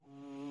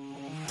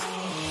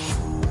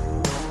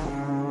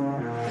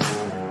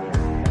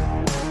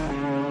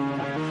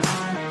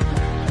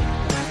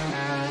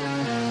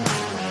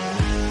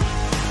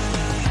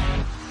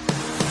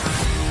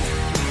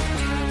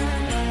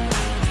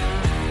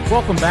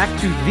Welcome back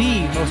to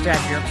the most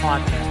accurate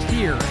podcast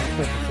here at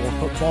 4for4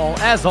 Football.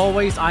 As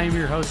always, I am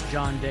your host,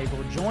 John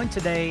Daigle, joined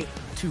today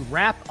to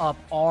wrap up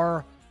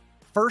our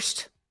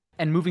first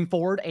and moving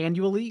forward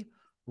annually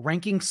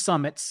ranking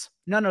summits,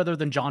 none other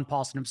than John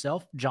Pawson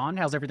himself. John,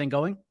 how's everything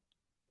going?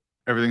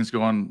 Everything's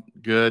going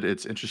good.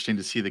 It's interesting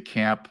to see the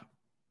camp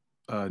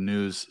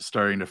news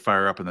starting to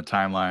fire up in the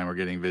timeline. We're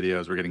getting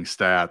videos, we're getting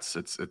stats.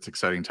 It's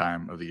exciting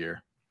time of the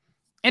year.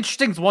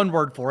 Interesting is one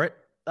word for it.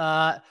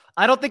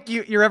 I don't think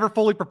you're ever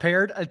fully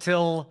prepared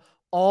until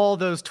all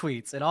those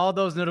tweets and all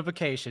those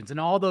notifications and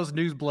all those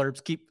news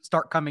blurbs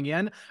start coming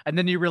in. And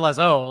then you realize,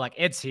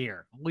 it's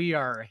here. We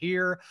are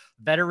here.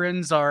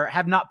 Veterans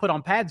have not put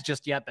on pads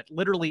just yet, but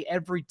literally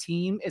every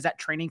team is at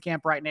training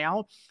camp right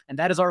now. And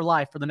that is our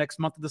life for the next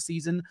month of the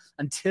season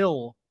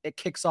until it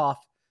kicks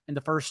off in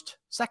the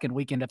second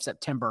weekend of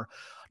September.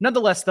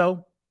 Nonetheless,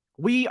 though,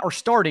 we are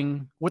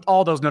starting with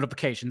all those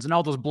notifications and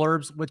all those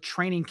blurbs with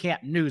training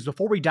camp news.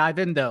 Before we dive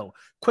in, though,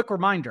 quick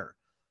reminder,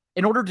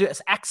 in order to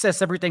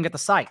access everything at the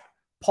site,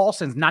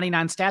 Paulson's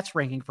 99 stats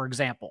ranking, for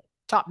example,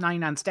 top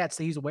 99 stats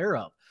that he's aware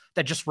of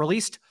that just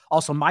released.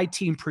 Also, my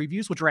team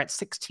previews, which are at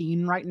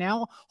 16 right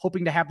now,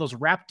 hoping to have those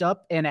wrapped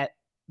up and at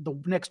the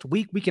next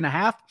week and a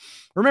half.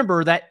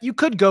 Remember that you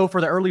could go for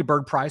the early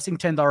bird pricing,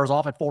 $10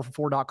 off at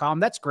 4for4.com.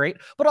 That's great.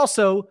 But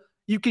also,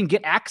 you can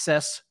get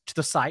access to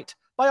the site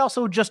by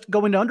also just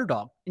going to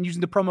Underdog and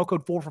using the promo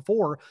code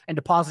 4for4 and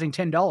depositing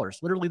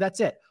 $10. Literally, that's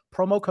it.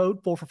 Promo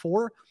code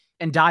 4for4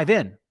 and dive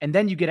in. And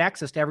then you get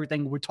access to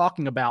everything we're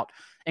talking about,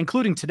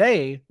 including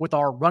today with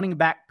our running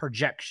back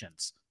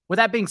projections. With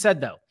that being said,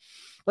 though,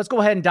 let's go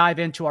ahead and dive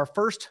into our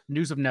first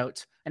news of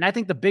note. And I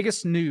think the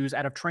biggest news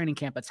out of training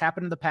camp that's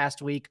happened in the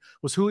past week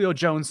was Julio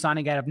Jones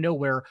signing out of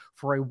nowhere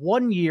for a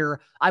 1-year,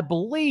 I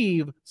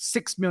believe,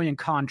 $6 million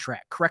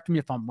contract. Correct me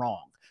if I'm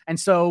wrong. And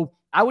so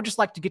I would just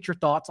like to get your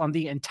thoughts on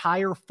the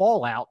entire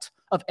fallout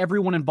of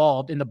everyone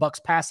involved in the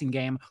Bucs passing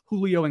game,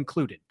 Julio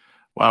included.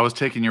 Well, I was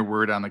taking your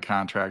word on the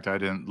contract. I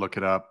didn't look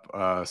it up.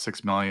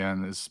 $6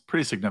 million is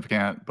pretty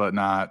significant, but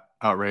not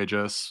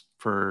outrageous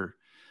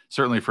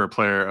certainly for a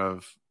player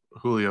of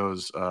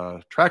Julio's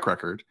track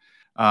record.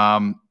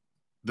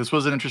 This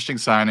was an interesting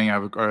signing. I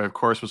of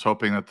course, was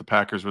hoping that the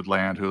Packers would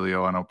land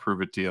Julio on a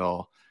prove-it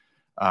deal,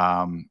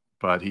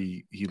 but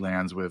he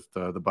lands with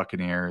the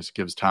Buccaneers,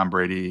 gives Tom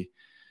Brady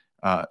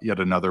yet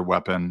another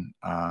weapon.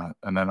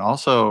 And then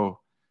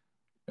also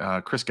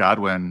Chris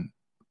Godwin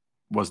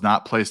was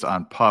not placed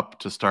on PUP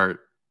to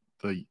start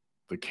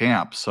the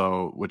camp,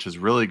 which is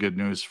really good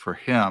news for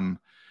him.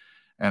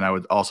 And I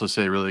would also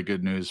say really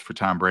good news for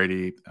Tom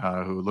Brady,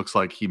 who looks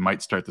like he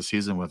might start the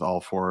season with all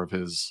four of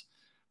his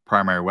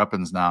primary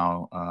weapons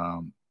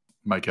now,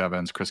 Mike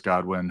Evans, Chris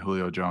Godwin,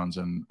 Julio Jones,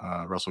 and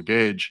Russell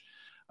Gage.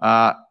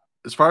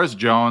 As far as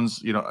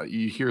Jones,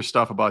 you hear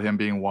stuff about him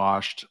being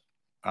washed.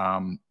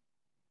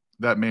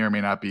 That may or may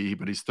not be,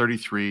 but he's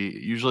 33.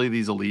 Usually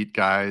these elite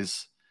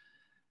guys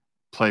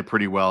play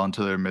pretty well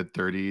into their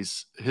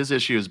mid-30s. His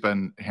issue has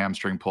been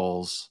hamstring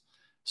pulls,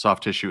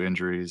 soft tissue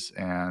injuries,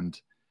 and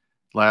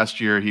last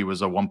year he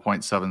was a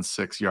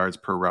 1.76 yards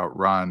per route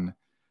run,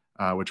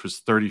 which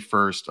was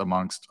 31st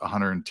amongst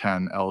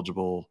 110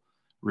 eligible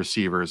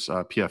receivers,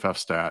 PFF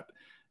stat.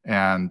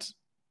 And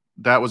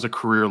that was a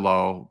career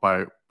low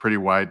by pretty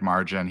wide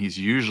margin. He's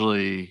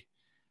usually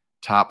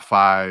top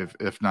 5,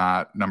 if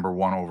not number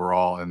 1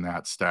 overall in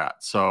that stat.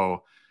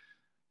 So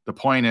the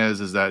point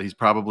is that he's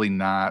probably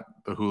not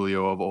the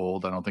Julio of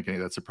old. I don't think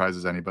that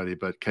surprises anybody,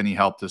 but can he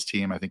help this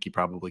team? I think he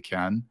probably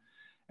can.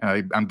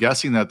 And I'm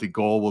guessing that the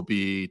goal will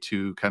be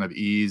to kind of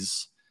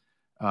ease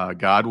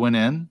Godwin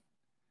in,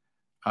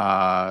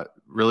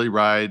 really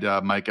ride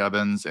Mike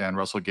Evans and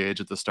Russell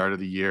Gage at the start of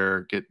the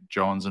year, get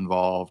Jones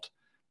involved,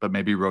 but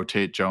maybe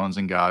rotate Jones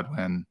and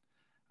Godwin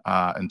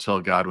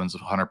until Godwin's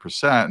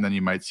 100%. And then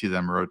you might see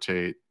them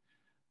rotate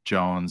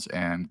Jones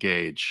and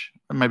Gage,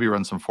 and maybe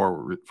run some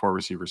four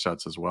receiver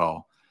sets as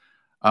well.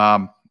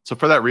 So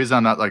for that reason,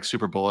 I'm not like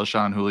super bullish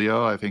on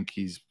Julio. I think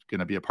he's going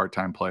to be a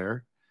part-time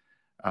player.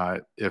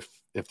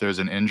 If there's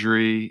an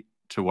injury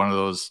to one of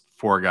those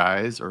 4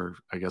 guys, or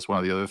I guess one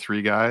of the other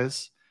 3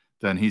 guys,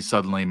 then he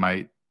suddenly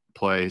might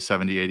play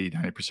 70, 80,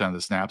 90% of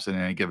the snaps in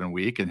any given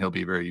week, and he'll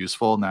be very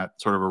useful in that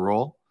sort of a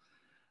role.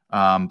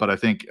 But I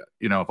think,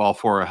 if all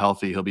 4 are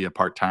healthy, he'll be a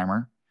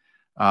part-timer.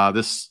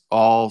 This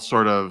all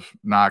sort of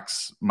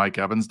knocks Mike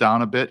Evans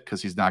down a bit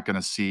because he's not going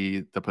to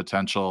see the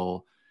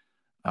potential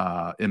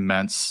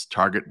immense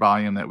target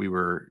volume that we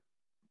were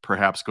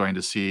perhaps going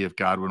to see if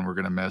Godwin were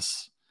going to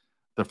miss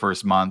the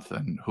first month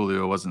and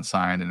Julio wasn't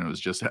signed and it was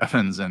just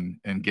Evans and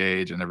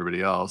Gage and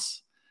everybody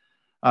else.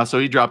 So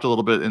he dropped a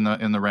little bit in the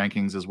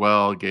rankings as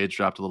well. Gage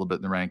dropped a little bit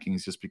in the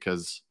rankings just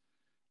because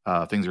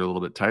things are a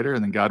little bit tighter.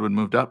 And then Godwin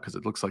moved up because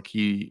it looks like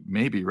he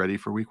may be ready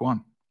for week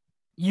 1.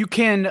 You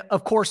can,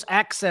 of course,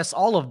 access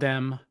all of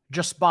them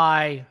just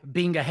by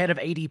being ahead of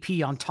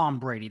ADP on Tom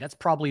Brady. That's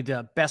probably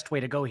the best way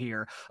to go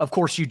here. Of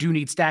course, you do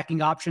need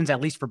stacking options, at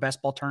least for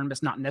best ball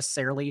tournaments, not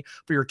necessarily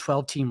for your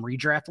 12-team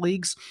redraft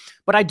leagues.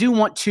 But I do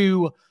want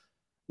to,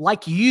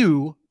 like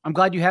you, I'm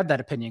glad you have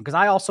that opinion because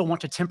I also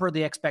want to temper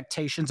the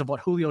expectations of what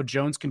Julio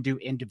Jones can do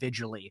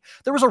individually.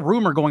 There was a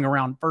rumor going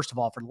around, first of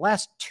all, for the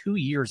last 2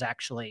 years,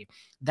 actually,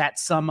 that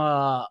some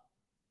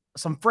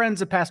friends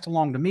have passed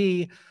along to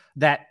me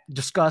that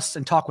discuss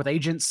and talk with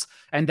agents,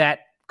 and that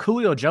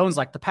Julio Jones,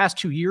 like the past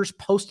 2 years,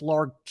 post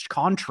large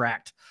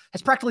contract,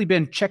 has practically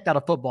been checked out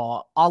of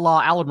football, a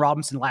la Allen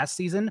Robinson last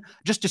season,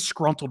 just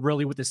disgruntled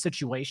really with his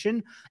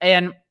situation.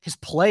 And his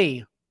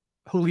play,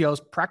 Julio's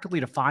practically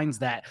defines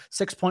that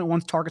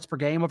 6.1 targets per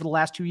game over the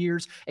last 2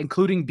 years,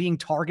 including being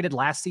targeted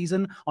last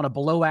season on a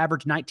below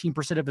average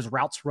 19% of his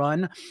routes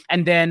run.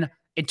 And then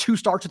in 2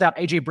 starts without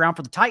A.J. Brown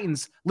for the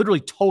Titans, literally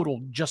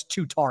totaled just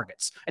 2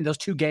 targets in those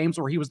 2 games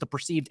where he was the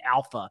perceived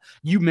alpha.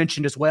 You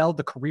mentioned as well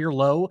the career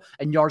low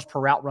and yards per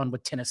route run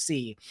with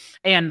Tennessee.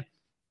 And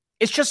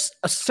it's just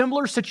a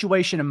similar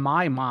situation in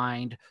my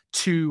mind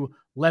to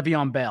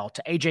Le'Veon Bell,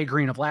 to A.J.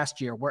 Green of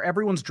last year, where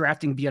everyone's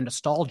drafting via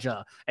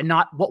nostalgia and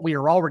not what we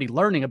are already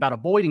learning about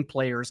avoiding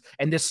players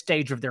in this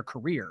stage of their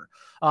career.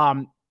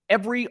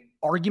 Every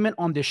argument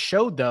on this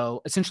show,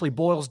 though, essentially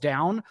boils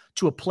down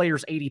to a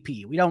player's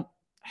ADP. We don't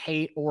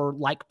hate or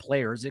like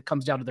players. It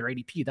comes down to their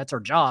ADP. That's our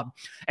job.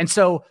 And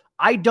so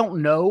I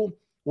don't know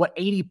what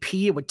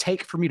ADP it would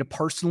take for me to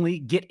personally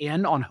get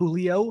in on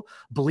Julio,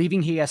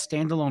 believing he has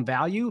standalone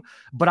value,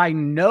 but I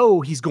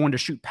know he's going to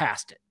shoot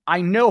past it.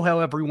 I know how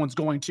everyone's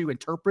going to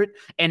interpret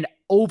and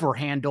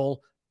overhandle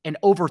and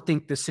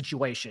overthink this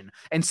situation.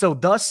 And so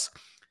thus,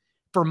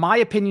 for my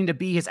opinion to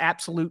be his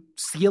absolute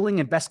ceiling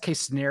and best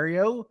case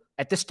scenario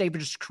at this stage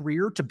of his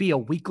career to be a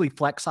weekly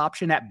flex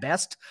option at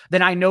best,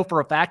 then I know for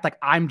a fact, like,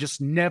 I'm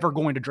just never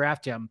going to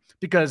draft him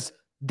because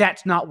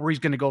that's not where he's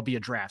going to go via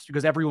drafts,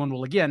 because everyone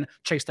will, again,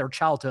 chase their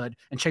childhood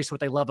and chase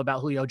what they love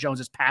about Julio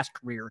Jones's past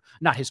career,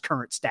 not his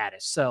current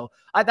status. So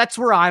that's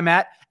where I'm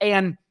at.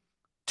 And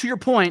to your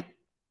point,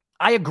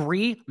 I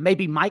agree.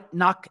 Maybe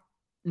knock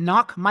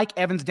Mike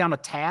Evans down a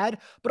tad,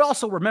 but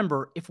also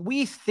remember, if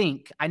we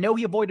think, I know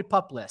he avoided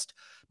PUP list,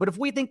 but if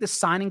we think this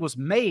signing was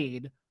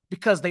made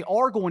because they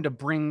are going to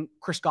bring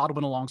Chris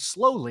Godwin along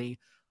slowly,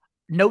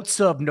 notes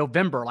of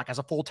November, like as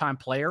a full-time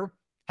player,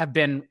 have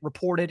been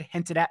reported,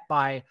 hinted at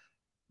by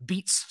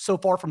beats so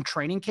far from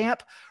training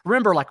camp.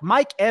 Remember, like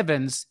Mike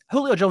Evans,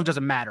 Julio Jones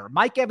doesn't matter.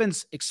 Mike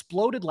Evans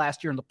exploded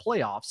last year in the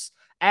playoffs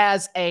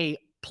as a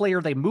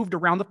player. They moved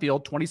around the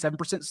field,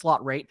 27%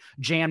 slot rate,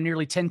 jammed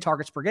nearly 10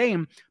 targets per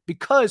game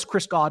because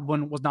Chris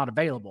Godwin was not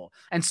available.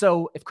 And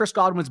so if Chris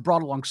Godwin's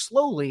brought along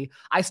slowly,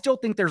 I still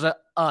think there's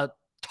a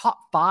top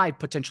 5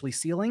 potentially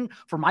ceiling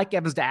for Mike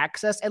Evans to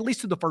access at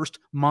least through the first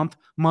month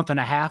and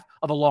a half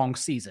of a long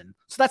season.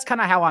 So that's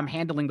kind of how I'm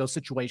handling those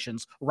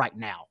situations right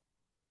now.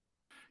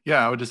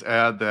 Yeah, I would just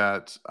add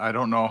that I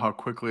don't know how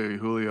quickly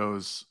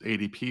Julio's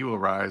ADP will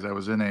rise. I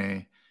was in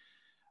a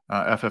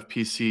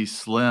FFPC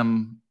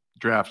Slim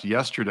draft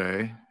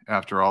yesterday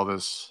after all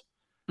this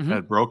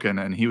had broken,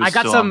 and he was I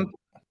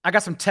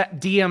got some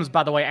DMs,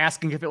 by the way,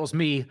 asking if it was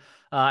me.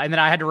 And then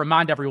I had to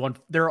remind everyone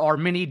there are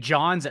many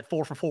Johns at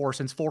 4 for 4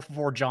 since 4 for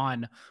 4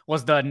 John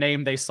was the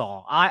name they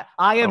saw. I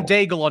am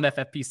Daigle on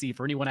FFPC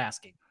for anyone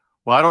asking.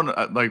 Well, I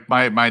don't like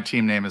my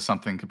team name is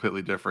something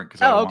completely different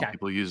because I don't want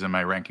people using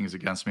my rankings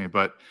against me.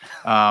 But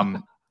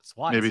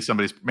maybe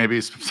somebody's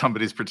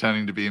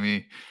pretending to be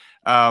me.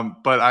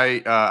 But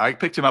I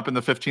picked him up in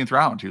the 15th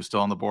round. He was still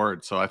on the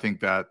board, so I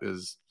think that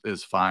is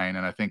fine.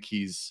 And I think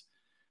he's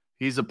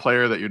a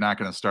player that you're not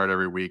going to start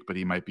every week, but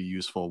he might be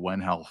useful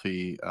when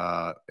healthy.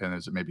 And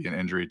there's maybe an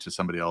injury to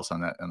somebody else on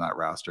that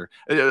roster.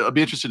 I'll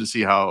be interested to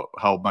see how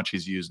much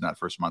he's used in that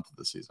first month of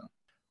the season.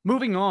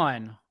 Moving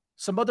on.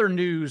 Some other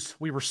news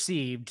we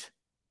received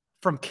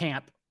from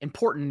camp,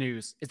 important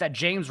news, is that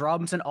James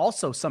Robinson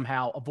also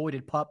somehow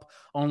avoided PUP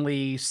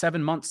only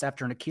 7 months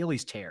after an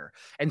Achilles tear.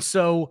 And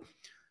so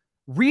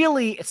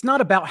really, it's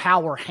not about how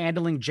we're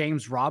handling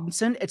James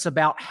Robinson. It's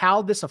about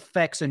how this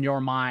affects, in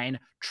your mind,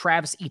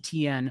 Travis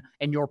Etienne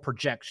and your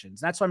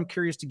projections. That's why I'm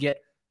curious to get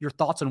your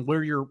thoughts on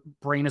where your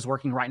brain is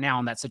working right now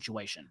in that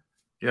situation.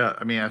 Yeah,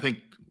 I mean, I think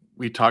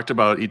we talked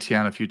about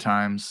Etienne a few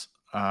times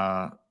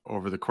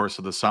over the course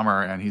of the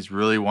summer, and he's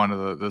really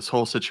this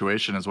whole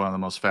situation is one of the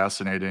most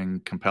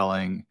fascinating,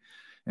 compelling,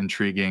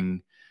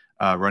 intriguing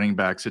running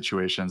back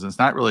situations. And it's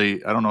not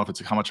really, I don't know if it's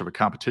how much of a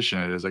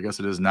competition it is. I guess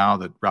it is now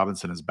that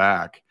Robinson is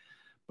back,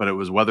 but it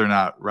was whether or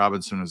not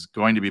Robinson is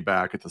going to be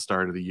back at the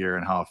start of the year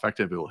and how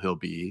effective he'll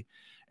be.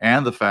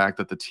 And the fact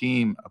that the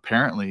team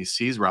apparently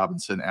sees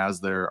Robinson as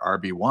their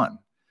RB1.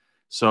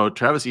 So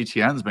Travis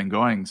Etienne's been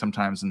going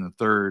sometimes in the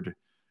 3rd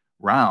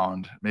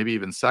round, maybe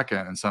even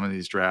 2nd in some of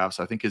these drafts.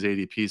 I think his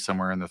ADP is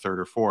somewhere in the 3rd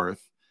or 4th.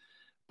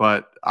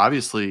 But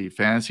obviously,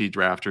 fantasy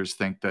drafters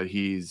think that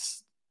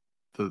he's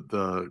the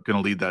going to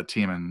lead that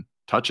team in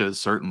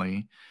touches.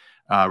 Certainly,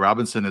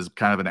 Robinson is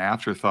kind of an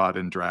afterthought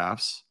in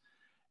drafts.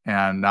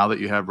 And now that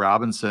you have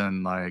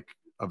Robinson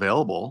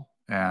available,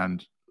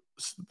 and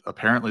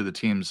apparently the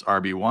team's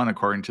RB1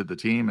 according to the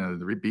team and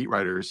the beat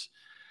writers,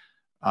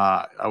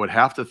 I would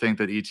have to think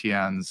that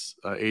Etienne's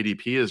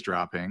ADP is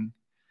dropping.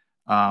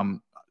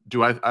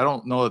 I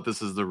don't know that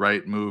this is the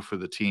right move for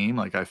the team.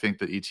 Like, I think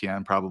that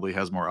ETN probably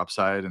has more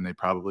upside, and they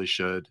probably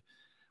should,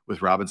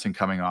 with Robinson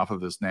coming off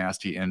of this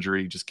nasty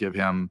injury, just give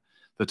him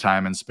the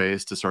time and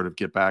space to sort of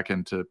get back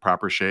into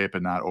proper shape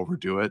and not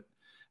overdo it.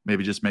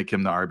 Maybe just make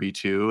him the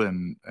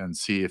RB2 and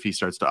see if he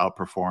starts to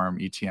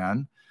outperform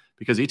ETN,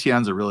 because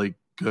ETN's a really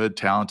good,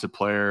 talented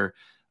player,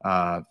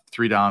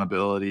 3-down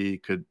ability,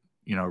 could,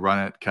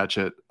 run it, catch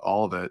it,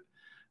 all of it.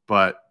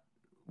 But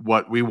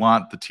what we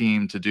want the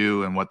team to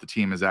do and what the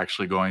team is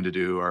actually going to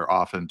do are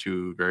often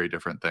two very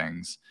different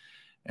things.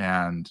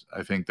 And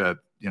I think that,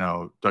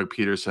 Doug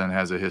Peterson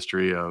has a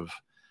history of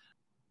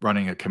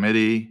running a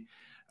committee,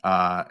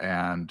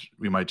 and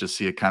we might just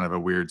see a kind of a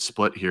weird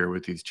split here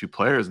with these two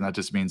players. And that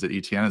just means that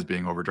ETN is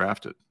being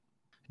overdrafted.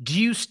 Do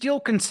you still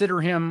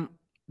consider him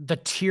the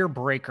tier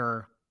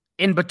breaker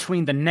in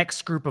between the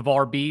next group of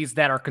RBs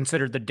that are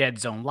considered the dead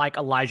zone, like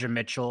Elijah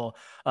Mitchell,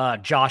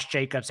 Josh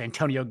Jacobs,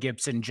 Antonio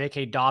Gibson,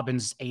 J.K.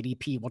 Dobbins,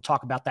 ADP? We'll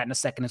talk about that in a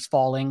second, is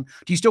falling.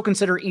 Do you still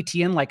consider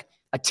ETN like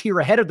a tier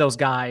ahead of those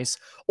guys,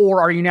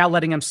 or are you now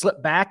letting him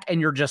slip back and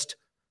you're just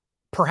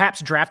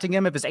perhaps drafting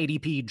him if his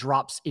ADP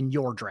drops in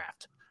your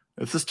draft?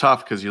 This is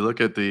tough because you look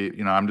at the,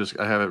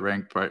 I have it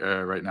ranked by,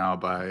 right now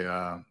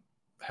by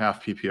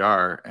half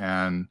PPR,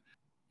 and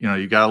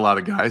you got a lot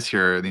of guys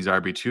here in these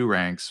RB2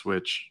 ranks,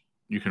 which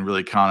you can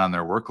really count on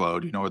their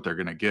workload. You know what they're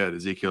going to get: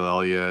 Ezekiel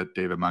Elliott,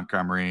 David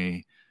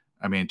Montgomery.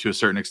 I mean, to a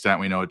certain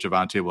extent, we know what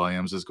Javonte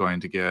Williams is going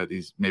to get.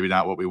 He's maybe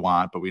not what we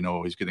want, but we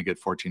know he's going to get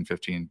 14,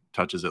 15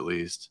 touches at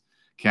least.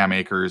 Cam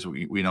Akers,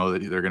 we know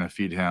that they're going to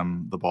feed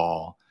him the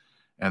ball.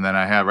 And then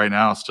I have right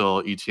now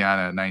still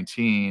ETN at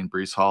 19,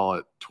 Breece Hall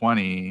at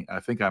 20. I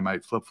think I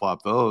might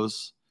flip-flop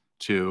those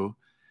two.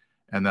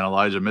 And then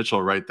Elijah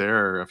Mitchell right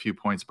there, a few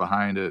points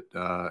behind it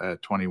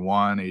at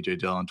 21, A.J.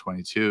 Dillon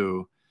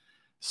 22.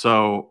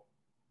 So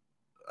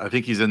I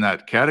think he's in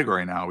that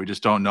category now. We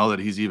just don't know that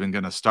he's even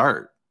going to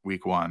start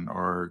week one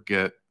or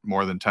get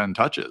more than 10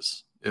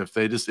 touches. If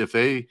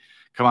they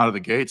come out of the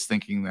gates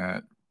thinking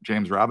that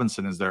James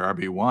Robinson is their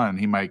RB1,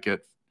 he might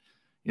get,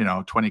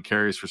 20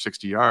 carries for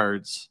 60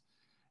 yards,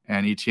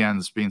 and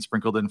ETN's being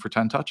sprinkled in for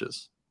 10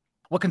 touches.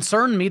 What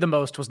concerned me the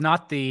most was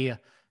not the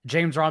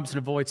James Robinson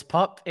avoids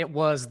pup. It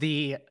was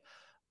the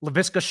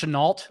Laviska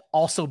Shenault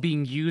also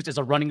being used as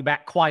a running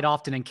back quite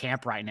often in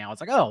camp right now. It's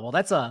like, oh, well,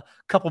 that's a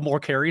couple more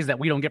carries that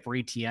we don't get for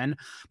ETN.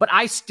 But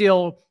I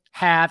still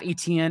have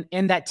ETN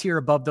in that tier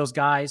above those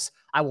guys.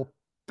 I will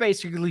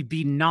basically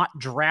be not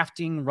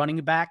drafting running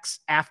backs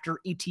after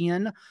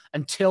ETN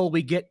until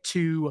we get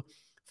to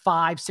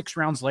 5-6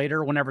 rounds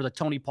later, whenever the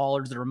Tony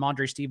Pollards, the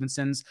Ramondre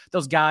Stevensons,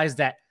 those guys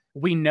that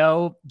we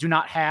know do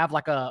not have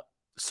like a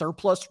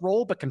surplus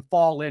role, but can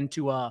fall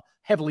into a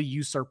heavily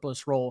used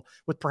surplus role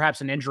with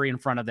perhaps an injury in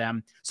front of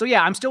them. So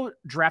yeah, I'm still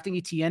drafting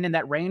ETN in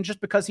that range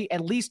just because he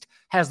at least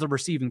has the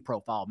receiving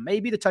profile.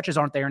 Maybe the touches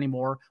aren't there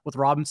anymore with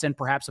Robinson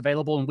perhaps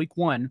available in week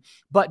one,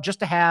 but just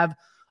to have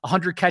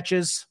 100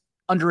 catches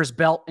under his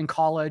belt in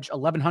college,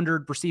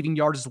 1,100 receiving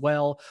yards as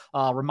well.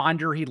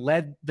 Reminder, he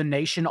led the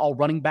nation, all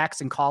running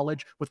backs in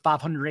college, with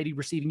 580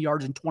 receiving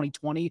yards in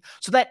 2020.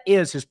 So that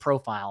is his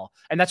profile.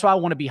 And that's why I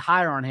want to be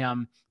higher on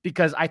him,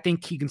 because I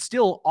think he can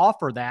still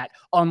offer that,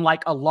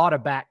 unlike a lot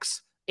of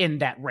backs in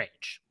that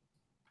range.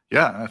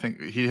 Yeah, I think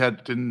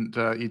didn't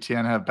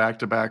ETN have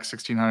back-to-back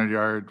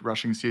 1,600-yard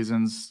rushing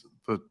seasons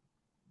the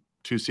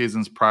 2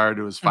 seasons prior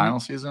to his final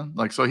season?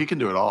 So he can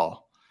do it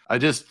all.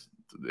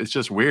 It's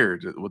just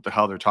weird with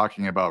how they're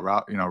talking about,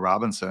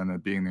 Robinson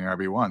and being the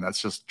RB1.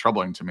 That's just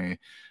troubling to me.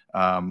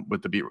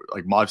 With the beat,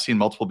 I've seen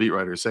multiple beat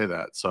writers say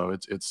that. So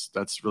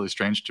that's really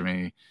strange to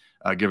me,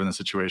 given the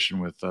situation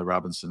with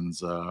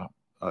Robinson's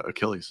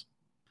Achilles.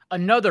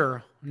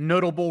 Another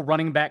notable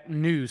running back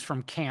news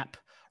from camp: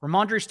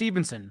 Ramondre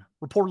Stevenson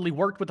reportedly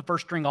worked with the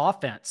first string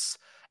offense,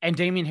 and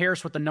Damien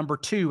Harris with the number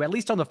 2, at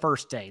least on the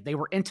first day. They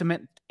were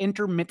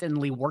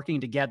intermittently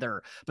working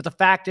together. But the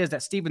fact is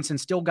that Stevenson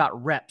still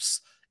got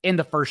reps in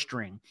the first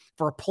string.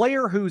 For a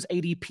player whose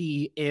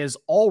ADP is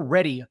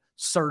already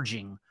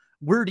surging,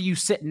 where do you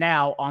sit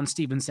now on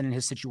Stevenson in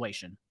his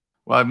situation?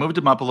 Well, I moved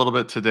him up a little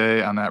bit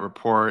today on that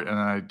report, and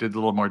I did a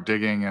little more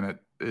digging, and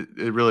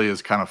it really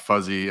is kind of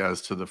fuzzy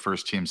as to the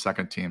first team,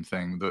 second team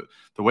thing.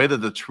 The way that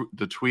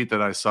the tweet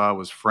that I saw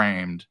was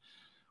framed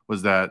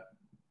was that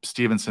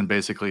Stevenson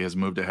basically has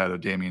moved ahead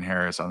of Damien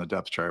Harris on the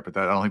depth chart, but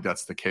I don't think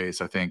that's the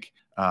case. I think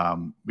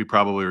we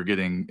probably were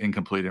getting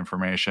incomplete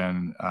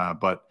information,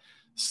 but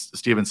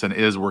Stevenson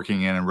is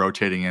working in and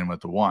rotating in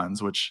with the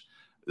ones, which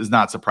is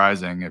not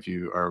surprising if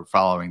you are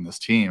following this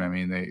team. I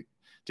mean,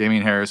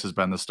 Damien Harris has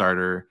been the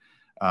starter,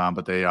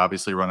 but they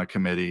obviously run a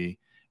committee.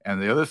 And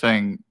the other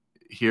thing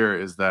here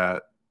is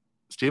that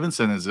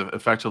Stevenson is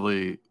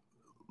effectively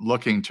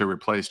looking to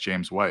replace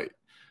James White,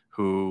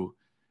 who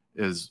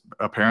is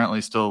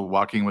apparently still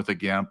walking with a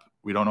gimp.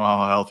 We don't know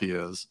how healthy he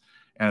is.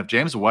 And if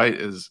James White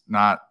is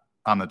not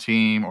on the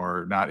team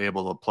or not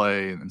able to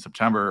play in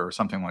September or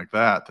something like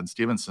that, then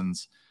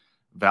Stevenson's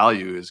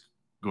value is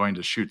going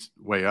to shoot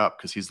way up,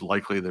 because he's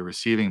likely the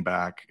receiving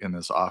back in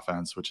this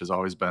offense, which has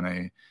always been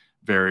a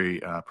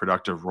very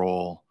productive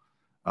role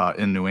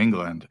in New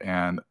England,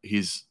 and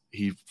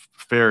he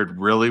fared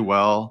really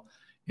well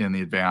in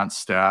the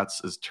advanced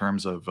stats in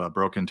terms of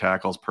broken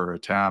tackles per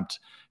attempt,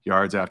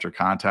 yards after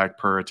contact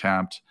per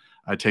attempt.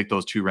 I take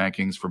those two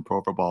rankings from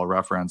Pro Football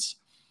Reference,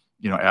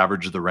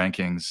 average the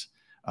rankings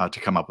to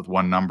come up with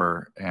one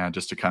number, and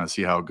just to kind of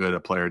see how good a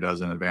player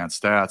does in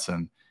advanced stats.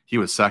 And he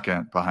was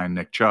second behind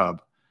Nick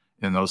Chubb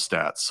in those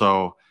stats.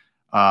 So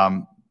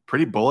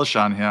pretty bullish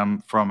on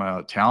him from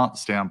a talent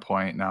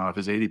standpoint. Now, if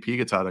his ADP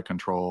gets out of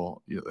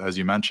control, as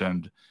you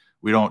mentioned,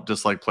 we don't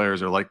dislike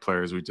players or like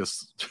players. We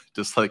just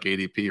dislike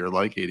ADP or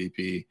like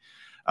ADP.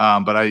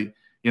 But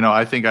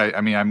I think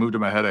I moved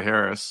him ahead of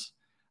Harris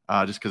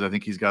just because I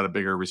think he's got a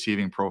bigger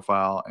receiving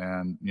profile,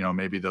 and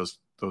maybe those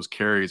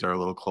carries are a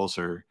little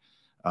closer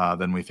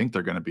than we think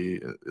they're going to be,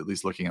 at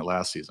least looking at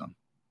last season.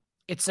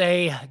 It's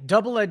a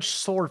double-edged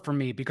sword for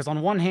me because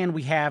on one hand,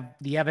 we have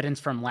the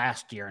evidence from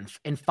last year.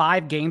 In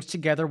 5 games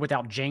together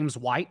without James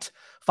White,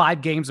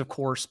 5 games, of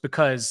course,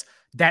 because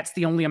that's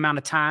the only amount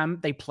of time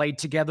they played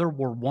together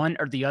where one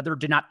or the other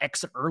did not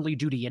exit early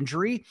due to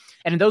injury.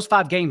 And in those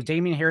 5 games,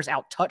 Damien Harris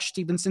out-touched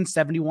Stevenson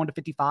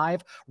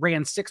 71-55,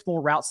 ran 6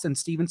 more routes than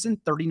Stevenson,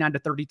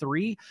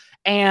 39-33,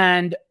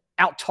 and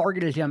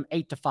out-targeted him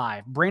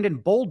 8-5. Brandon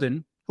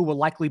Bolden, who will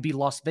likely be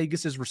Las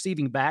Vegas's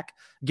receiving back,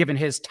 given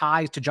his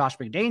ties to Josh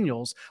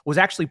McDaniels, was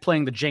actually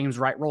playing the James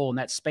Wright role in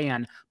that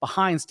span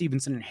behind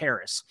Stevenson and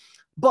Harris.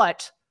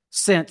 But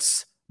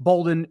since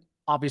Bolden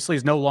obviously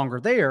is no longer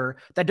there,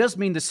 that does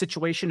mean the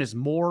situation is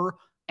more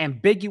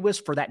ambiguous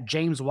for that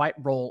James White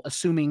role,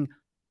 assuming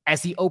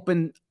as he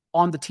opened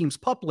on the team's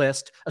pup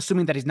list,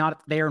 assuming that he's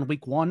not there in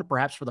week 1,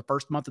 perhaps for the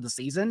first month of the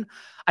season.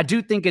 I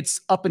do think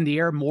it's up in the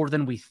air more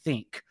than we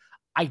think.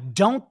 I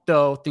don't,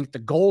 though, think the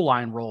goal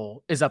line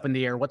role is up in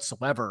the air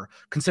whatsoever,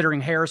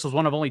 considering Harris was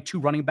one of only 2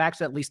 running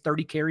backs with at least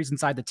 30 carries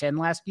inside the 10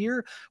 last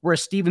year,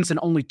 whereas Stevenson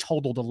only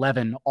totaled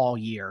 11 all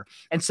year.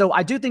 And so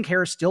I do think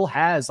Harris still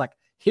has like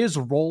his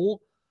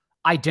role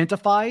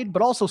identified,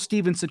 but also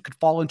Stevenson could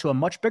fall into a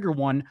much bigger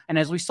one. And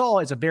as we saw,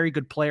 is a very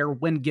good player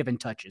when given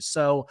touches.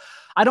 So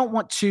I don't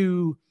want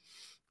to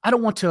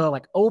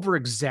like over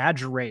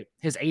exaggerate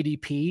his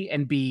ADP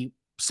and be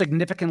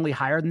significantly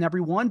higher than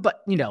everyone,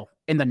 but in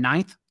the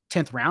 9th,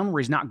 10th round where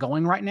he's not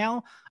going right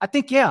now, I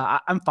think,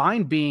 I'm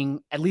fine being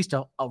at least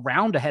a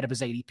round ahead of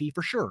his ADP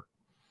for sure.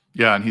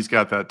 Yeah, and he's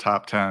got that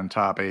top 10,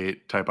 top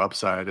 8 type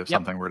upside if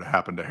something were to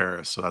happen to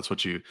Harris. So that's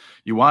what you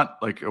want,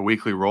 like a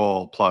weekly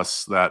roll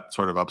plus that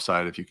sort of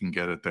upside if you can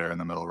get it there in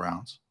the middle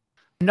rounds.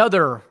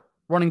 Another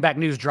running back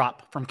news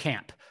drop from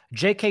camp.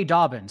 J.K.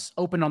 Dobbins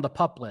opened on the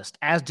PUP list,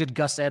 as did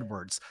Gus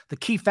Edwards. The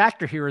key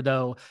factor here,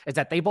 though, is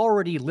that they've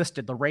already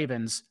listed the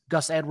Ravens,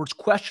 Gus Edwards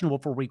questionable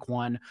for week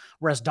 1,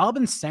 whereas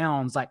Dobbins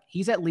sounds like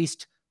he's at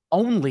least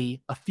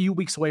only a few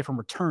weeks away from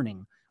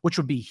returning, which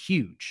would be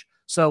huge.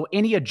 So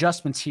any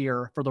adjustments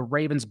here for the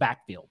Ravens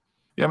backfield?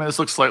 Yeah, this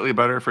looks slightly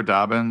better for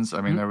Dobbins.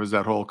 There was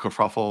that whole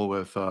kerfuffle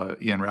with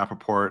Ian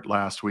Rappaport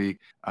last week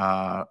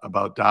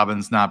about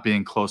Dobbins not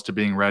being close to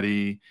being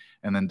ready.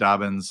 And then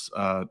Dobbins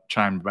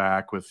chimed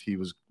back with he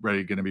was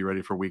going to be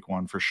ready for week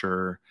 1 for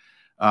sure.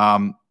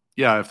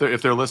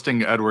 If they're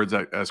listing Edwards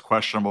as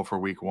questionable for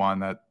week 1,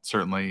 that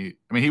certainly,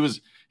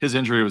 his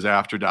injury was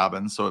after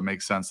Dobbins, so it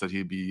makes sense that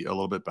he'd be a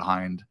little bit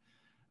behind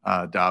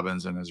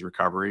Dobbins in his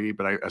recovery.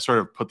 But I sort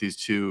of put these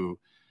two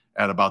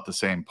at about the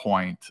same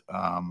point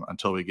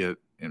until we get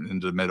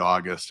into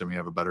mid-August and we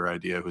have a better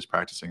idea who's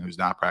practicing, who's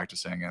not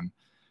practicing,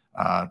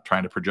 and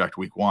trying to project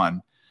week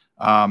 1.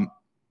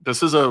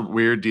 This is a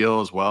weird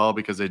deal as well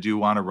because they do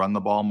want to run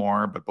the ball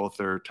more, but both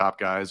their top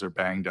guys are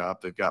banged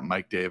up. They've got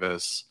Mike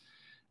Davis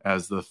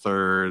as the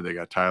third. They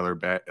got Tyler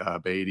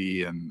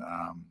Beatty and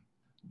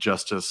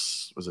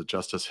Justice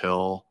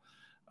Hill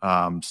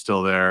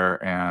still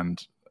there.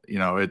 And,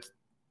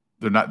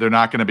 they're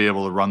not going to be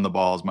able to run the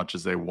ball as much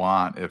as they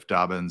want if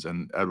Dobbins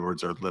and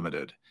Edwards are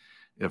limited.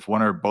 If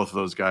one or both of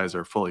those guys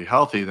are fully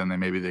healthy, then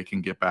maybe they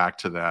can get back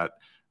to that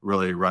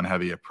really run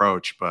heavy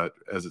approach. But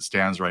as it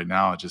stands right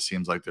now, it just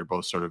seems like they're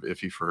both sort of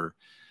iffy for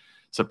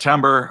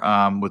September,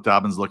 with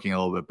Dobbins looking a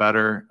little bit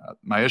better.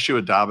 My issue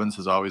with Dobbins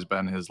has always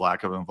been his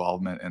lack of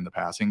involvement in the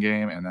passing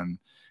game. And then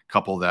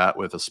couple that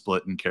with a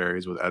split in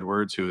carries with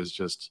Edwards, who has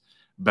just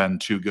been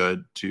too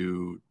good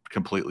to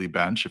completely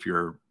bench if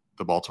you're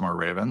the Baltimore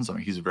Ravens.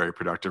 He's a very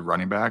productive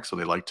running back, so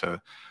they like to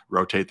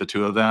rotate the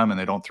two of them, and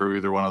they don't throw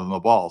either one of them the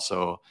ball.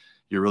 So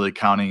you're really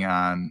counting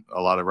on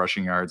a lot of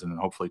rushing yards and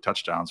hopefully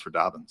touchdowns for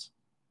Dobbins.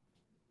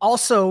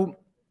 Also,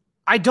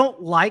 I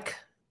don't like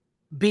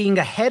being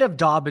ahead of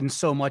Dobbins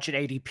so much at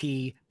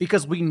ADP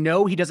because we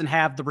know he doesn't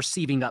have the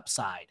receiving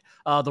upside.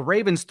 The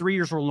Ravens 3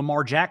 years with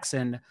Lamar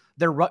Jackson,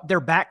 their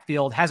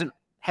backfield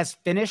has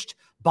finished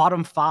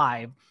bottom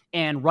 5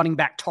 and running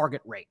back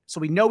target rate.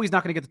 So we know he's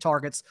not going to get the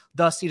targets.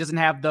 Thus, he doesn't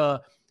have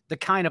the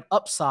kind of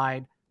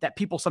upside that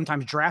people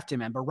sometimes draft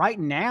him in. But right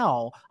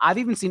now, I've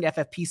even seen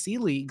FFPC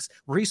leagues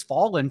where he's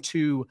fallen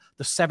to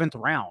the 7th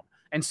round.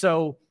 And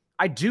so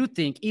I do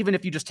think even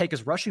if you just take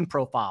his rushing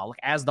profile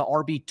as the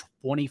RB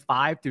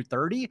 25 through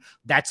 30,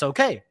 that's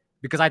okay.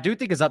 because I do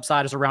think his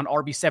upside is around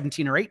RB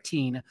 17 or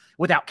 18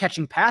 without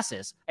catching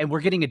passes. And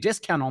we're getting a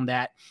discount on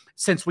that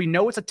since we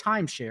know it's a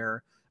timeshare.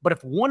 But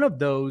if one of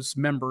those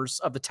members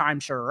of the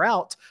timeshare are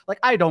out, like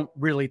I don't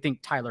really think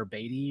Tyler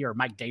Beatty or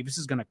Mike Davis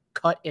is going to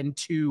cut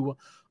into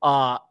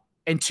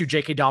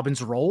J.K.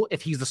 Dobbins' role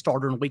if he's the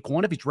starter in week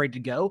 1, if he's ready to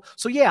go.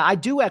 So yeah, I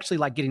do actually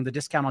like getting the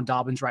discount on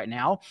Dobbins right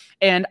now.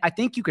 And I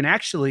think you can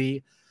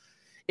actually,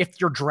 if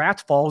your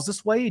draft falls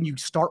this way and you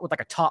start with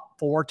like a top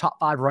 4, top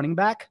 5 running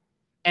back,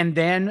 and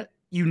then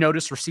you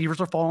notice receivers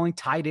are falling,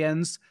 tight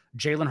ends,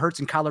 Jalen Hurts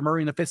and Kyler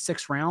Murray in the 5th,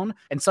 6th round,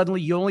 and suddenly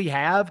you only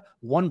have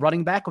one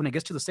running back when it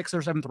gets to the 6th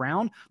or 7th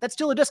round, that's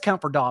still a discount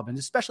for Dobbins,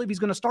 especially if he's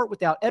going to start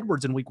without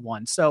Edwards in week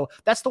 1. So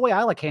that's the way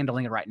I like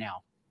handling it right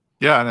now.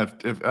 Yeah, and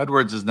if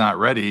Edwards is not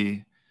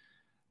ready,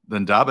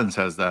 then Dobbins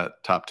has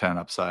that top 10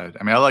 upside.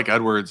 I mean, I like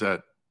Edwards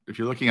if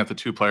you're looking at the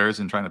two players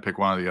and trying to pick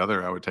one or the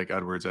other, I would take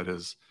Edwards at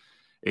his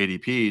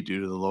ADP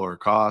due to the lower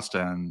cost,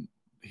 and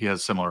he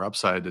has similar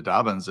upside to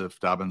Dobbins if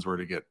Dobbins were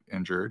to get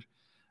injured.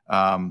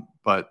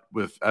 But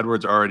with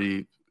Edwards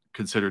already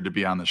considered to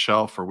be on the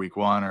shelf for week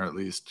 1, or at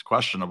least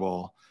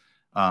questionable,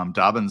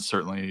 Dobbins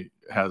certainly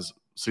has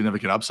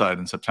significant upside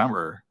in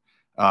September.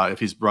 If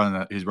he's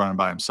running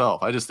by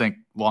himself. I just think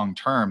long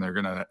term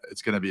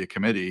it's gonna be a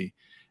committee,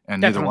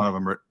 and neither one of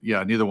them are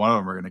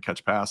going to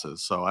catch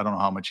passes. So I don't know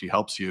how much he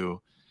helps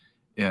you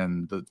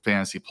in the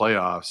fantasy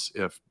playoffs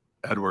if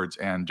Edwards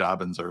and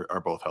Dobbins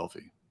are both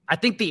healthy. I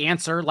think the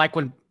answer, like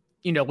when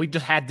we've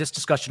just had this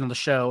discussion on the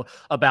show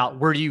about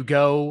where do you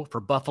go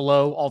for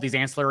Buffalo, all these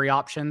ancillary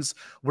options.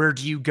 Where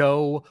do you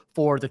go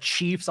for the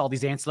Chiefs, all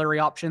these ancillary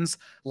options?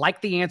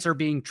 Like the answer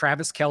being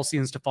Travis Kelce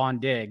and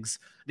Stephon Diggs,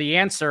 the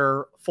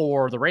answer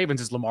for the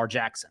Ravens is Lamar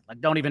Jackson.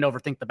 Like, don't even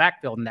overthink the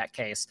backfield in that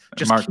case.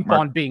 Just keep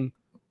on being.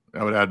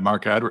 I would add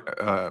Mark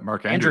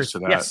Andrews to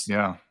that. Yes.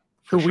 Yeah.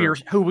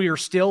 Who we are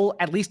still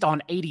at least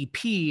on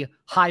ADP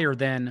higher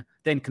than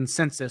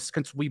consensus,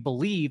 because we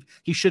believe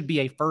he should be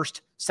a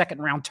first,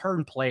 second round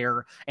turn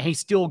player, and he's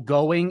still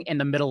going in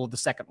the middle of the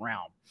second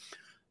round.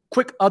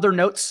 Quick other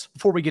notes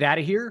before we get out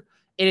of here.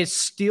 It is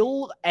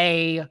still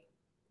a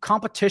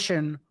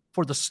competition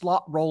for the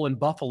slot role in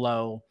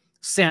Buffalo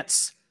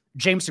since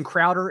Jameson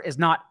Crowder is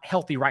not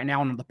healthy right now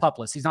on the PUP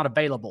list. He's not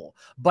available.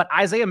 But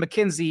Isaiah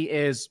McKenzie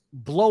is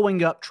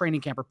blowing up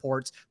training camp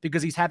reports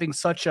because he's having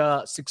such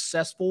a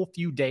successful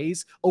few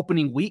days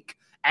opening week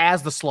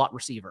as the slot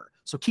receiver.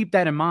 So keep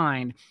that in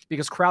mind,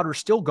 because Crowder's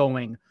still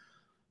going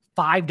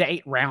 5 to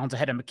 8 rounds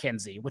ahead of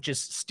McKenzie, which is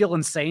still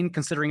insane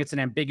considering it's an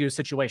ambiguous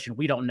situation.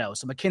 We don't know.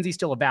 So McKenzie's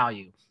still a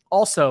value.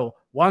 Also,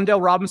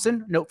 Wan'Dale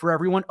Robinson, note for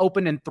everyone,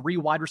 open in 3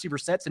 wide receiver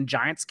sets in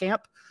Giants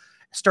camp.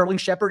 Sterling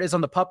Shepard is on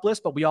the PUP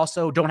list, but we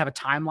also don't have a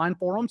timeline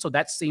for him. So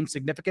that seems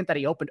significant that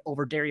he opened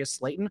over Darius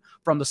Slayton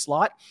from the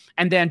slot.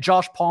 And then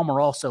Josh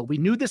Palmer also. We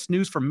knew this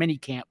news from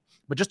minicamp,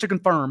 but just to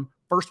confirm,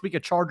 first week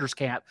of Chargers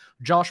camp,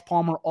 Josh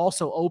Palmer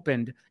also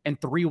opened in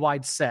 3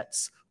 wide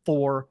sets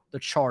for the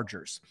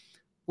Chargers.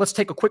 Let's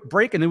take a quick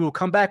break, and then we'll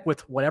come back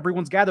with what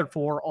everyone's gathered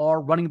for our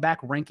running back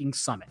ranking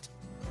summit.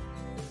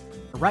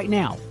 Right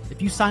now,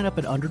 if you sign up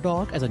at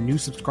Underdog as a new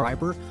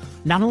subscriber,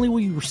 not only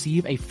will you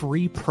receive a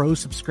free pro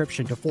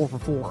subscription to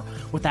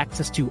 4for4 with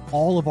access to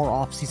all of our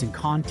off-season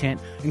content,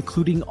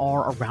 including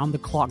our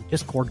around-the-clock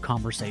Discord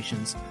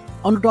conversations,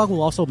 Underdog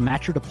will also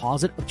match your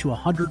deposit up to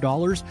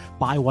 $100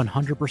 by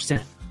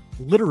 100%.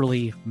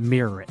 Literally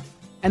mirror it.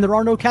 And there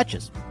are no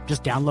catches.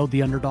 Just download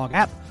the Underdog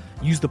app,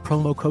 use the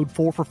promo code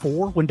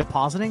 4for4 when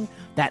depositing.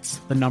 That's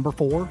the number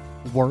 4,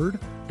 word,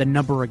 the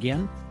number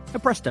again,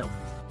 and presto.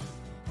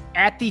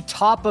 At the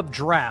top of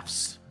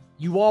drafts,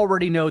 you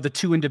already know the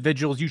 2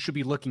 individuals you should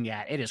be looking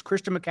at. It is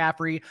Christian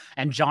McCaffrey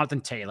and Jonathan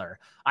Taylor.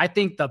 I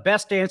think the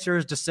best answer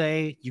is to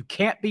say you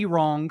can't be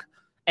wrong,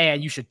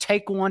 and you should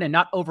take one and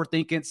not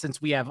overthink it,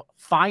 since we have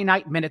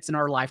finite minutes in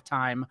our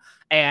lifetime.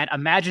 And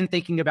imagine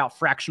thinking about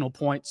fractional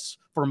points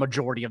for a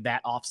majority of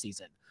that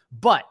offseason.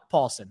 But,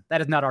 Paulson,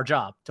 that is not our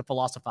job to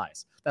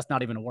philosophize. That's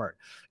not even a word.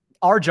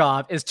 Our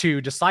job is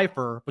to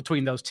decipher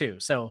between those two.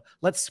 So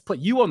let's put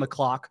you on the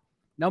clock.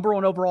 Number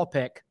 1 overall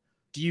pick.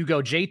 Do you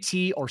go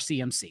JT or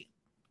CMC?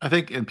 I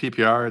think in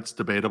PPR, it's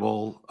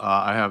debatable.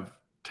 I have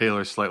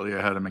Taylor slightly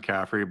ahead of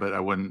McCaffrey, but I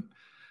wouldn't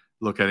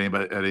look at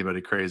anybody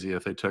crazy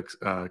if they took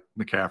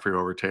McCaffrey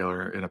over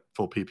Taylor in a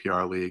full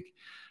PPR league.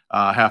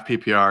 Half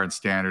PPR and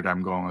standard,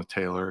 I'm going with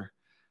Taylor.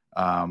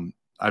 And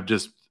I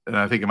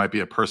think it might be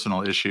a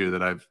personal issue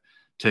that I've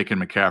taken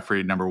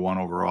McCaffrey number 1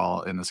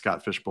 overall in the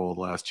Scott Fish Bowl the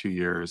last 2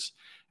 years,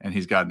 and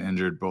he's gotten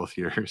injured both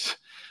years.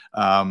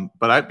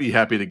 But I'd be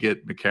happy to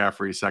get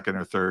McCaffrey 2nd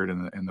or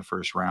 3rd in the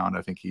first round.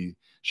 I think he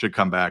should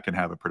come back and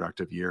have a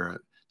productive year.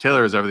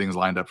 Taylor is everything's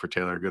lined up for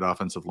Taylor. Good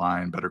offensive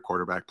line, better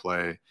quarterback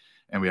play,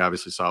 and we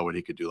obviously saw what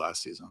he could do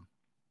last season.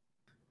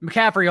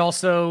 McCaffrey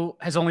also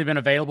has only been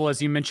available,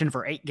 as you mentioned,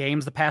 for 8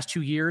 games the past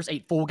 2 years,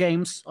 8 full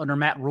games under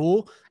Matt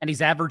Rule, and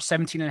he's averaged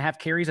 17.5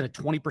 carries at a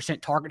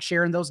 20% target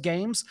share in those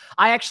games.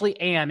 I actually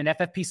am in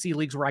FFPC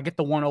leagues where I get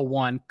the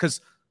 101,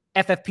 because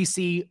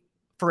FFPC,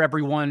 for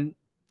everyone,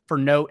 For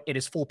note, it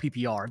is full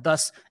PPR.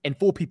 Thus, in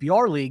full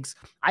PPR leagues,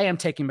 I am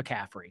taking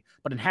McCaffrey.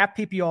 But in half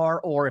PPR,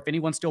 or if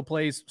anyone still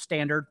plays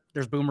standard,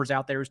 there's boomers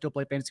out there who still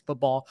play fantasy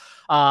football.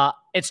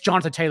 It's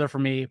Jonathan Taylor for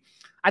me.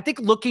 I think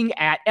looking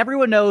at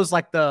everyone knows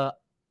like the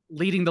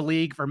leading the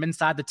league from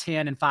inside the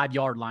 10 and 5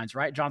 yard lines,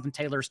 right? Jonathan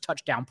Taylor's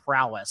touchdown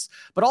prowess.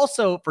 But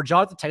also for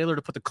Jonathan Taylor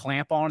to put the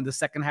clamp on in the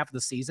second half of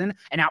the season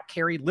and out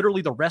carry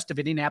literally the rest of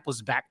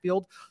Indianapolis'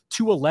 backfield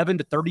 211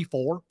 to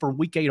 34 from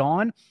week 8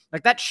 on,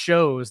 like that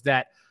shows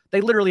that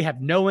they literally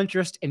have no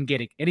interest in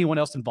getting anyone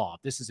else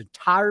involved. This is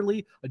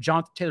entirely a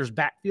Jonathan Taylor's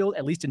backfield,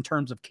 at least in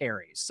terms of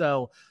carries.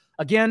 So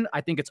again,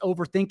 I think it's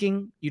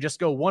overthinking. You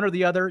just go one or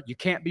the other. You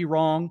can't be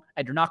wrong,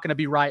 and you're not going to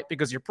be right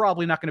because you're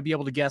probably not going to be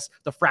able to guess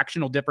the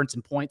fractional difference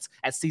in points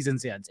at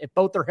season's ends. If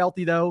both are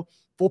healthy, though,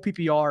 full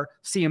PPR,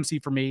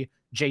 CMC for me,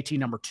 JT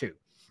number 2.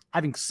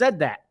 Having said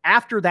that,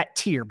 after that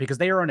tier, because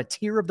they are on a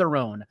tier of their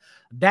own,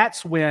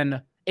 that's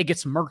when it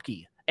gets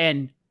murky.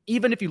 And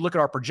even if you look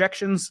at our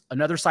projections,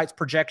 another site's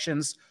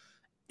projections,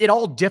 it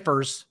all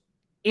differs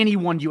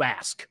anyone you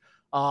ask.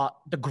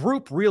 The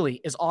group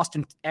really is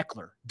Austin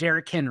Eckler,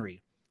 Derrick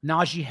Henry,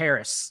 Najee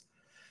Harris.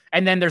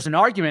 And then there's an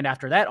argument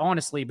after that,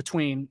 honestly,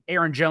 between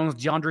Aaron Jones,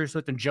 DeAndre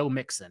Swift, and Joe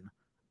Mixon.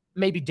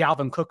 Maybe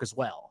Dalvin Cook as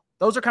well.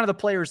 Those are kind of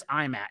the players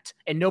I'm at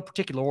in no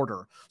particular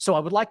order. So I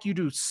would like you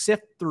to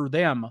sift through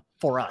them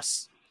for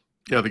us.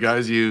 Yeah, the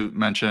guys you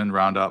mentioned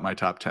round out my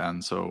top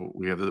 10. So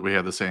we have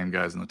the same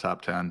guys in the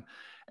top 10.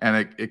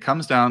 And it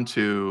comes down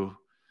to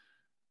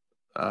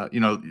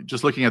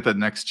just looking at that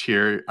next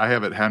tier, I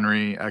have it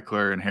Henry,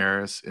 Eckler, and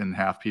Harris in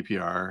half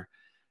PPR.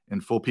 In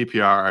full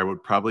PPR, I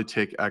would probably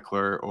take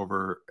Eckler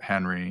over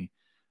Henry.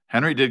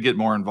 Henry did get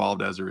more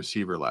involved as a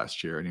receiver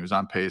last year, and he was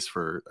on pace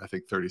for, I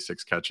think,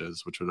 36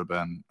 catches, which would have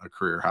been a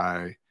career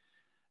high,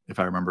 if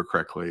I remember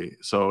correctly.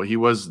 So he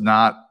was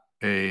not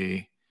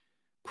a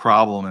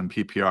problem in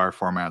PPR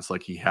formats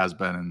like he has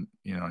been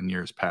in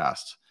years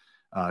past.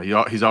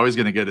 He's always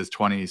going to get his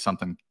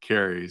 20-something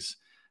carries,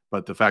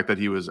 but the fact that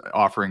he was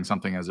offering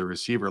something as a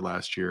receiver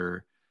last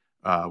year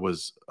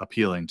was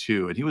appealing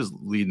too. And he was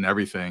leading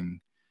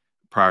everything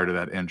prior to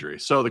that injury.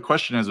 So the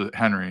question is with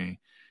Henry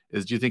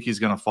is, do you think he's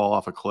going to fall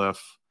off a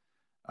cliff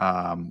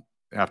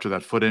after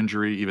that foot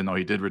injury, even though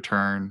he did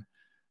return?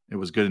 It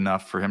was good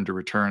enough for him to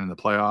return in the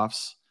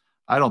playoffs.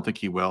 I don't think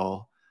he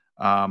will.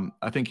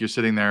 I think you're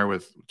sitting there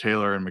with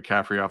Taylor and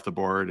McCaffrey off the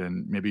board,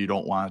 and maybe you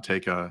don't want to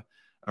take a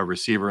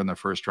receiver in the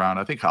first round.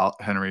 I think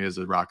Henry is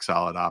a rock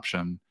solid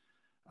option.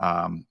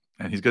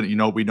 And he's going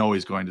to, we know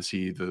he's going to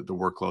see the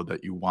workload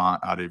that you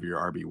want out of your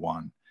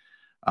RB1.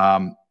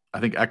 I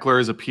think Eckler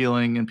is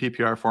appealing in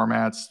PPR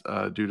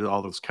formats due to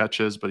all those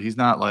catches, but he's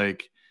not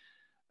like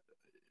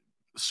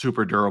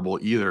super durable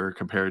either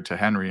compared to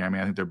Henry. I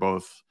mean, I think they're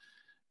both,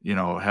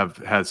 have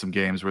had some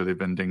games where they've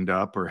been dinged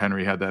up, or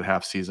Henry had that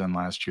half season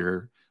last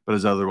year, but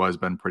has otherwise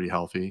been pretty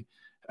healthy.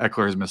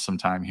 Eckler has missed some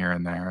time here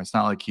and there. It's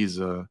not like he's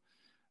an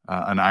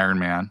Iron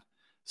Man.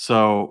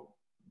 So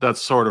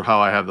that's sort of how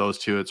I have those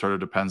two. It sort of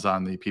depends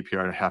on the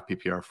PPR to half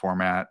PPR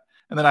format.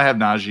 And then I have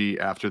Najee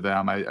after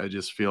them. I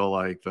just feel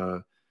like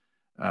the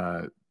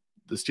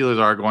Steelers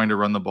are going to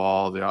run the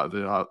ball.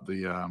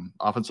 The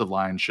offensive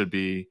line should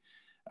be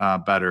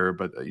better,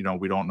 but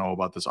we don't know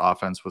about this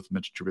offense with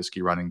Mitch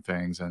Trubisky running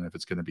things and if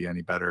it's going to be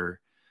any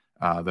better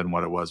than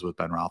what it was with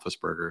Ben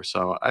Roethlisberger.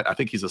 So I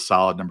think he's a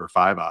solid number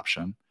 5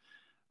 option.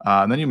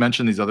 And then you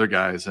mentioned these other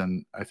guys,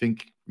 and I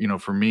think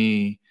for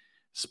me,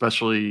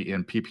 especially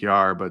in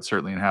PPR, but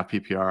certainly in half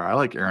PPR, I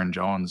like Aaron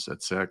Jones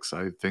at 6.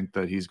 I think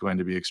that he's going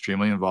to be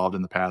extremely involved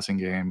in the passing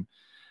game.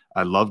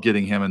 I love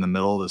getting him in the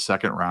middle of the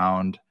second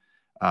round.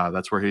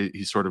 That's where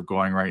he's sort of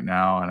going right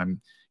now. And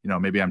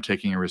maybe I'm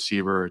taking a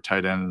receiver or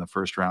tight end in the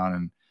first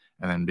round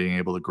and then being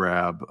able to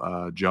grab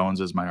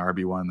Jones as my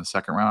RB1 in the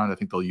second round. I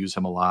think they'll use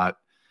him a lot.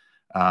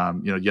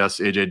 Yes,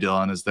 A.J.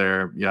 Dillon is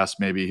there. Yes,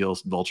 maybe he'll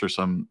vulture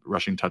some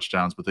rushing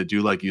touchdowns, but they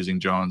do like using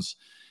Jones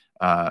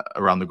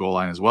around the goal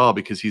line as well,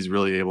 because he's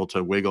really able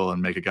to wiggle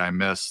and make a guy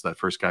miss, that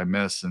first guy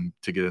miss, and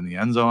to get in the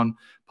end zone.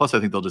 Plus, I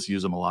think they'll just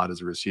use him a lot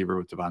as a receiver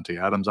with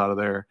Devontae Adams out of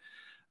there.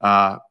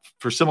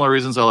 For similar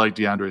reasons, I like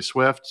DeAndre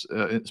Swift,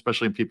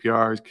 especially in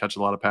PPR. He catches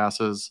a lot of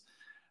passes.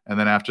 And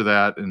then after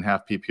that, in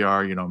half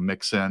PPR,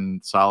 Mixon,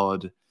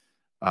 solid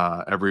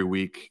every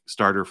week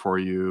starter for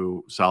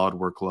you, solid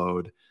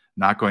workload.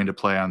 Not going to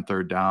play on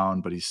third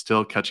down, but he's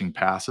still catching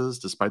passes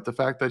despite the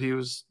fact that he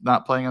was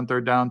not playing on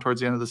third down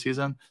towards the end of the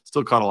season.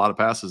 Still caught a lot of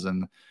passes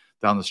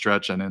down the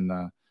stretch and in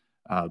the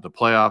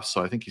playoffs.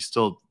 So I think he's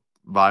still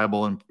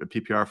viable in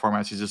PPR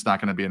formats. He's just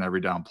not going to be an every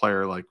down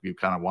player like we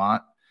kind of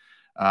want.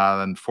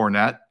 Then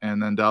Fournette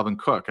and then Dalvin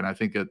Cook. And I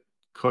think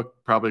Cook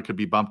probably could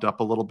be bumped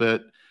up a little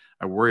bit.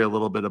 I worry a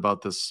little bit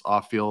about this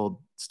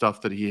off-field stuff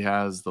that he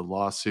has, the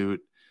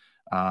lawsuit.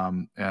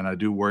 And I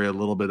do worry a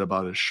little bit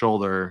about his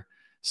shoulder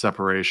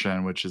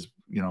separation, which is,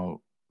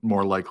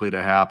 more likely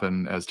to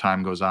happen as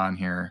time goes on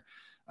here.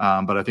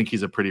 But I think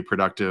he's a pretty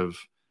productive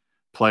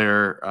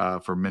player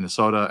for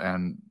Minnesota,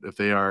 and if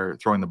they are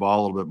throwing the ball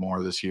a little bit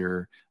more this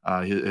year,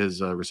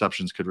 his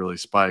receptions could really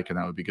spike, and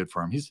that would be good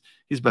for him.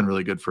 He's been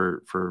really good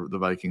for the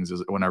Vikings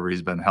whenever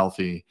he's been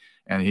healthy,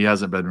 and he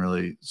hasn't been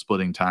really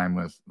splitting time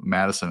with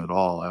Madison at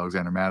all,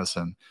 Alexander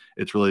Madison.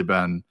 It's really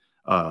been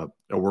a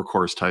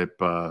workhorse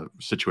type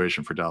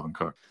situation for Dalvin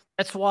Cook.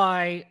 That's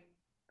why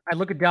I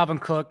look at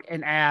Dalvin Cook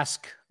and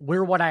ask,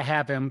 where would I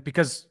have him?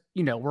 Because,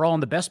 we're all in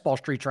the best ball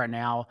streets right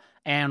now.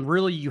 And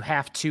really, you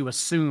have to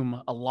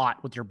assume a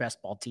lot with your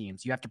best ball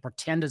teams. You have to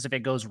pretend as if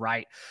it goes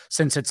right,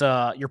 since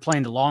you're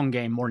playing the long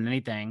game more than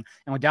anything.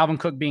 And with Dalvin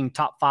Cook being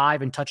top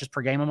 5 in touches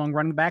per game among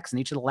running backs in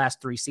each of the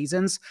last 3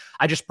 seasons,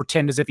 I just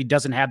pretend as if he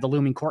doesn't have the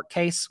looming court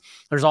case.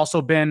 There's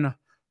also been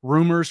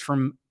rumors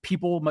from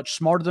people much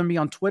smarter than me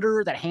on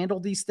Twitter that handle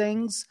these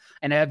things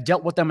and have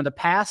dealt with them in the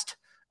past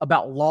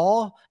about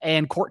law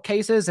and court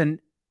cases. And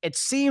it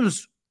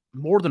seems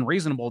more than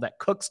reasonable that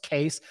Cook's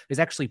case is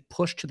actually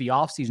pushed to the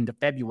offseason to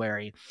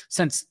February,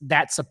 since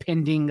that's a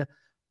pending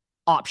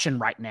option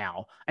right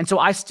now. And so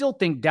I still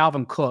think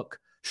Dalvin Cook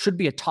should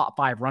be a top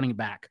 5 running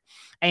back.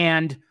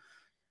 And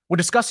we're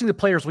discussing the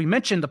players. We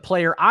mentioned the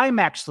player I'm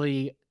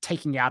actually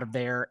taking out of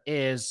there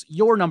is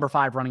your number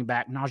 5 running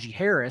back, Najee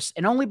Harris,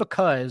 and only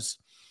because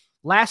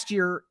last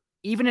year,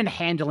 even in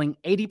handling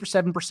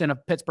 87%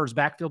 of Pittsburgh's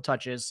backfield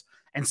touches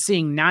and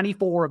seeing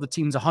 94 of the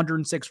team's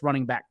 106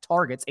 running back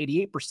targets,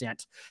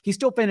 88%, he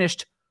still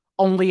finished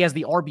only as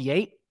the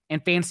RB8 in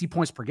fantasy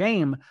points per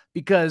game,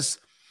 because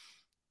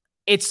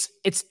it's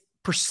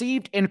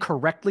perceived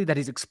incorrectly that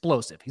he's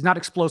explosive. He's not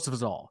explosive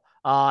at all.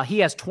 He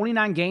has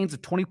 29 gains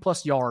of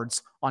 20-plus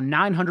yards on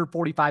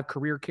 945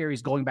 career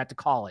carries going back to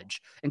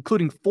college,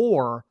 including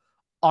 4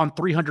 on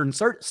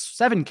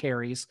 307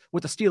 carries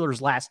with the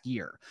Steelers last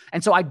year.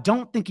 And so I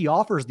don't think he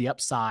offers the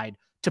upside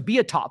to be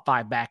a top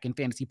 5 back in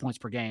fantasy points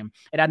per game.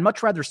 And I'd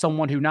much rather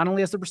someone who not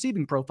only has the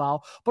receiving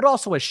profile, but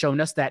also has shown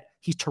us that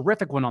he's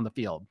terrific when on the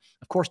field.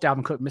 Of course,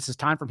 Dalvin Cook misses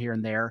time from here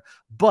and there,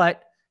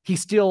 but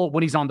he's still,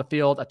 when he's on the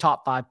field, a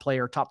top 5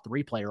 player, top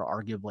 3 player,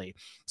 arguably.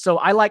 So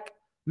I like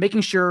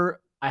making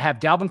sure I have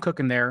Dalvin Cook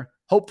in there.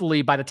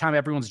 Hopefully by the time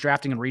everyone's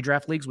drafting in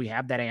redraft leagues, we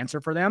have that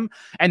answer for them.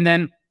 And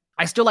then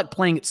I still like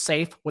playing it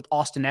safe with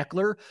Austin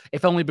Ekeler,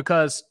 if only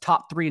because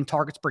top 3 in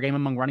targets per game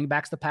among running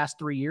backs the past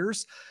 3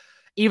 years.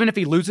 Even if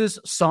he loses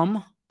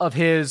some of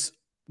his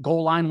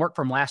goal line work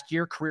from last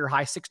year, career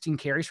high 16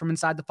 carries from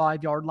inside the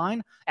 5-yard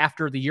line.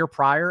 After the year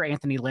prior,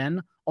 Anthony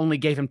Lynn only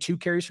gave him 2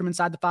 carries from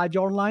inside the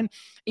 5-yard line.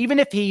 Even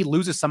if he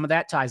loses some of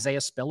that to Isaiah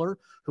Spiller,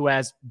 who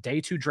has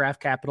day 2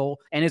 draft capital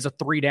and is a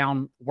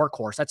 3-down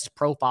workhorse, that's his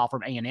profile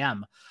from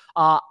A&M.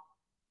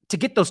 To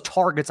get those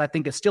targets, I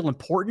think, is still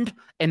important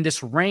in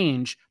this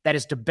range that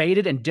is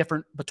debated and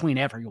different between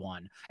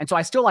everyone. And so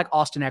I still like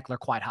Austin Ekeler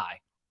quite high.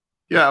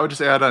 Yeah, I would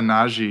just add on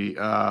Najee.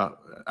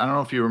 I don't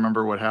know if you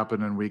remember what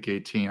happened in week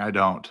 18. I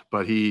don't,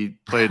 but he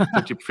played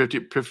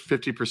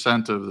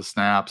 50% of the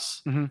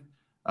snaps,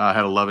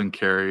 had 11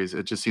 carries.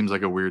 It just seems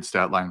like a weird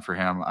stat line for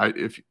him.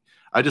 If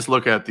I just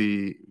look at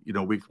the,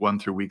 week 1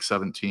 through week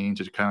 17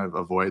 to kind of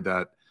avoid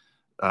that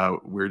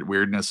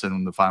weirdness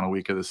in the final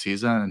week of the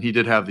season. And he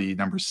did have the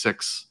number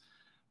 6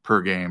 per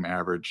game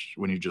average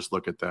when you just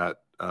look at that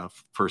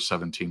first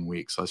 17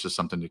 weeks. So that's just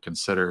something to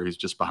consider. He's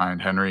just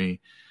behind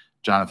Henry,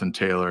 Jonathan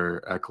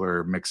Taylor,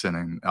 Ekeler, Mixon,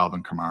 and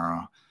Alvin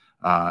Kamara.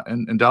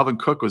 And Dalvin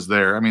Cook was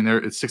there. I mean,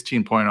 it's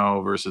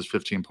 16.0 versus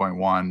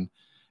 15.1.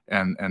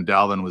 And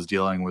Dalvin was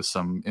dealing with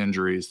some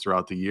injuries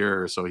throughout the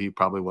year, so he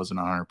probably wasn't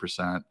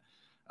 100%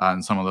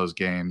 in some of those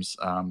games.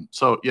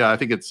 So yeah, I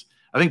think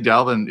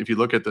Dalvin, if you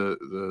look at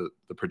the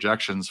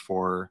projections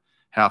for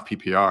half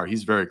PPR,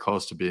 he's very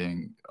close to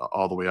being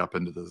all the way up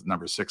into the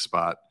number 6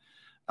 spot.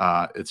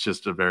 It's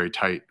just a very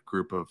tight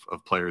group of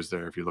players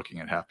there if you're looking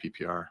at half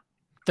PPR.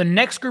 The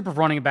next group of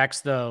running backs,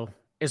 though,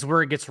 is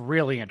where it gets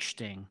really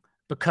interesting,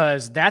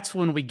 because that's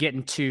when we get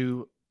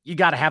into, you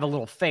got to have a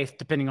little faith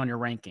depending on your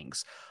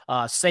rankings.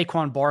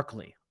 Saquon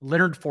Barkley,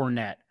 Leonard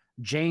Fournette,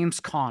 James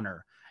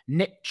Conner,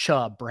 Nick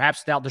Chubb,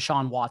 perhaps without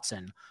Deshaun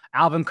Watson,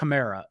 Alvin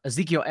Kamara,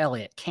 Ezekiel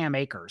Elliott, Cam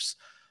Akers.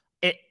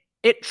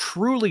 It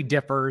truly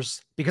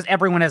differs because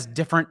everyone has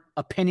different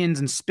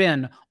opinions and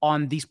spin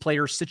on these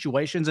players'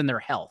 situations and their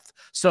health.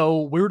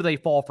 So where do they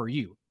fall for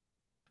you?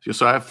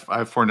 So I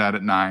have Fournette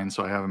at 9,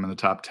 so I have him in the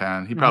top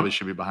 10. He probably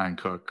should be behind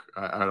Cook.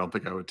 I don't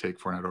think I would take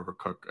Fournette over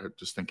Cook,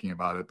 just thinking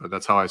about it. But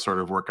that's how I sort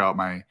of work out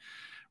my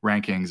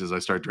rankings as I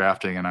start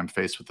drafting and I'm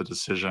faced with the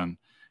decision.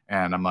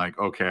 And I'm like,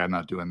 okay, I'm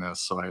not doing this.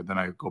 So then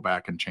I go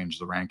back and change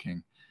the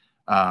ranking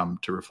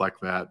to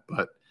reflect that.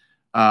 But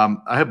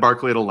I have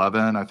Barkley at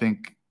 11. I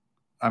think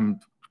I'm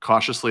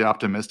cautiously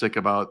optimistic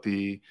about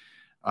the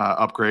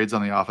upgrades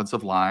on the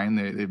offensive line.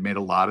 They've made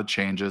a lot of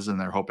changes and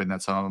they're hoping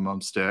that some of them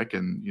won't stick.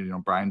 And,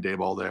 Brian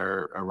Daboll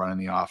there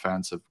running the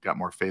offense, have got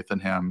more faith in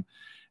him.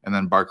 And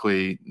then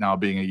Barkley, now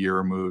being a year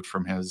removed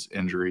from his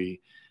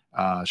injury,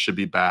 should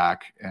be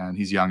back. And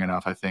he's young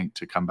enough, I think,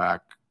 to come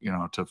back,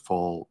 to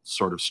full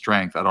sort of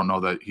strength. I don't know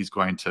that he's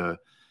going to,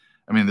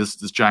 this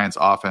Giants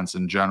offense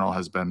in general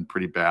has been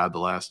pretty bad the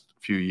last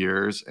few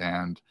years.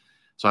 And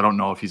So I don't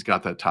know if he's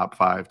got that top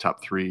 5,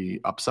 top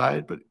 3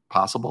 upside, but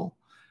possible.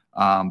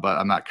 But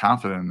I'm not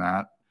confident in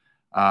that.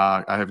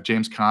 I have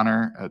James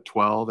Conner at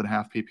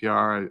 12.5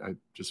 PPR. I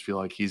just feel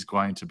like he's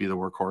going to be the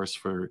workhorse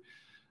for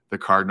the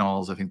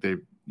Cardinals. I think they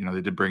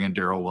did bring in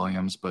Darrell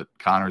Williams, but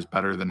Conner's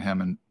better than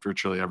him in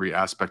virtually every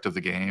aspect of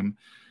the game.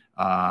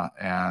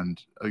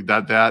 And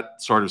that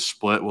sort of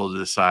split will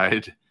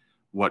decide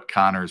what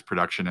Conner's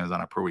production is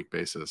on a per week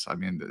basis. I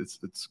mean,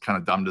 it's kind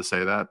of dumb to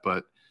say that,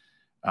 but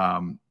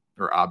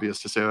or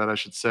obvious to say that, I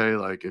should say.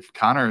 Like, if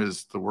Conner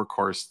is the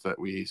workhorse that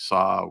we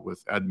saw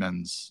with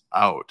Edmonds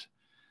out,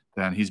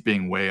 then he's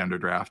being way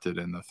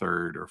underdrafted in the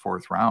 3rd or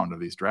 4th round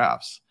of these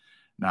drafts.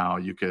 Now,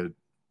 you could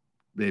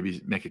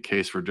maybe make a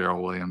case for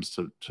Darrell Williams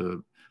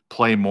to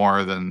play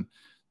more than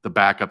the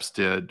backups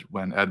did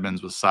when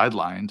Edmonds was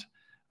sidelined.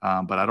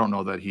 But I don't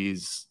know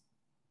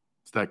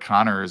that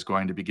Conner is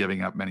going to be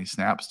giving up many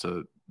snaps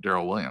to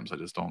Darrell Williams. I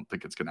just don't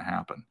think it's going to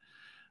happen.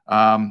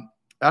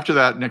 After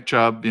that, Nick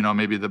Chubb,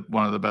 maybe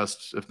one of the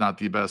best, if not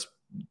the best,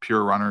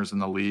 pure runners in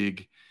the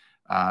league,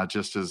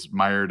 just is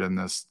mired in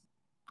this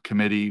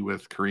committee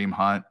with Kareem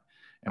Hunt,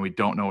 and we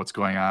don't know what's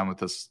going on with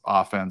this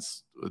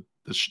offense. The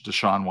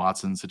Deshaun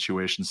Watson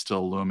situation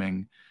still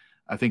looming.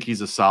 I think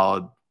he's a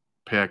solid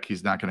pick.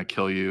 He's not going to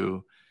kill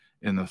you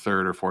in the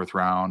 3rd or 4th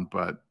round,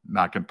 but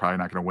probably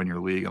not going to win your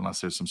league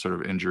unless there's some sort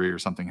of injury or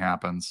something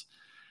happens.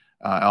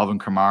 Alvin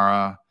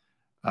Kamara,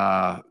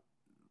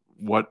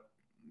 what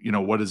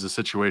is the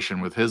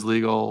situation with his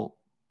legal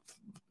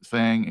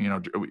thing?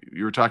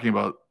 You were talking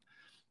about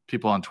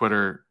people on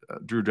Twitter,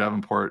 Drew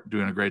Davenport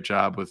doing a great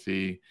job with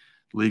the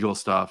legal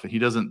stuff.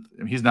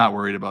 He's not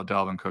worried about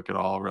Dalvin Cook at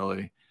all,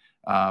 really.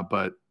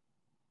 But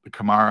the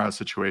Kamara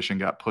situation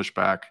got pushed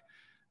back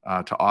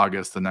to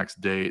August, the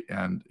next date.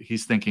 And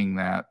he's thinking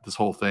that this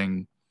whole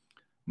thing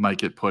might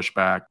get pushed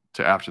back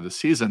to after the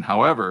season.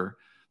 However,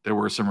 there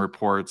were some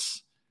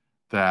reports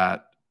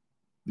that,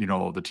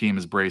 the team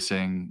is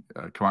bracing,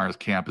 Kamara's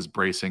camp is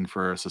bracing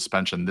for a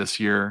suspension this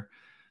year.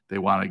 They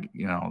want to,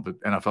 the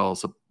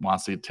NFL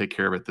wants to take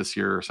care of it this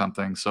year or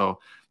something. So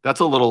that's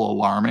a little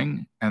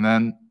alarming. And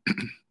then,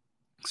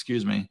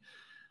 excuse me,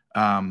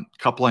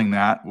 coupling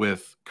that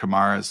with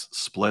Kamara's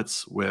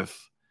splits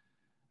with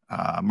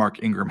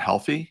Mark Ingram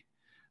healthy,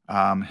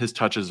 his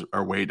touches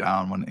are way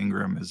down when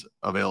Ingram is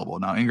available.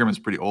 Now, Ingram is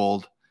pretty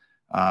old,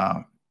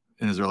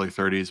 in his early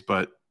 30s,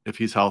 but if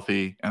he's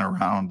healthy and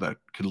around, that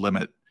could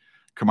limit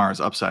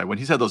Kamara's upside. When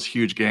he's had those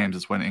huge games,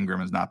 it's when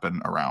Ingram has not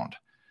been around,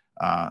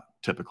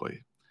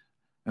 typically.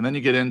 And then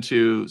you get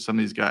into some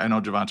of these guys. I know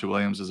Javonte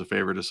Williams is a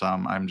favorite to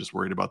some. I'm just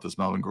worried about this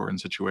Melvin Gordon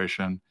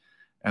situation.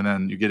 And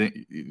then you get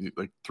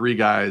like 3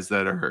 guys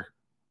that are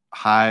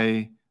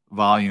high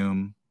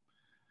volume,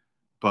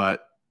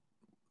 but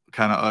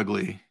kind of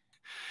ugly.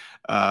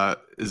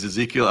 Is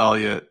Ezekiel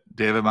Elliott,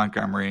 David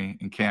Montgomery,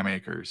 and Cam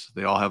Akers.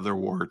 They all have their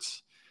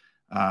warts.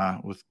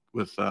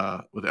 With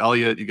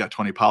Elliott, you got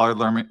Tony Pollard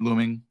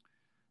looming.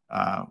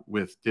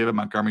 With David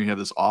Montgomery, you have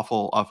this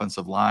awful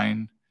offensive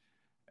line.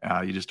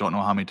 You just don't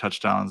know how many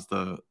touchdowns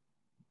the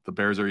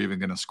Bears are even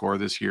going to score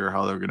this year,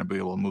 how they're going to be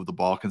able to move the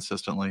ball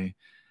consistently.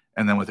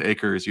 And then with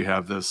Akers, you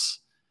have this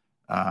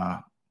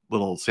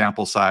little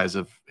sample size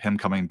of him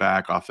coming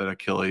back off that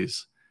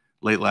Achilles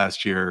late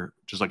last year,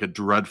 just like a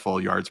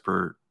dreadful yards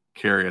per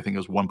carry. I think it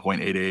was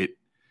 1.88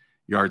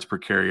 yards per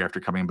carry after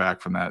coming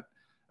back from that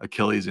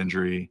Achilles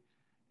injury.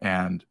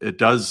 And it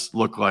does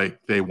look like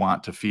they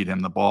want to feed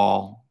him the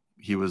ball.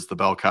 He was the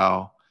bell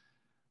cow.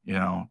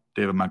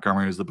 David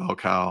Montgomery was the bell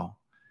cow.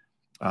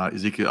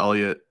 Ezekiel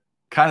Elliott,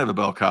 kind of a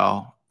bell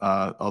cow,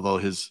 although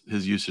his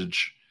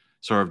usage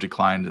sort of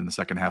declined in the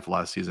second half of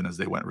last season as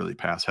they went really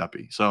pass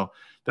happy. So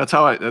that's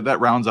how that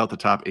rounds out the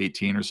top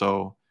 18 or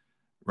so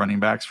running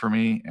backs for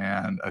me.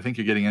 And I think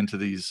you're getting into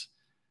these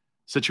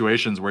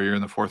situations where you're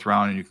in the 4th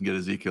round and you can get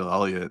Ezekiel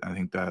Elliott. I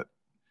think that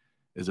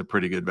is a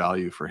pretty good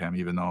value for him,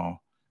 even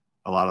though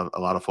a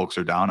lot of folks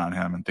are down on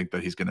him and think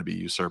that he's going to be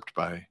usurped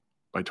by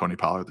Tony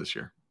Pollard this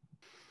year.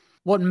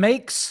 What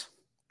makes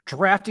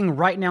drafting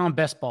right now in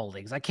best ball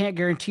leagues, I can't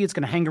guarantee it's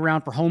going to hang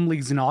around for home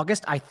leagues in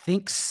August. I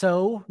think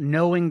so,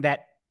 knowing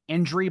that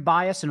injury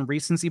bias and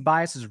recency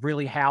bias is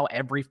really how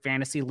every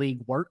fantasy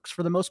league works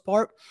for the most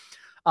part.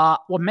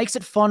 What makes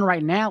it fun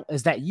right now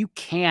is that you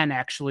can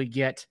actually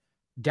get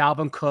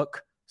Dalvin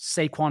Cook,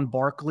 Saquon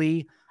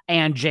Barkley,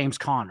 and James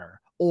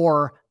Conner,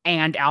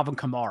 and Alvin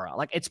Kamara.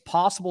 Like, it's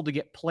possible to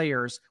get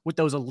players with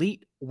those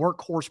elite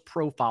workhorse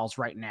profiles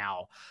right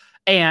now.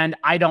 And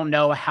I don't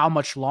know how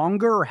much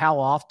longer or how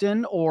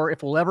often, or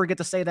if we'll ever get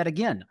to say that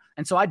again.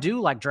 And so I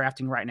do like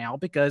drafting right now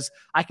because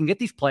I can get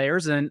these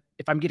players. And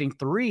if I'm getting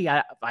 3,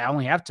 I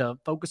only have to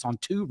focus on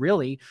 2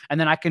 really. And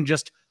then I can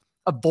just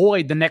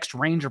avoid the next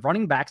range of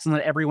running backs and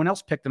let everyone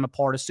else pick them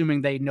apart,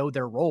 assuming they know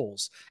their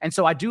roles. And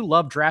so I do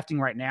love drafting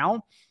right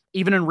now.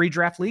 Even in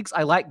redraft leagues,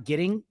 I like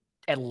getting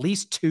at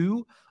least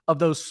 2 of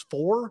those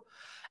 4.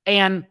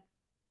 And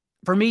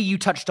for me, you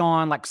touched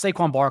on like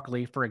Saquon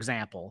Barkley, for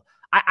example.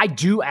 I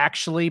do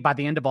actually, by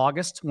the end of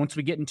August, once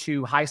we get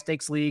into high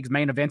stakes leagues,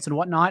 main events, and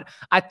whatnot,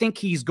 I think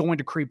he's going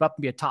to creep up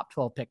and be a top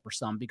 12 pick for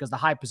some because the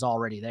hype is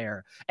already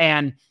there.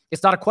 And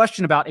it's not a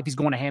question about if he's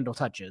going to handle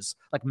touches.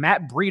 Like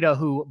Matt Breida,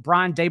 who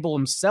Brian Dable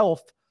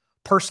himself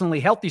personally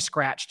healthy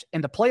scratched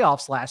in the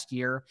playoffs last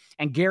year,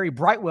 and Gary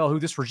Brightwell, who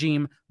this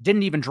regime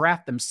didn't even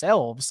draft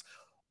themselves,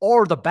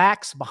 or the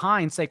backs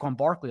behind Saquon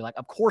Barkley. Like,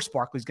 of course,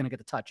 Barkley's going to get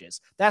the touches.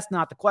 That's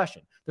not the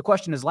question. The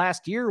question is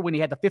last year when he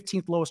had the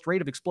 15th lowest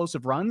rate of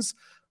explosive runs,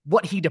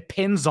 what he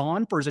depends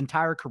on for his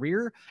entire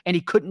career, and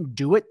he couldn't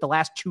do it the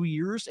last 2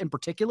 years in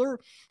particular.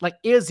 Like,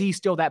 is he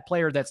still that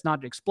player that's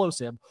not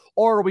explosive,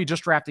 or are we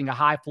just drafting a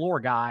high floor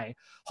guy,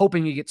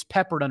 hoping he gets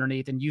peppered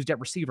underneath and used at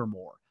receiver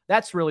more?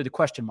 That's really the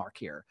question mark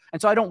here.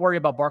 And so I don't worry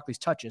about Barkley's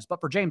touches.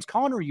 But for James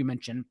Conner, you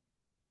mentioned,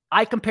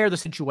 I compare the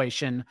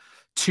situation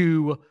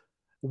to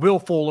Will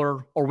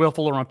Fuller or Will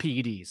Fuller on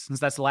PEDs, since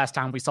that's the last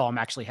time we saw him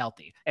actually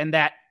healthy. And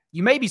that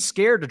you may be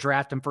scared to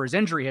draft him for his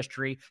injury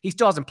history. He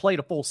still hasn't played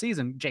a full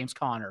season, James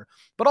Conner,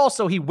 but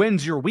also he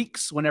wins your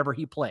weeks whenever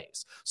he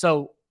plays.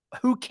 So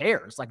who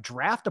cares? Like,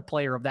 draft a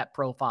player of that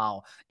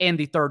profile in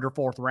the third or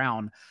fourth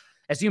round.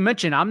 As you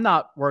mentioned, I'm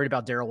not worried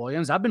about Darrell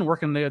Williams. I've been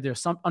working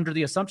under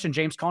the assumption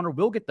James Conner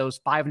will get those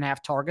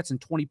 5.5 targets and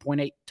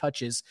 20.8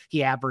 touches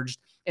he averaged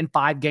in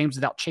 5 games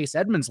without Chase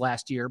Edmonds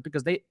last year,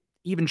 because they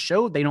even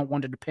showed they don't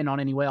want to depend on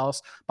anyone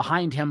else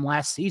behind him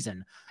last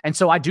season. And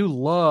so I do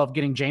love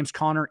getting James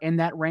Conner in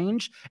that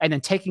range and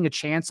then taking a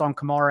chance on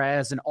Kamara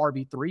as an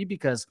RB3,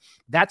 because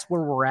that's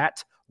where we're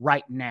at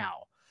right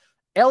now.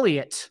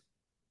 Elliott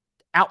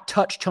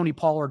out-touched Tony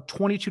Pollard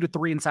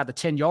 22-3 inside the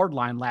 10-yard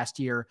line last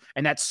year,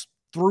 and that's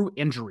through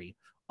injury.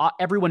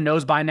 Everyone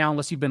knows by now,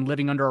 unless you've been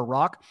living under a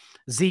rock,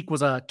 Zeke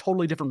was a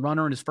totally different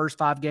runner in his first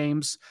 5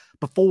 games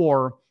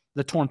before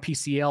the torn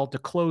PCL to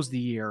close the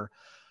year.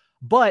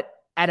 But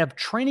out of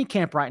training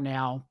camp right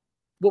now,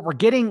 what we're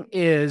getting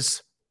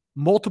is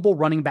multiple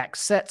running back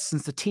sets,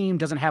 since the team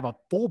doesn't have a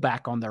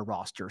fullback on their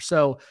roster.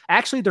 So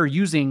actually they're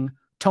using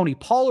Tony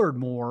Pollard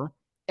more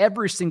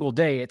every single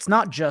day. It's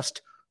not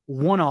just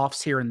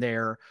one-offs here and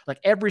there. Like,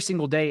 every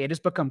single day, it has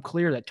become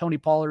clear that Tony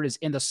Pollard is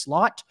in the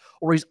slot,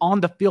 or he's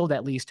on the field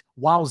at least,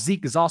 while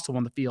Zeke is also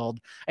on the field.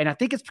 And I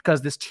think it's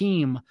because this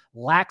team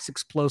lacks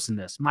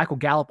explosiveness. Michael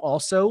Gallup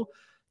also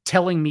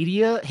telling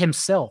media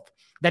himself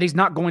that he's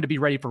not going to be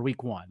ready for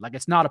week 1. Like,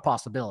 it's not a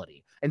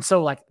possibility. And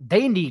so, like,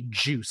 they need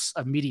juice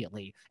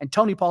immediately. And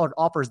Tony Pollard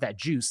offers that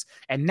juice.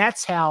 And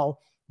that's how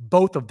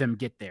both of them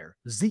get there.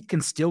 Zeke can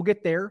still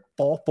get there,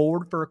 fall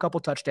forward for a couple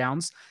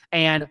touchdowns,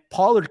 and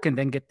Pollard can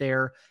then get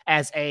there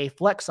as a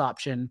flex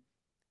option,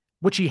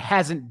 which he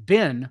hasn't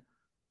been,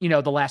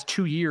 the last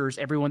 2 years,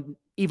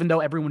 even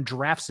though everyone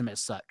drafts him as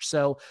such.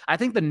 So I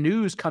think the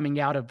news coming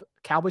out of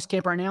Cowboys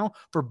camp right now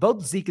for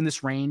both Zeke in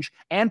this range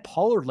and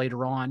Pollard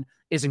later on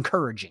is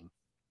encouraging.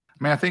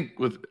 I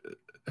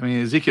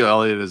mean, Ezekiel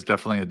Elliott is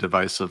definitely a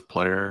divisive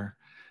player.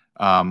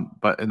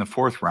 But in the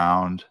 4th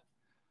round,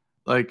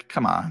 like,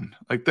 come on,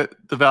 like the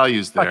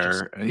value's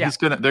there. Yeah.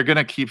 They're going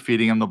to keep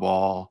feeding him the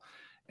ball.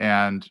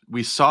 And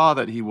we saw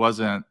that he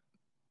wasn't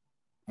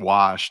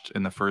washed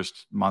in the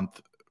first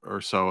month or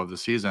so of the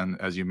season,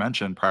 as you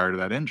mentioned, prior to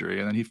that injury.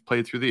 And then he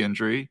played through the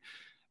injury.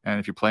 And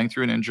if you're playing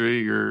through an injury,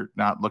 you're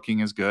not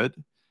looking as good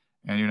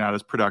and you're not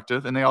as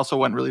productive. And they also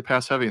went really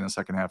pass heavy in the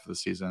second half of the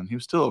season. He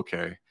was still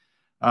okay.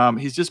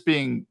 He's just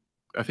being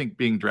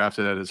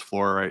drafted at his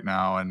floor right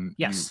now. And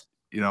yes,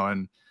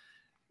 and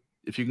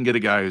if you can get a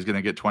guy who's going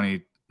to get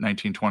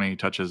 20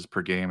 touches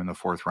per game in the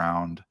 4th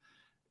round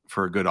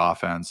for a good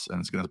offense,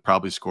 and is going to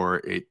probably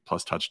score 8+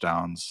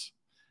 touchdowns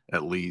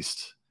at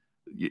least,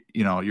 don't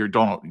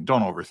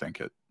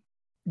overthink it.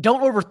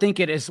 Don't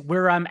overthink it is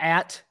where I'm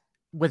at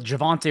with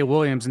Javonte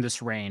Williams in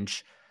this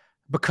range,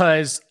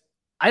 because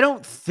I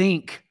don't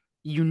think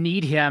you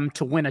need him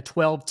to win a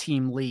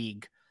 12-team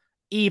league,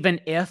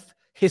 even if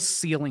his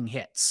ceiling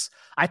hits.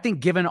 I think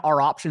given our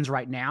options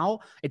right now,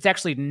 it's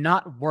actually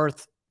not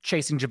worth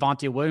chasing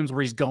Javonte Williams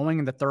where he's going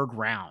in the 3rd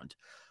round.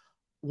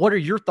 What are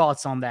your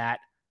thoughts on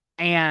that?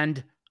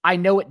 And I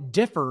know it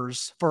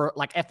differs for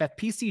like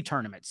FFPC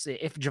tournaments.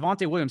 If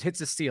Javonte Williams hits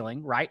his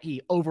ceiling, right,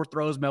 he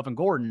overthrows Melvin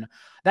Gordon,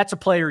 that's a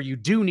player you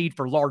do need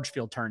for large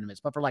field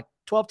tournaments. But for like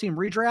 12-team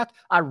redraft,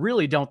 I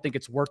really don't think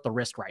it's worth the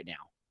risk right now.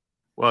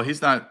 Well,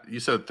 he's not, you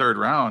said 3rd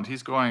round,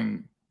 he's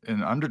going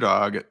in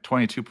underdog at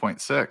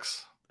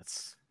 22.6.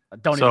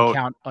 Don't even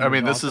count. I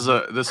mean, this is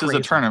a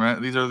tournament.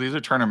 These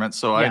are tournaments.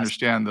 So yes. I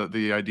understand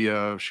the idea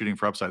of shooting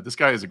for upside. This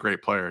guy is a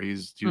great player.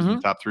 He's in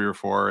the top 3 or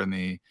 4 in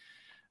the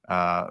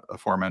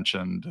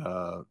aforementioned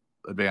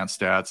advanced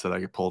stats that I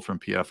get pulled from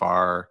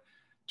PFR.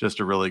 Just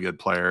a really good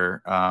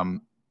player.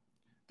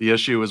 The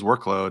issue is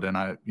workload,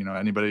 and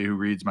anybody who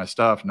reads my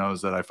stuff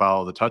knows that I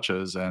follow the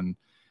touches, and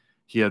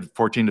he had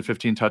 14 to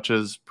 15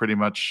 touches pretty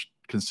much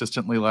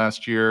consistently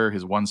last year.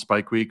 His one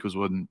spike week was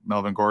when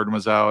Melvin Gordon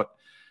was out.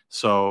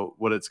 So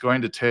what it's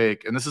going to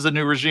take, and this is a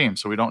new regime,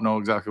 so we don't know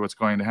exactly what's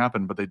going to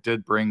happen, but they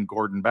did bring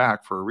Gordon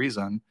back for a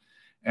reason.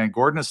 And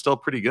Gordon is still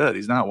pretty good.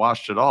 He's not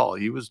washed at all.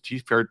 He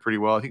fared pretty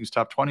well. I think he was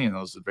top 20 in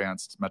those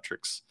advanced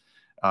metrics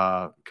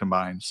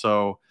combined.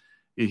 So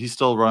he's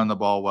still running the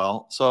ball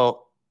well.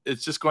 So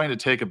it's just going to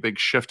take a big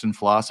shift in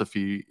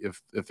philosophy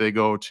if they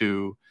go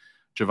to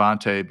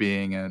Javonte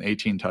being an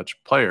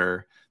 18-touch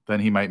player, then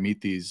he might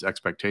meet these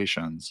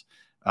expectations.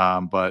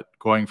 But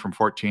going from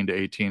 14 to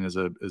 18 is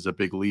a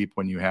big leap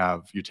when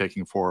you're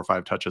taking 4 or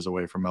 5 touches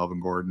away from Melvin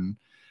Gordon.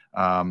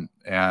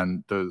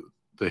 And the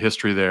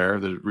history there,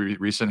 the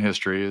recent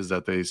history is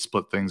that they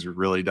split things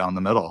really down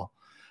the middle.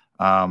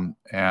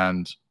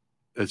 And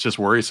it's just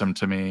worrisome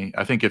to me.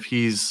 I think if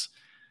he's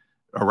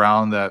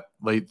around that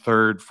late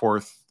third,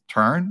 fourth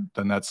turn,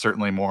 then that's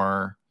certainly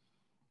more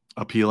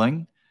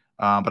appealing.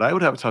 But I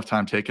would have a tough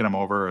time taking him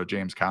over a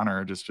James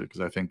Conner just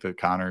because I think that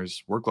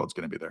Conner's workload is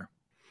going to be there.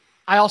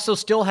 I also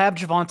still have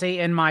Javonte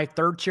in my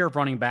third tier of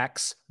running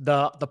backs,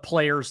 the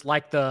players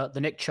like the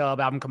Nick Chubb,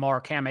 Alvin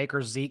Kamara, Cam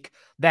Akers, Zeke,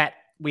 that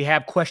we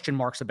have question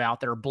marks about.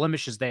 There are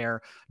blemishes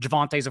there.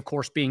 Javonte's, of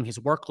course, being his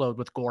workload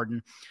with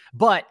Gordon.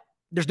 But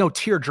there's no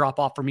tier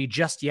drop-off for me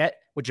just yet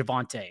with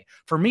Javonte.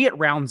 For me, it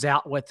rounds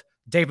out with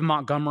David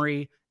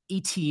Montgomery,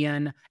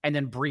 ETN, and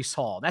then Breece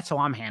Hall. That's how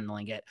I'm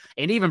handling it.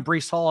 And even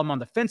Breece Hall, I'm on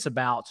the fence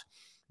about,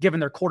 given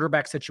their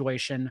quarterback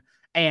situation,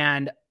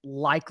 and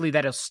likely that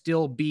it'll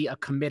still be a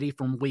committee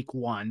from week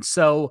 1.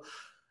 So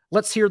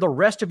let's hear the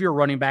rest of your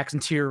running backs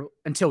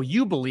until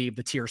you believe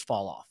the tiers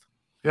fall off.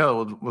 Yeah,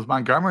 with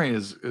Montgomery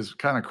is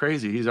kind of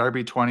crazy. He's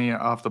RB20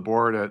 off the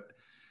board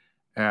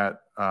at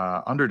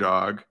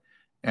Underdog,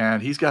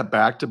 and he's got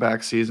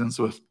back-to-back seasons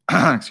with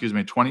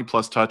 20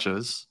 plus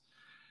touches.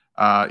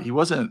 He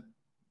wasn't,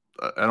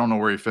 I don't know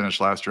where he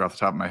finished last year off the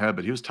top of my head,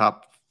 but he was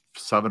top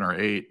 7 or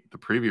 8 the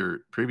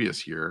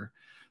previous year.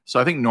 So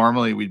I think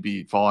normally we'd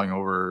be tripping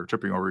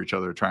over each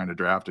other trying to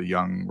draft a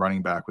young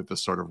running back with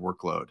this sort of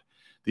workload.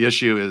 The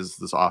issue is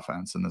this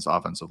offense and this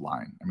offensive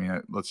line. I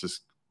mean, let's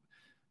just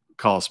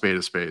call a spade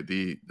a spade.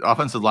 The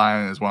offensive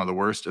line is one of the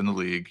worst in the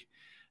league.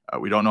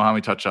 We don't know how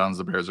many touchdowns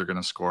the Bears are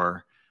going to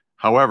score.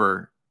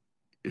 However,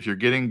 if you're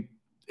getting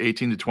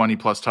 18 to 20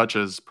 plus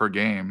touches per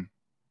game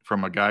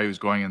from a guy who's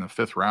going in the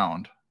 5th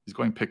round, he's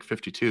going pick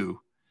 52.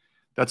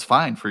 That's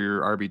fine for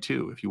your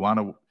RB2. If you want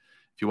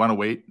to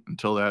wait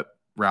until that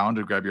round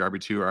to grab your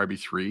RB2 or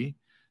RB3,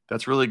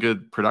 that's really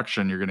good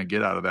production you're going to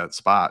get out of that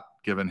spot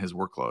given his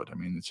workload. I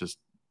mean, it's just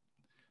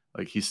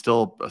like he's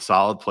still a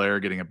solid player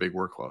getting a big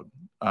workload.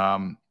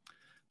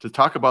 To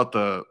talk about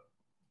the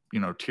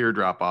tier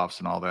drop-offs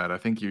and all that, I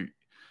think you're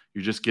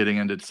just getting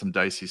into some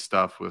dicey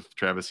stuff with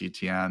Travis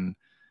Etienne,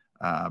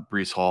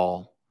 Breece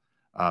Hall.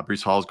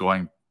 Breece Hall's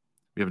going,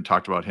 we haven't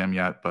talked about him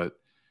yet, but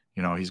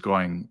he's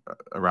going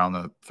around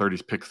the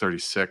 30s, pick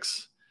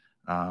 36.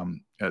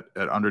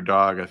 At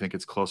Underdog, I think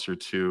it's closer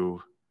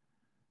to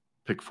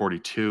pick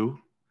 42.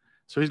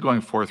 So he's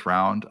going 4th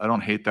round. I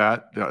don't hate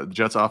that. The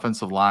Jets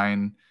offensive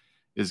line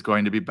is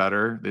going to be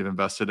better. They've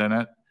invested in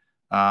it.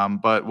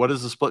 But what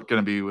is the split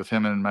going to be with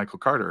him and Michael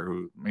Carter,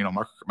 who,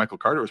 Michael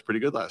Carter was pretty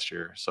good last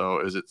year. So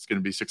is it going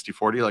to be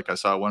 60-40 like I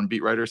saw one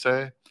beat writer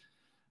say?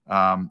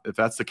 If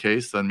that's the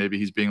case, then maybe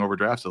he's being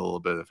overdrafted a little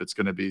bit. If it's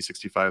going to be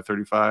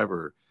 65-35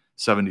 or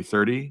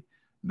 70-30,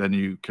 then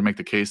you can make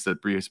the case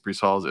that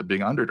Breece Hall is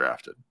being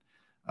underdrafted.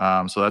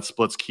 So that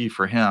split's key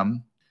for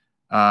him.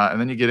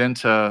 And then you get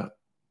into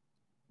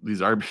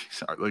these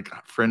RBs, like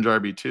fringe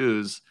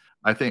RB2s.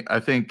 I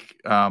think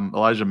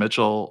Elijah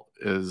Mitchell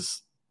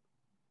is,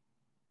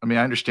 I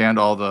understand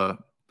all the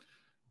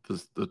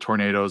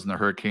tornadoes and the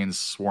hurricanes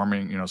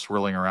swirling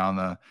around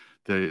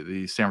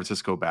the San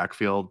Francisco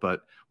backfield.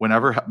 But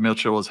whenever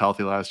Mitchell was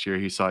healthy last year,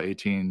 he saw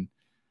 18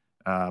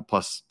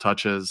 plus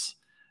touches.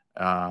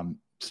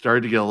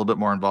 Started to get a little bit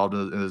more involved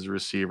as a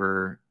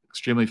receiver,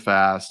 extremely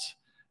fast.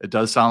 It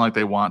does sound like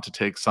they want to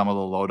take some of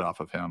the load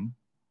off of him,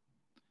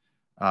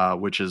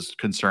 which is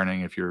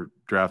concerning if you're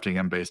drafting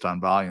him based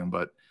on volume.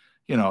 But,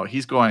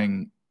 he's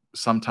going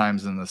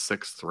sometimes in the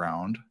 6th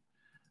round.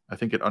 I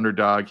think at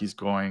Underdog, he's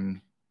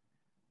going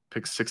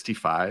pick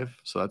 65.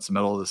 So that's the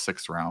middle of the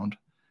 6th round.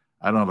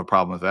 I don't have a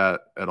problem with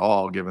that at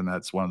all, given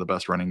that's one of the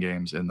best running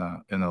games in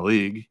the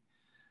league.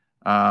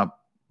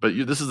 But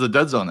this is the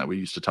dead zone that we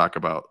used to talk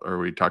about, or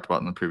we talked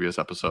about in the previous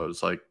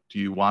episodes. Like, do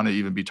you want to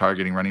even be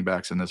targeting running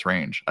backs in this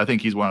range? I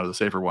think he's one of the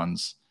safer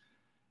ones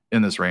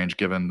in this range,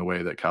 given the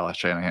way that Kyle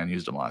Shanahan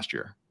used him last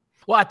year.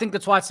 Well, I think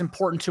that's why it's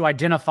important to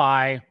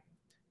identify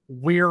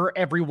where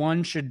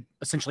everyone should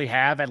essentially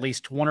have at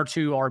least 1 or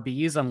 2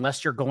 RBs,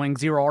 unless you're going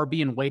 0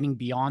 RB and waiting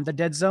beyond the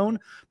dead zone,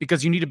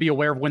 because you need to be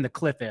aware of when the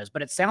cliff is.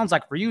 But it sounds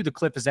like for you, the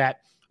cliff is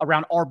at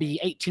around RB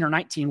 18 or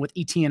 19 with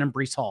ETN and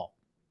Breece Hall.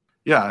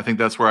 Yeah, I think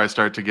that's where I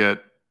start to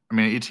get.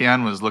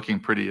 ETN was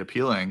looking pretty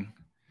appealing.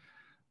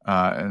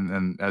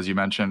 And as you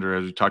mentioned, or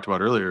as we talked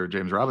about earlier,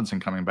 James Robinson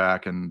coming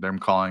back and them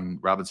calling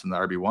Robinson the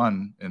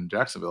RB1 in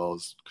Jacksonville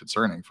is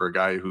concerning for a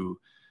guy who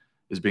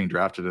is being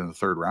drafted in the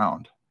 3rd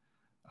round.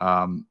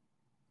 And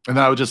then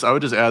I would just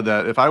add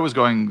that if I was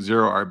going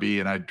 0 RB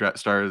and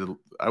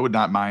I would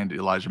not mind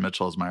Elijah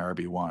Mitchell as my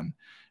RB1.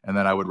 And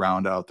then I would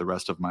round out the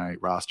rest of my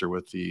roster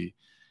with the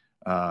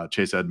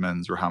Chase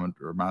Edmonds,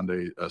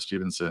 Ramondre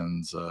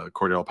Stevensons,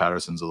 Cordell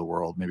Pattersons of the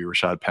world, maybe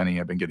Rashad Penny.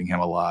 I've been getting him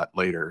a lot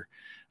later.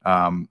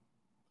 Um,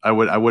 I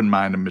wouldn't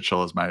mind a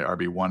Mitchell as my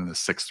RB1 in the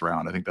 6th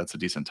round. I think that's a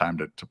decent time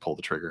to pull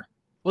the trigger.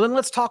 Well, then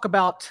let's talk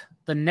about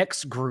the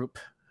next group,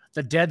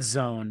 the dead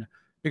zone,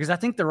 because I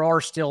think there are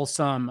still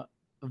some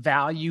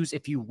values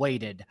if you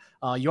waited.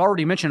 You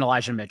already mentioned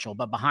Elijah Mitchell,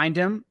 but behind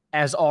him,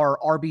 as our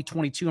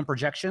RB22 in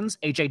projections,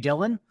 AJ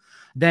Dillon,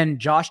 then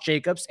Josh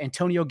Jacobs,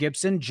 Antonio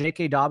Gibson,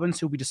 J.K. Dobbins,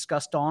 who we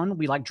discussed on.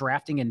 We like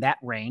drafting in that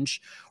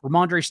range.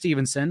 Ramondre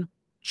Stevenson,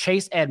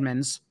 Chase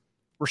Edmonds,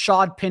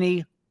 Rashad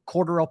Penny,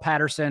 Cordarrelle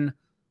Patterson,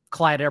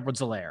 Clyde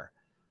Edwards-Helaire.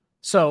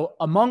 So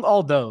among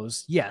all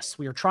those, yes,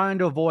 we are trying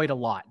to avoid a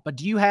lot. But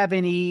do you have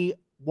any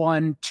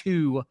 1,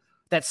 2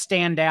 that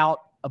stand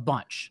out a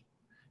bunch?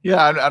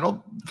 Yeah, I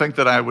don't think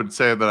that I would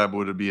say that I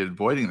would be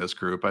avoiding this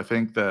group. I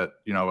think that,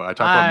 I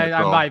talked about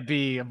Mitchell. I might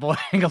be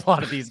avoiding a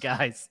lot of these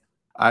guys.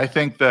 I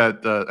think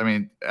that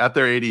at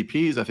their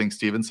ADPs, I think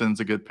Stevenson's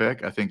a good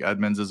pick. I think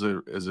Edmonds is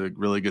a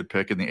really good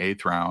pick in the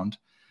 8th round.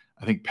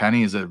 I think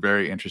Penny is a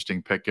very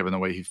interesting pick given the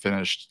way he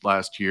finished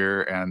last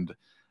year, and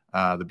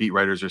the beat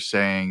writers are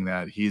saying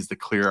that he's the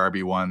clear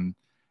RB1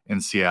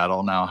 in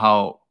Seattle. Now,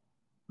 how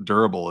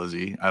durable is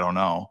he? I don't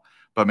know,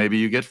 but maybe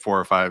you get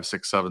 4 or 5,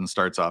 6, 7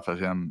 starts off of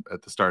him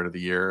at the start of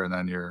the year, and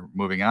then you're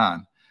moving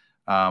on.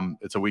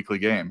 It's a weekly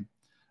game.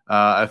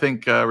 I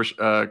think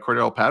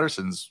Cordarrelle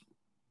Patterson's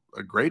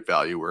a great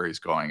value where he's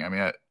going. I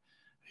mean,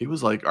 he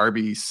was like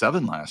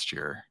RB7 last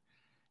year,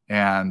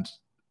 and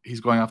he's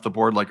going off the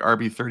board like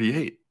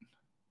RB38,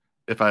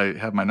 if I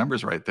have my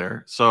numbers right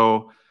there.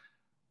 So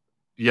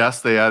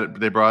yes,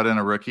 they brought in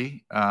a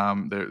rookie.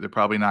 They're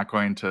probably not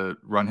going to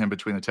run him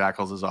between the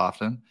tackles as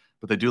often,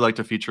 but they do like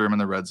to feature him in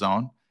the red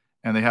zone,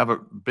 and they have a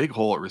big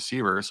hole at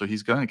receiver, so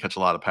he's going to catch a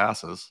lot of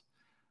passes.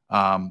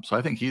 So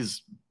I think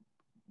he's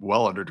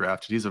well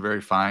underdrafted. He's a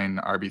very fine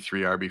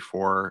RB3,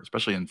 RB4,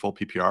 especially in full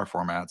PPR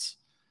formats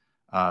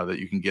that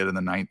you can get in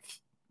the 9th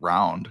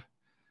round.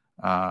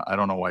 I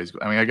don't know why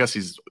I guess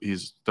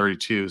he's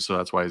 32, so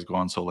that's why he's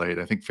going so late.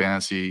 I think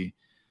fantasy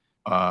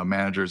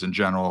managers in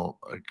general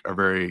are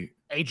very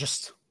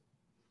ageist,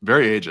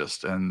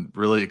 and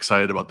really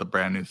excited about the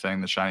brand new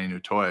thing, the shiny new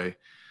toy.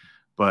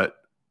 But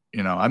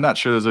I'm not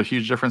sure there's a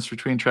huge difference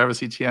between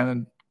Travis Etienne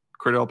and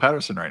Cordarrelle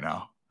Patterson right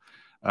now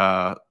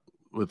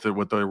with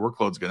what their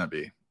workload's going to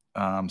be.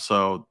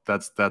 So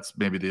that's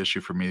maybe the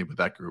issue for me with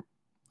that group.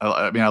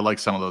 I mean, I like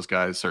some of those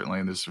guys certainly,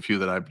 and there's a few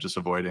that I'm just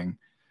avoiding.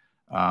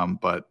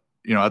 But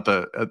when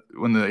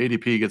the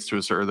ADP gets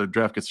to the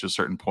draft gets to a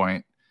certain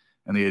point,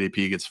 and the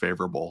ADP gets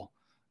favorable,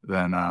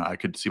 then I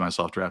could see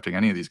myself drafting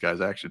any of these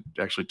guys. I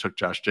actually took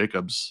Josh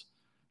Jacobs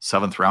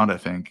 7th round. I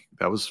think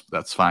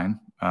that's fine.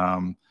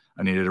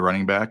 I needed a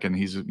running back, and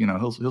he's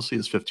he'll see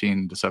his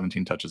 15 to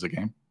 17 touches a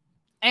game.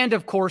 And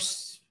of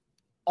course,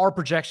 our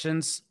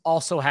projections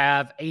also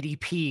have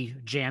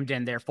ADP jammed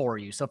in there for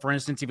you. So for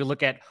instance, if you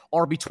look at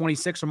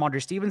RB26 from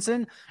Ramondre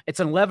Stevenson, it's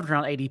an 11th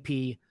round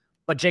ADP,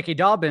 but J.K.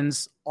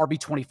 Dobbins,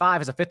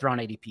 RB25, is a 5th round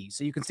ADP.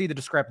 So you can see the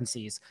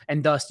discrepancies,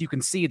 and thus you can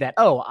see that,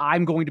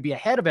 I'm going to be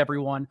ahead of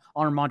everyone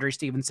on Ramondre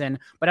Stevenson,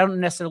 but I don't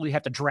necessarily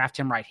have to draft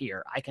him right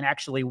here. I can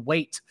actually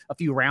wait a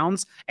few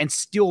rounds and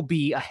still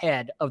be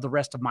ahead of the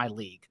rest of my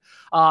league.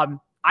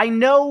 I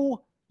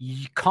know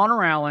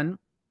Connor Allen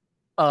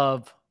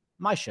of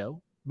my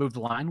show moved the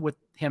line with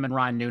him and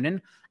Ryan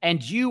Noonan,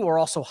 and you are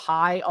also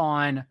high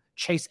on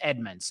Chase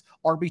Edmonds,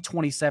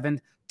 RB27,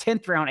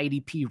 10th round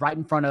ADP, right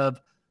in front of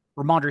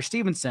Ramondre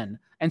Stevenson.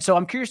 And so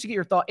I'm curious to get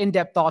your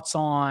in-depth thoughts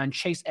on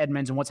Chase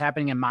Edmonds and what's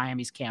happening in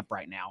Miami's camp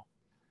right now.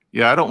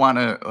 Yeah, I don't want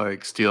to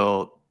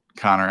steal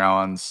Connor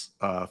Allen's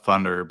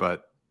thunder,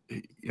 but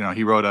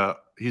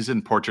he's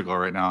in Portugal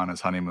right now on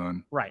his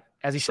honeymoon. Right.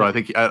 As he should. So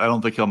I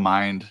don't think he'll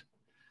mind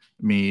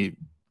me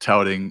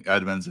touting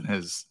Edmonds in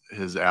his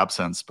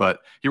absence, but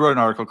he wrote an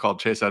article called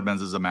Chase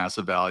Edmonds is a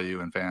massive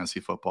value in fantasy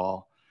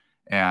football.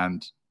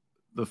 And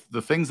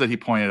the things that he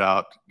pointed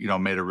out,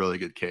 made a really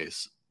good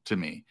case to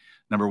me.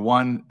 Number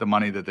one, the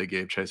money that they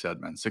gave Chase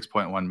Edmonds,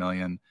 $6.1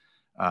 million.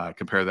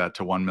 Compare that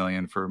to $1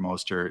 million for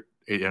Mostert,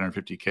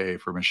 $850K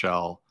for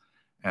Michelle.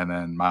 And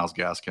then Myles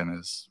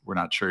Gaskin we're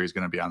not sure he's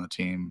going to be on the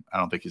team. I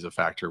don't think he's a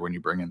factor when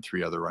you bring in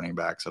 3 other running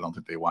backs. I don't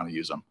think they want to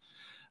use him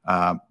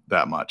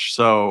that much.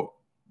 So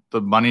the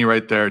money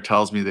right there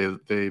tells me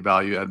they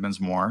value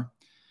Edmonds more.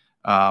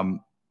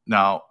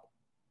 Now,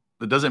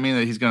 that doesn't mean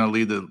that he's going to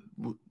lead the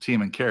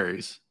team in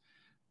carries,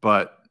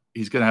 but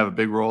he's going to have a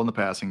big role in the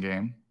passing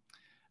game.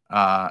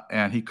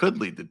 And he could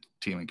lead the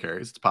team in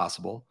carries. It's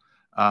possible.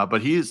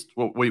 But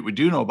what we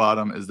do know about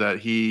him is that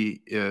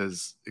he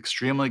is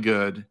extremely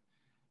good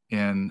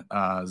in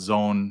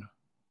zone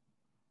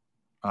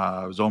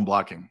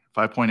blocking,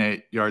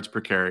 5.8 yards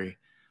per carry.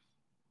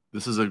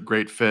 This is a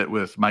great fit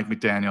with Mike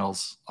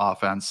McDaniel's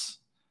offense,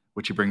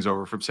 which he brings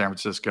over from San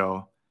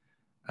Francisco.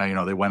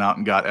 They went out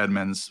and got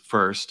Edmonds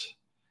first,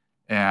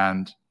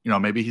 and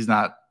maybe he's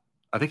not.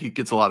 I think he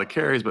gets a lot of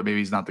carries, but maybe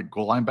he's not the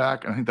goal line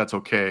back. And I think that's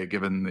okay,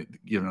 given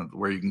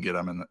where you can get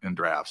him in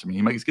drafts. I mean,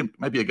 he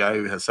might be a guy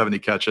who has 70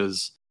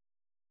 catches,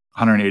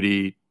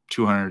 180,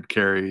 200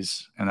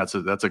 carries, and that's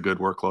a good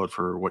workload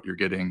for what you're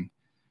getting,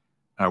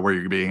 where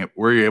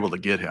you're able to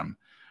get him.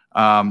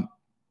 And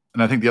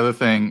I think the other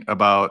thing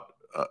about,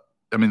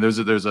 I mean, I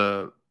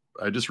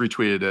just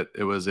retweeted it.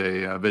 It was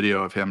a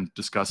video of him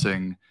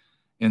discussing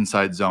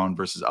inside zone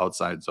versus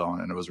outside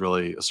zone. And it was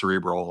really a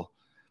cerebral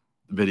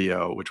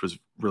video, which was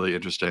really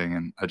interesting.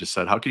 And I just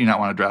said, how can you not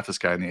want to draft this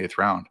guy in the 8th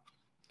round?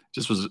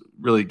 Just was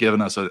really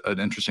giving us an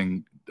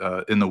interesting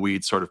in the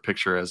weeds sort of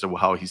picture as to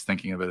how he's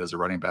thinking of it as a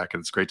running back.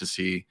 And it's great to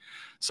see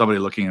somebody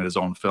looking at his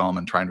own film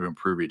and trying to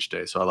improve each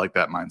day. So I like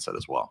that mindset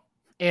as well.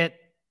 It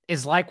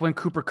is like when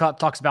Cooper Kupp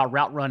talks about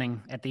route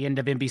running at the end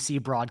of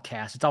NBC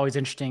broadcast. It's always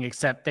interesting,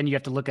 except then you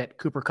have to look at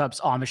Cooper Kupp's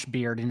Amish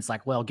beard, and it's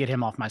like, well, get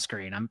him off my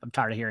screen. I'm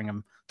tired of hearing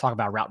him talk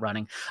about route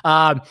running.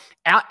 Out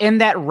in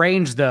that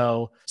range,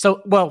 though.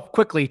 So, well,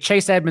 quickly,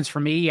 Chase Edmonds for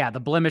me, yeah,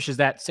 the blemish is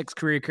that 6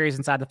 career carries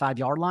inside the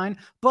 5-yard line.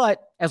 But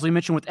as we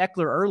mentioned with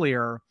Ekeler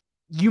earlier,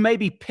 you may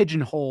be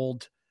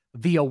pigeonholed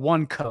via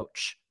one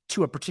coach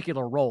to a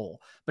particular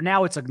role, but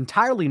now it's an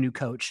entirely new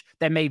coach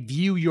that may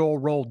view your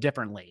role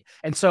differently.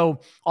 And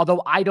so,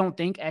 although I don't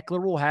think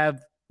Ekeler will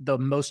have the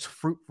most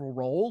fruitful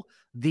role,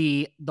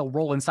 the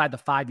role inside the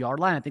 5-yard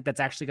line, I think that's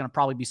actually going to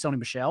probably be Sony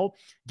Michel,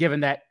 given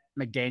that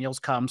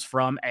McDaniels comes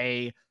from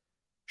a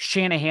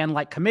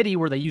Shanahan-like committee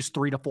where they use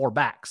 3 to 4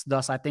 backs.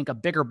 Thus, I think a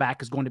bigger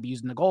back is going to be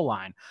used in the goal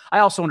line. I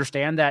also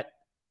understand that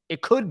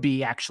it could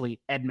be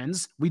actually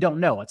Edmonds. We don't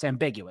know. It's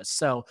ambiguous.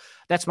 So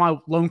that's my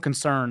lone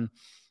concern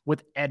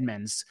with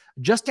Edmonds.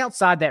 Just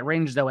outside that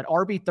range, though, at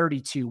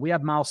RB32, we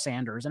have Miles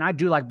Sanders, and I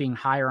do like being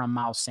higher on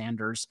Miles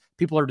Sanders.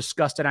 People are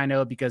disgusted, I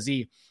know, because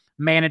he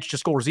managed to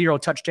score 0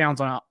 touchdowns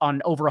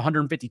on over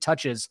 150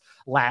 touches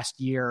last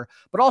year.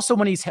 But also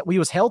when he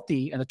was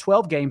healthy in the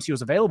 12 games he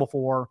was available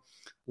for,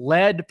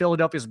 led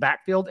Philadelphia's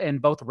backfield in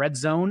both red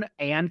zone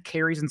and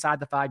carries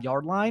inside the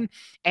 5-yard line.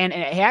 And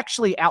he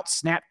actually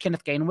outsnapped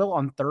Kenneth Gainwell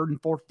on 3rd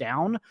and 4th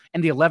down in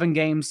the 11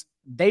 games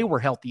they were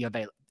healthy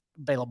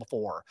available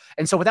for.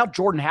 And so without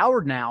Jordan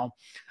Howard now,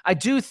 I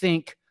do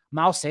think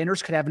Miles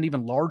Sanders could have an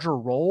even larger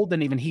role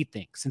than even he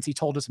thinks, since he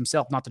told us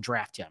himself not to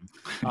draft him.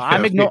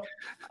 I'm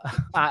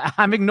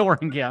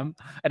ignoring him,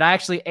 and I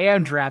actually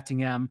am drafting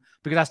him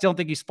because I still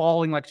think he's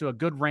falling like to a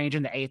good range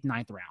in the 8th,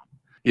 9th round.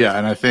 Yeah,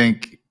 and I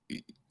think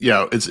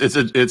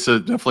it's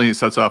definitely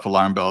sets off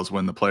alarm bells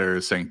when the player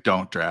is saying,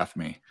 "Don't draft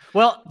me."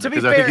 Well, to be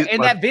fair, in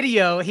that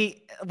video,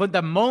 when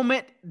the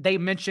moment they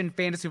mentioned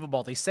fantasy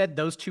football, they said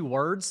those 2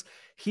 words,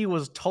 he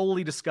was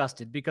totally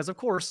disgusted because, of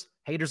course,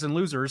 haters and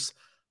losers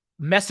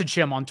message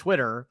him on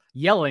Twitter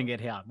yelling at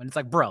him. And it's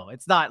like, bro,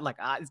 it's not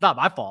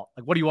my fault.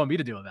 Like, what do you want me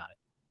to do about it?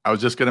 I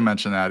was just going to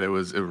mention that it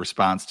was a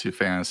response to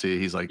fantasy.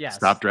 He's like, yes.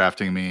 Stop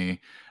drafting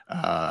me.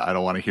 I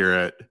don't want to hear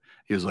it.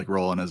 He was like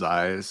rolling his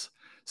eyes.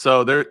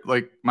 So they're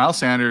like Miles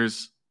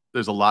Sanders.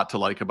 There's a lot to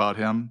like about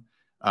him.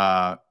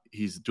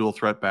 He's a dual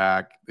threat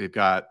back. They've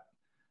got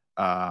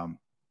a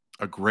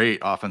great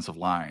offensive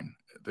line.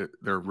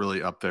 They're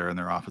really up there in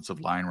their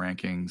offensive line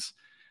rankings.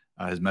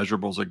 His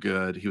measurables are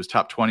good. He was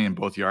top 20 in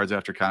both yards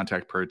after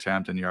contact per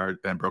attempt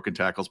and broken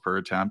tackles per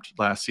attempt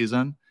last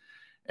season.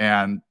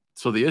 And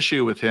so the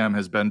issue with him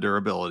has been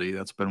durability.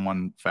 That's been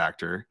one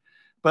factor.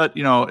 But,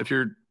 if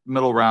you're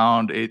middle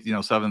round,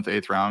 7th,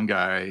 8th round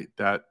guy,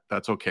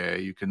 that's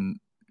okay. You can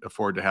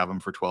afford to have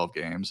him for 12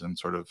 games and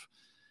sort of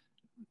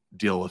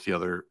deal with the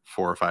other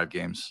 4 or 5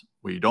 games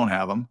where you don't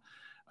have him.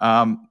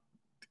 I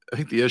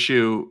think the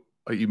issue,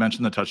 you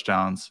mentioned the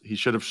touchdowns. He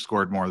should have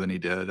scored more than he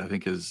did. I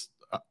think his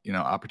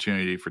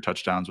opportunity for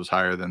touchdowns was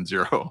higher than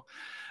 0.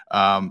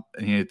 And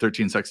he had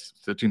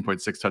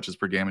 13.6 touches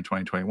per game in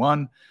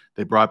 2021.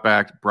 They brought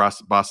back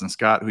Boston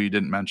Scott, who you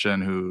didn't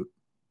mention, who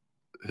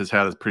has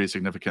had a pretty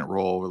significant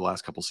role over the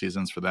last couple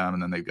seasons for them.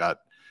 And then they've got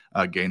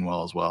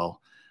Gainwell as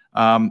well.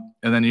 And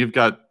then you've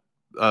got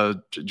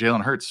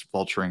Jalen Hurts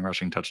vulturing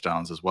rushing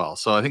touchdowns as well.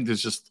 So I think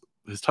there's just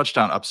his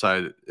touchdown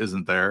upside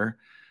isn't there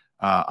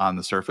on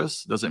the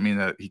surface. Doesn't mean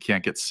that he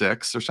can't get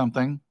 6 or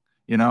something,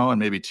 and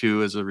maybe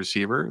 2 as a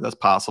receiver. That's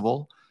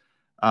possible.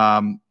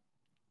 The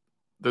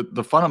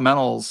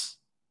fundamentals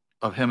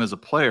of him as a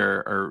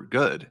player are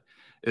good.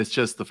 It's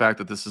just the fact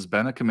that this has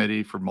been a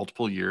committee for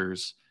multiple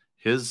years,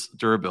 his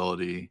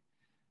durability,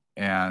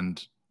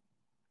 and,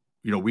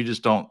 we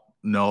just don't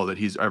know that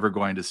he's ever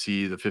going to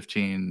see the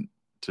 15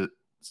 to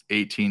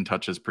 18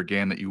 touches per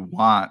game that you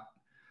want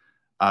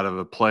out of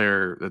a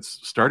player that's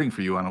starting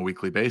for you on a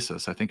weekly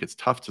basis. I think it's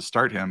tough to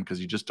start him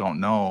because you just don't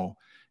know,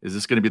 is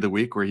this going to be the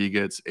week where he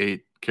gets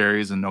 8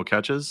 carries and no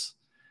catches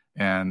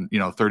and,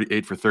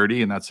 38 for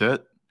 30 and that's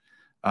it?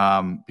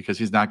 Because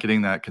he's not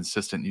getting that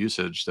consistent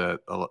usage that,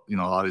 a lot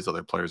of these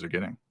other players are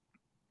getting.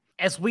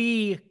 As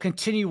we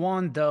continue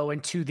on, though,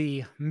 into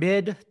the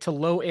mid to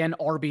low end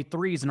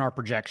RB3s in our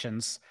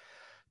projections,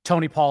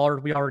 Tony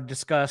Pollard, we already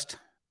discussed,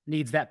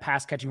 needs that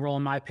pass catching role,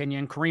 in my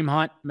opinion. Kareem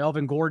Hunt,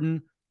 Melvin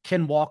Gordon,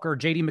 Ken Walker,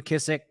 J.D.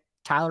 McKissick,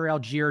 Tyler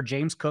Algier,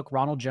 James Cook,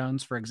 Ronald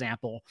Jones, for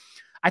example.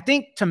 I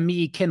think, to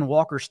me, Ken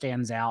Walker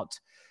stands out,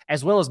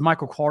 as well as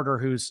Michael Carter,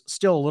 who's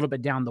still a little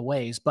bit down the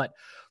ways. But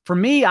for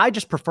me, I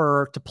just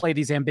prefer to play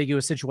these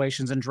ambiguous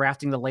situations and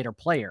drafting the later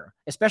player,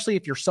 especially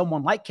if you're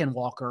someone like Ken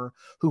Walker,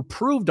 who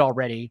proved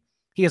already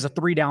he has a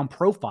 3-down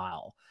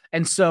profile.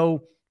 And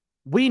so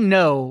we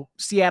know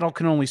Seattle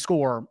can only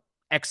score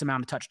X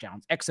amount of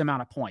touchdowns, X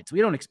amount of points.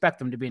 We don't expect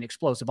them to be an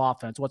explosive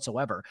offense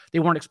whatsoever. They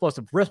weren't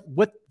explosive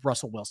with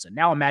Russell Wilson.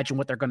 Now imagine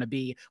what they're going to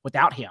be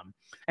without him.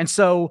 And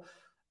so,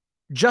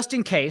 just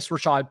in case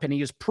Rashad Penny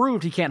has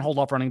proved he can't hold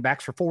off running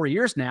backs for 4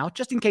 years now,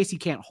 just in case he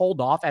can't hold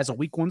off as a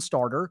week 1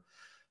 starter,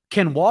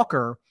 Ken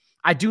Walker,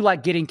 I do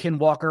like getting Ken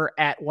Walker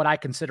at what I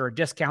consider a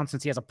discount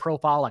since he has a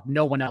profile like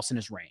no one else in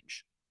his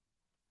range.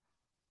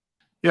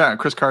 Yeah,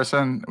 Chris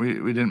Carson, we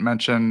didn't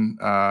mention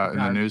in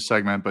the news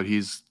segment, but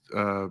he's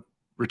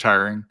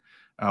retiring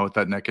with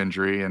that neck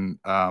injury. And,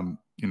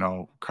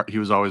 he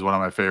was always one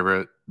of my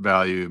favorite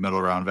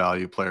middle round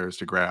value players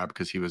to grab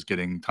because he was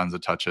getting tons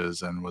of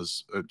touches and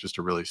was just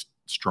a really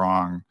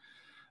strong,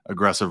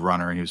 aggressive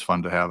runner. And he was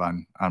fun to have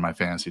on my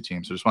fantasy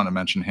team. So just wanted to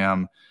mention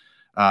him.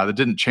 That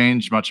didn't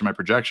change much of my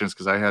projections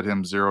because I had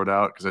him zeroed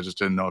out because I just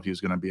didn't know if he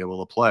was going to be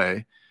able to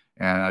play.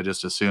 And I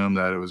just assumed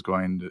that it was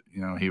going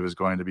to, he was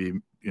going to be,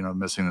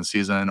 missing the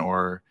season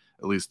or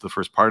at least the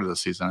first part of the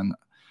season.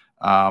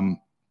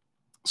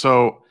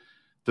 So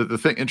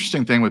the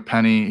interesting thing with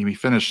Penny, he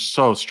finished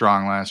so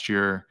strong last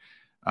year.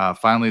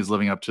 Finally, he's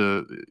living up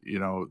to,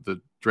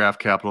 the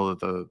draft capital that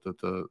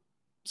the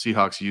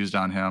Seahawks used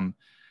on him.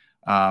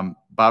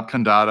 Bob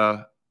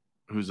Condata,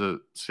 who's a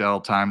Seattle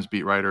Times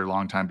beat writer,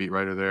 longtime beat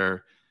writer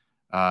there,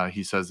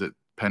 he says that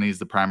Penny's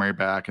the primary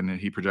back and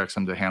he projects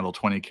him to handle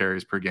 20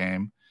 carries per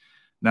game.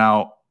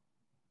 Now,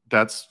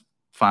 that's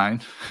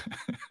fine.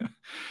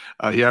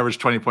 He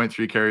averaged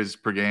 20.3 carries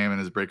per game in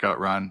his breakout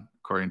run,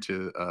 according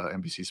to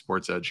NBC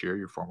Sports Edge here,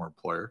 your former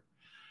employer.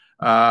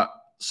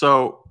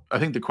 So I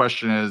think the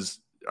question is,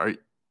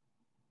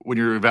 when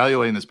you're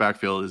evaluating this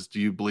backfield, do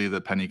you believe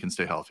that Penny can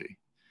stay healthy?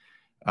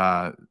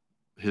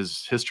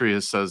 His history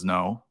says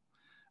no,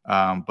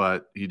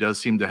 but he does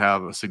seem to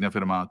have a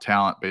significant amount of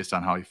talent based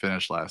on how he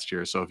finished last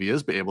year. So if he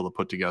is able to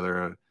put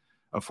together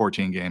a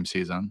 14-game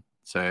season,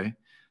 say,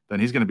 then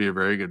he's going to be a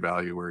very good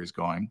value where he's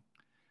going.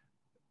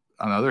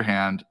 On the other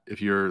hand, if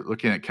you're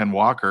looking at Ken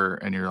Walker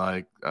and you're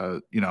like,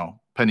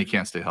 Penny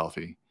can't stay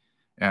healthy,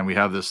 and we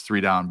have this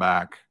 3-down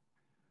back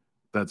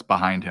that's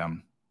behind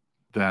him,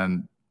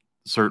 then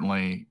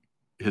certainly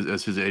his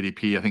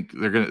ADP, I think the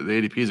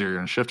ADPs are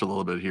going to shift a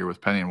little bit here with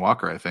Penny and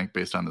Walker, I think,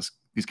 based on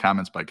these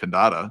comments by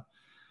Condata.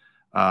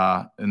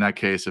 In that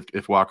case,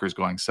 if Walker's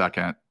going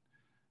second,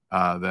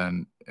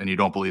 then, and you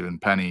don't believe in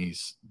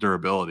Penny's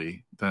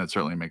durability, then it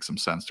certainly makes some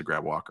sense to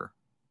grab Walker.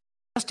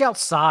 Just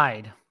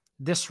outside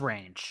this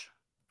range,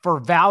 for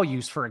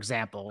values, for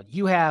example,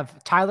 you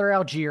have Tyler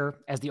Algier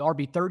as the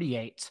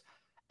RB38,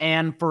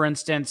 and for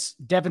instance,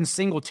 Devin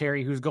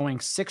Singletary, who's going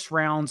 6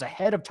 rounds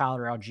ahead of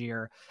Tyler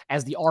Algier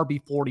as the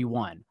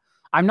RB41.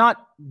 I'm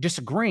not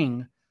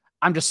disagreeing.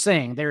 I'm just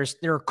saying there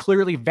are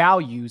clearly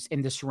values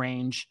in this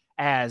range,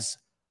 as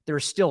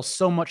there's still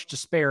so much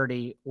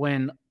disparity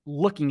when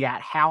looking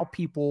at how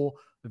people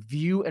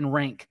view and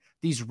rank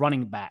these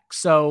running backs.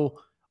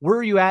 So where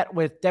are you at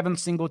with Devin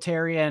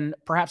Singletary and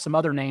perhaps some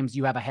other names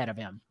you have ahead of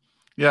him?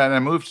 Yeah, and I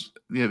moved,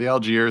 the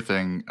Algier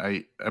thing.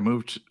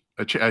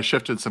 I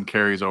shifted some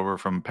carries over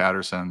from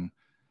Patterson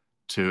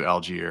to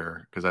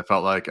Algier because I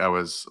felt like I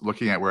was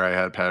looking at where I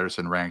had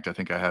Patterson ranked. I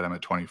think I had him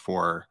at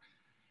 24,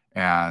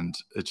 and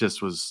it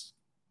just was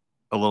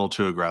a little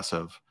too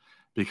aggressive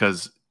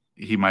because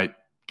he might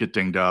get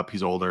dinged up.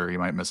 He's older. He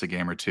might miss a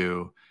game or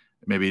two.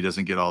 Maybe he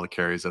doesn't get all the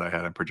carries that I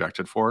had him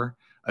projected for.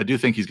 I do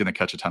think he's going to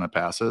catch a ton of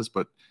passes,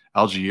 but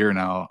Algier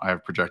now I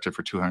have projected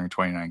for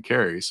 229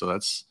 carries. So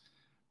that's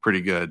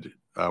pretty good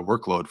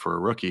workload for a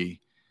rookie.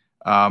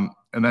 And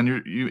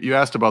then you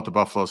asked about the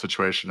Buffalo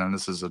situation, and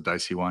this is a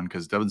dicey one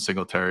because Devin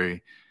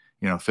Singletary,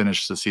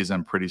 finished the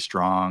season pretty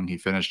strong. He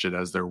finished it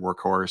as their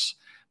workhorse,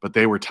 but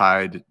they were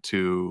tied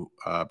to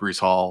Breece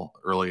Hall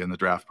early in the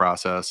draft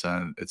process,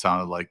 and it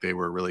sounded like they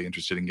were really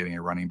interested in getting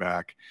a running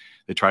back.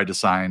 They tried to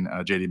sign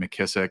J.D.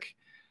 McKissick,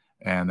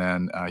 and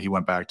then he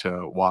went back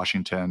to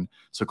Washington.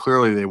 So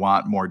clearly they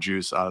want more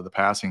juice out of the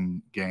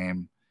passing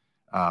game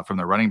from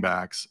their running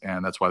backs,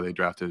 and that's why they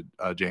drafted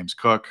James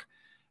Cook.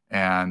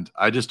 And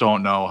I just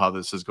don't know how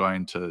this is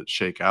going to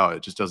shake out.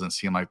 It just doesn't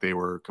seem like they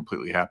were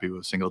completely happy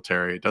with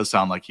Singletary. It does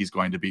sound like he's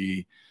going to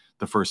be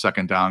the first,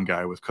 second down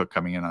guy with Cook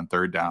coming in on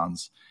third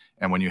downs.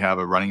 And when you have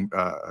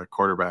a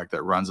quarterback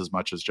that runs as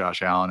much as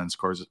Josh Allen and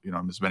scores,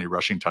 as many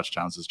rushing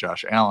touchdowns as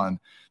Josh Allen,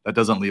 that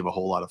doesn't leave a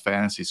whole lot of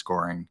fantasy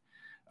scoring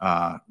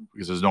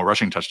because there's no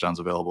rushing touchdowns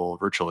available,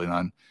 virtually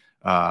none,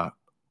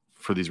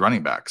 for these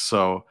running backs.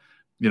 So,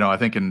 I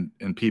think in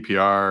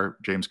PPR,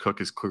 James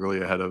Cook is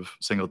clearly ahead of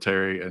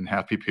Singletary, and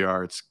half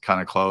PPR, it's kind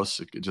of close.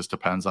 It just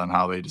depends on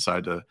how they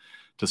decide to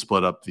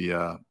split up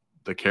the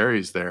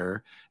carries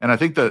there. And I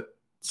think that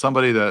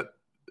somebody that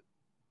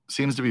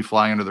seems to be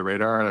flying under the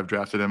radar, and I've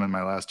drafted him in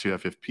my last 2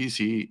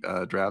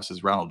 FFPC drafts,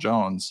 is Ronald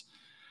Jones.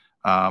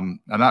 I'm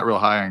not real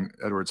high on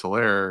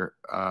Edwards-Helaire,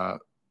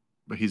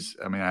 but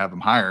I have him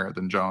higher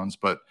than Jones,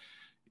 but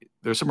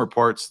there's some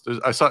reports.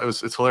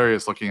 It's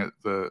hilarious looking at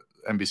the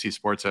NBC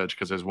Sports Edge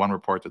because there's one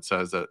report that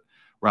says that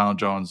Ronald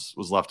Jones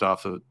was left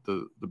off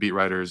the beat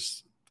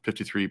writers'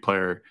 53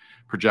 player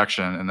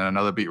projection. And then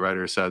another beat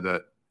writer said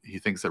that he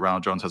thinks that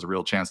Ronald Jones has a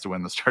real chance to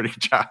win the starting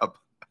job.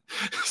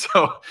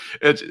 So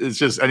it's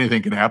just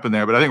anything can happen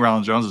there. But I think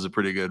Ronald Jones is a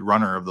pretty good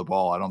runner of the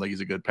ball. I don't think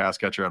he's a good pass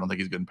catcher. I don't think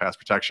he's good in pass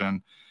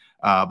protection.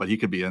 But he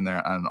could be in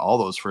there on all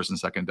those first and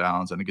second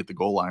downs and to get the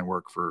goal line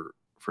work for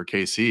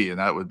KC. And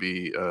that would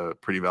be a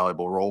pretty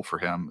valuable role for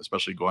him,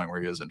 especially going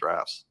where he is in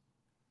drafts.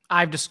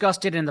 I've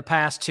discussed it in the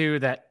past too,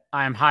 that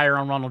I am higher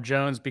on Ronald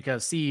Jones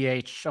because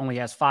CEH only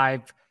has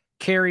 5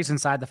 carries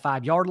inside the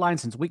 5-yard line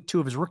since week 2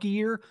 of his rookie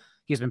year.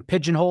 He's been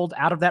pigeonholed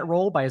out of that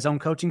role by his own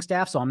coaching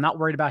staff, so I'm not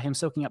worried about him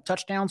soaking up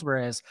touchdowns,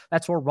 whereas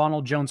that's where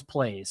Ronald Jones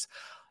plays.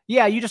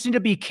 Yeah, you just need to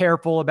be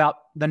careful about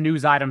the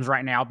news items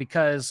right now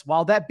because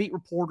while that beat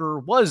reporter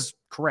was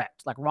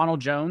correct, like Ronald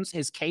Jones,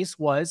 his case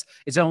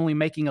is only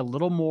making a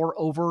little more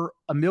over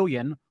 $1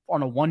 million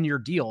on a 1-year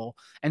deal.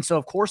 And so,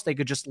 of course, they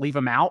could just leave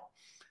him out,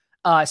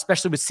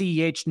 especially with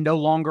CEH no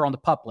longer on the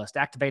PUP list,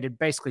 activated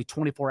basically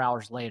 24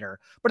 hours later.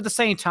 But at the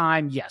same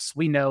time, yes,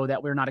 we know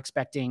that we're not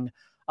expecting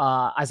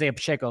Isaiah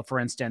Pacheco, for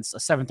instance, a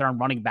 7th-round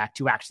running back,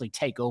 to actually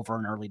take over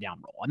an early down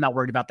role. I'm not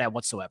worried about that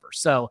whatsoever.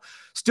 So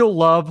still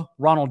love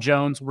Ronald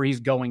Jones where he's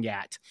going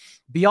at.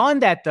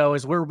 Beyond that, though,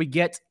 is where we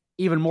get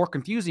even more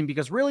confusing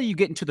because really you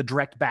get into the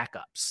direct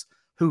backups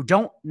who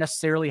don't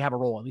necessarily have a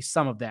role, at least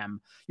some of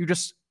them. You're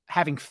just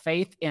having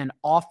faith in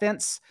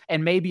offense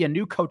and maybe a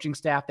new coaching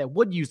staff that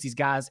would use these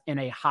guys in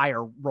a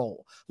higher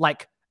role,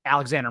 like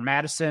Alexander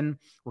Mattison,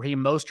 Raheem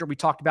Mostert, we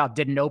talked about,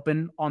 didn't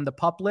open on the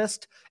PUP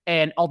list.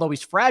 And although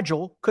he's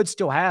fragile, could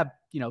still have,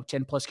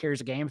 10 plus carries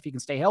a game if he can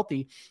stay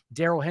healthy.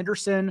 Darrell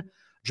Henderson,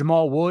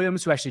 Jamal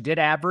Williams, who actually did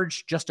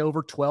average just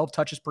over 12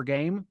 touches per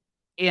game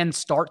and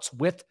starts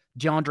with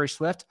DeAndre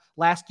Swift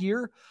last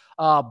year.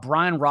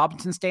 Brian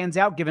Robinson stands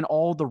out given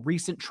all the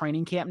recent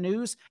training camp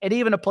news. And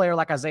even a player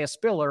like Isaiah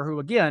Spiller, who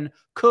again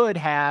could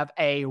have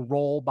a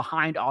role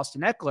behind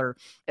Austin Eckler,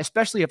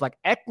 especially if like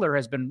Eckler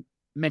has been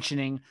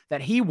mentioning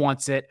that he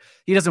wants it.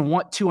 He doesn't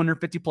want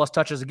 250 plus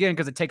touches again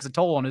because it takes a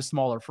toll on his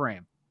smaller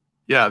frame.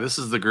 Yeah, this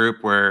is the group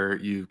where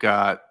you've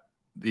got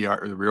the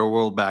real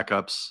world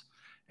backups,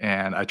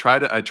 and I try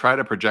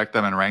to project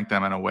them and rank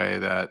them in a way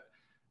that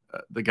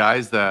the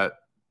guys that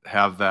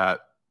have that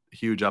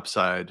huge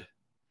upside,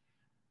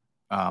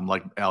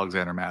 like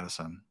Alexander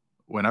Mattison,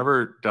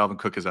 whenever Dalvin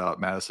Cook is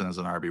out, Mattison is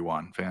an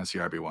RB1, fantasy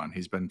RB1.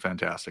 He's been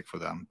fantastic for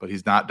them, but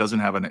doesn't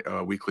have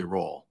a weekly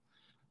role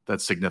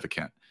that's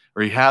significant.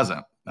 Or he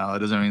hasn't. Now, that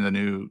doesn't mean the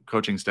new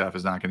coaching staff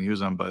is not going to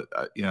use him, but,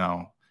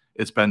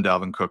 it's been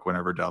Dalvin Cook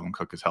whenever Dalvin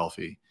Cook is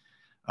healthy.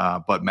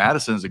 But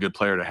Mattison is a good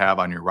player to have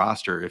on your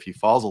roster if he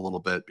falls a little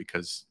bit,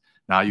 because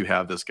now you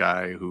have this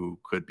guy who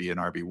could be an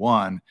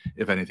RB1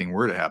 if anything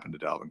were to happen to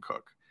Dalvin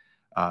Cook.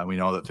 We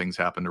know that things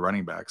happen to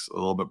running backs a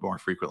little bit more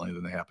frequently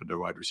than they happen to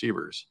wide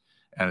receivers.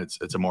 And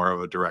it's a more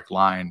of a direct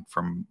line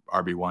from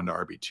RB1 to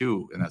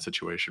RB2 in that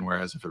situation.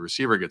 Whereas if a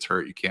receiver gets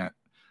hurt, you can't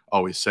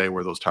always say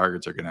where those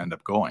targets are going to end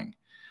up going.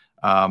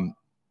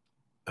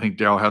 I think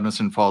Darrell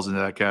Henderson falls into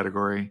that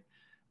category.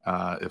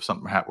 If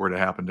something were to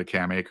happen to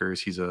Cam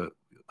Akers, he's a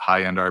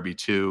high-end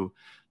RB2.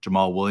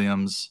 Jamal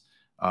Williams,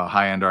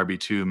 high-end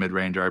RB2,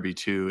 mid-range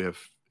RB2.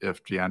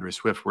 If DeAndre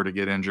Swift were to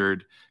get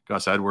injured,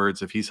 Gus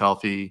Edwards, if he's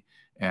healthy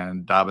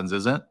and Dobbins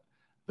isn't,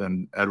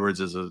 then Edwards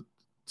is a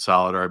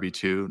solid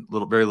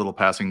RB2. Very little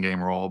passing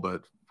game role,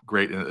 but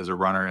great as a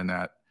runner in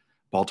that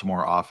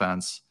Baltimore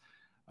offense.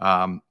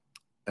 And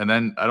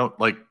then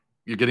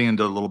you're getting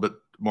into a little bit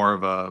more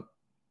of a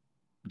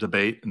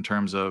debate in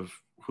terms of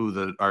who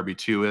the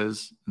RB2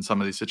 is in some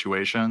of these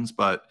situations.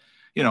 But,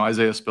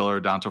 Isaiah Spiller,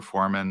 Donta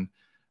Foreman,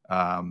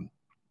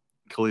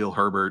 Khalil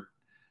Herbert,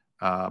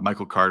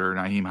 Michael Carter,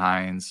 Nyheim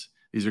Hines,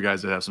 these are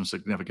guys that have some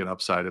significant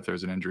upside if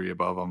there's an injury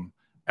above them,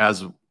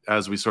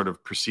 as we sort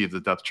of perceive the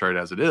depth chart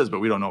as it is. But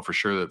we don't know for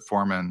sure that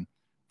Foreman,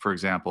 for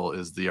example,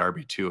 is the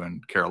RB2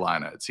 in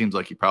Carolina. It seems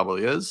like he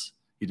probably is.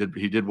 He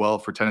did well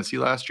for Tennessee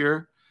last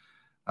year,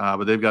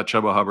 but they've got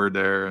Chuba Hubbard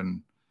there,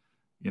 and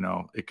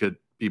it could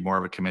be more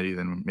of a committee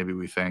than maybe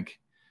we think.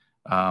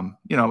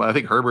 I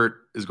think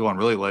Herbert is going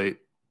really late,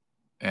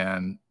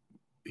 and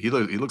he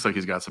looks like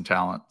he's got some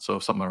talent. So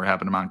if something were to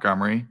happen to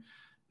Montgomery,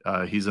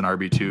 he's an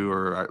RB2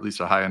 or at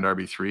least a high-end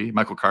RB3.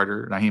 Michael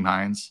Carter, Nyheim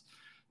Hines,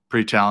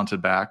 pretty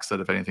talented backs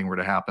that if anything were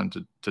to happen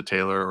to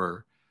Taylor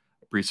or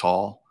Breece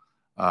Hall,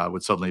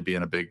 would suddenly be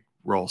in a big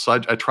role. So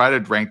I try to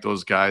rank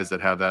those guys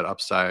that have that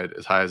upside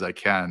as high as I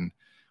can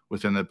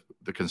within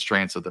the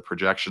constraints of the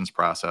projections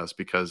process,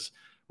 because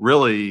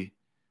really,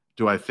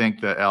 do I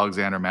think that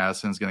Alexander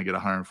Mattison is going to get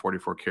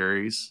 144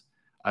 carries?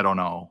 I don't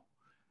know.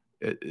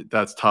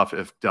 That's tough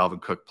if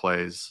Dalvin Cook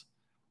plays,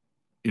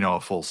 a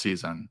full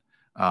season.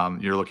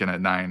 You're looking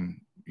at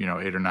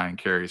 8 or 9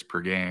 carries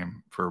per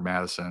game for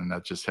Mattison.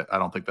 I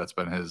don't think that's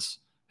been his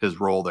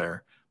role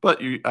there.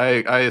 But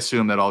I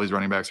assume that all these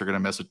running backs are going to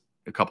miss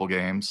a couple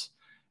games,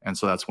 and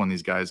so that's when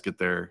these guys get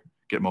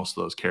most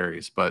of those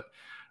carries. But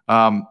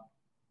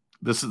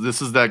this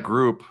is that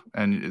group,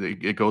 and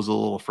it goes a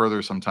little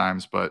further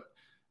sometimes, but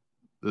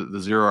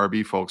the zero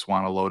RB folks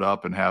want to load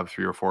up and have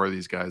 3 or 4 of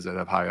these guys that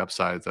have high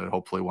upsides that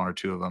hopefully 1 or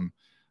 2 of them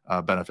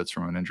benefits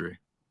from an injury.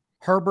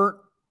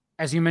 Herbert,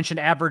 as you mentioned,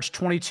 averaged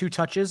 22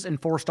 touches in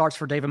 4 starts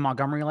for David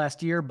Montgomery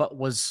last year, but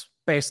was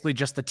basically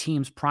just the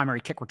team's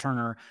primary kick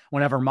returner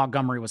whenever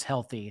Montgomery was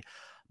healthy,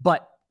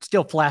 but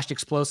still flashed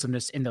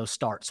explosiveness in those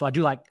starts. So I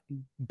do like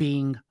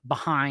being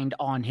behind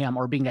on him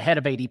or being ahead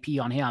of ADP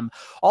on him.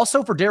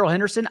 Also for Darrell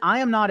Henderson, I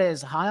am not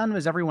as high on him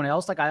as everyone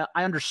else. Like I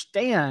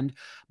understand,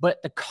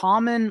 but the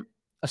common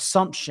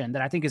assumption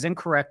that I think is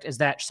incorrect is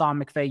that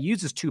Sean McVay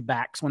uses 2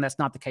 backs when that's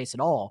not the case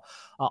at all.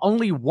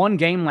 Only one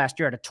game last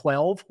year out of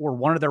 12 where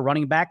one of their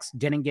running backs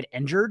didn't get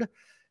injured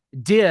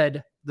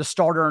did the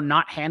starter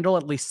not handle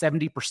at least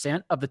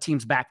 70% of the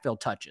team's backfield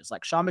touches.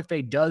 Like Sean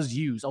McVay does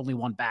use only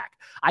one back.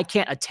 I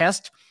can't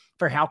attest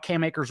for how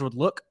Cam Akers would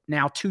look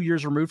now 2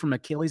 years removed from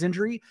Achilles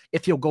injury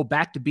if he'll go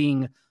back to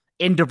being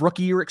end of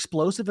rookie year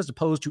explosive as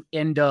opposed to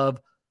end of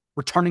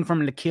returning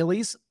from an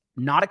Achilles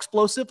not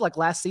explosive like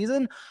last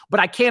season, but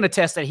I can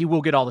attest that he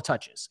will get all the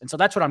touches. And so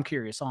that's what I'm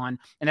curious on.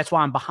 And that's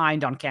why I'm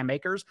behind on Cam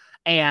Akers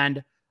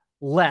and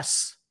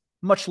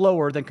much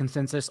lower than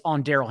consensus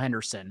on Darrell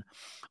Henderson.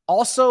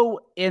 Also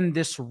in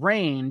this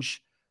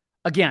range,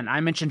 again,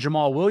 I mentioned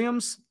Jamal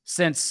Williams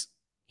since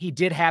he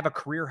did have a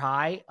career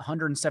high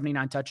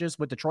 179 touches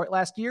with Detroit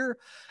last year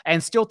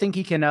and still think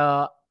he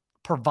can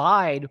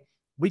provide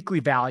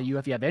weekly value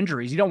if you have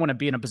injuries. You don't want to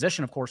be in a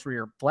position, of course, where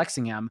you're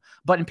flexing him,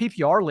 but in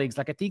PPR leagues,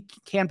 like I think he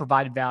can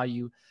provide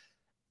value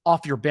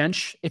off your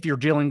bench if you're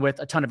dealing with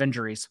a ton of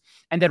injuries.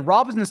 And then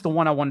Robinson is the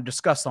one I want to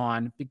discuss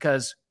on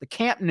because the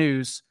camp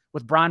news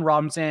with Brian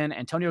Robinson,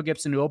 Antonio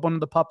Gibson, who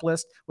opened the PUP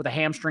list with a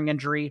hamstring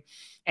injury,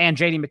 and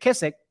J.D.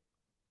 McKissic,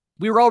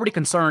 we were already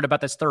concerned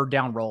about this third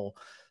down role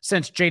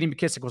since J.D.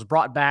 McKissic was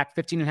brought back,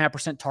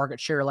 15.5% target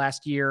share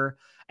last year,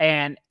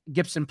 and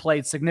Gibson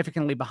played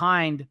significantly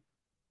behind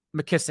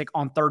McKissic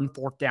on 3rd and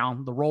 4th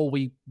down, the role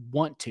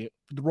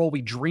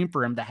we dream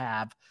for him to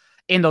have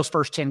in those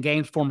first 10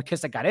 games before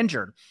McKissic got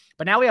injured.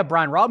 But now we have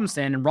Brian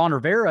Robinson, and Ron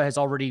Rivera has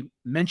already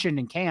mentioned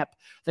in camp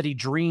that he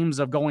dreams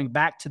of going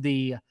back to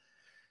the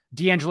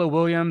D'Angelo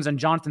Williams and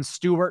Jonathan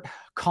Stewart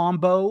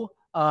combo,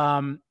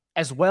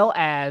 as well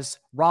as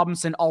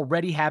Robinson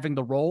already having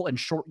the role in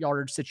short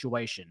yardage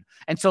situation.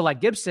 And so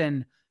like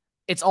Gibson,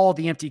 it's all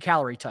the empty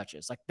calorie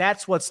touches. Like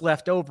that's what's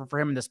left over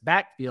for him in this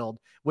backfield,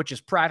 which is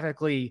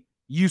practically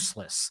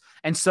useless.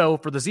 And so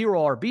for the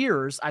zero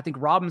RBers, I think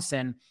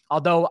Robinson,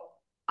 although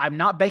I'm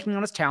not banking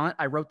on his talent,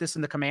 I wrote this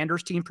in the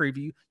Commanders team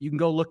preview, you can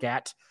go look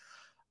at,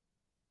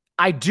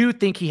 I do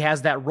think he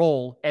has that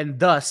role and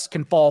thus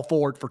can fall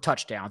forward for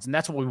touchdowns. And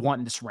that's what we want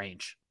in this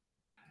range.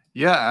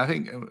 Yeah,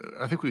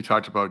 I think we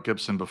talked about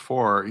Gibson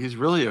before. He's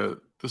really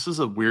this is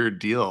a weird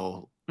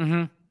deal.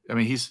 Mm-hmm. I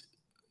mean,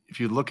 if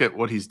you look at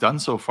what he's done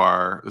so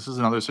far, this is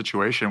another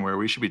situation where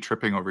we should be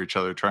tripping over each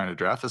other trying to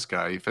draft this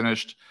guy. He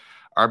finished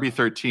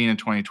RB13 in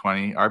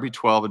 2020,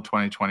 RB12 in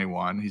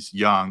 2021. He's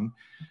young.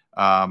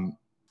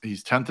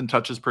 He's 10th in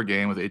touches per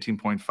game with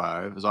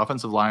 18.5. His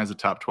offensive line is a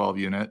top 12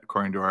 unit,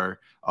 according to our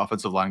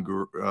offensive line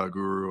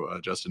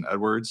guru Justin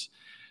Edwards.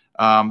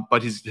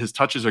 But his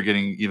touches are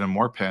getting even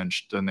more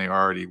pinched than they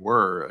already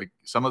were. Like,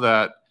 some of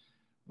that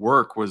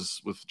work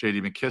was with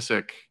J.D.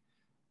 McKissic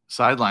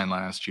sideline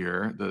last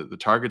year. The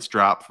targets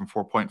dropped from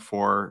 4.4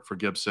 for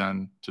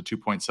Gibson to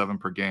 2.7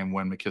 per game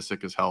when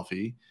McKissic is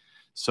healthy.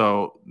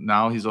 So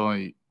now he's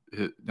only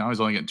getting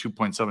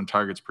 2.7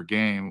 targets per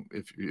game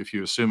if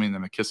you're assuming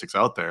that McKissic's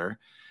out there.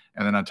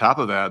 And then on top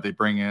of that, they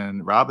bring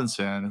in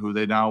Robinson, who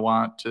they now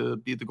want to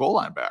be the goal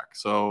line back.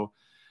 So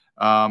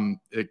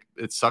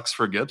it sucks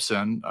for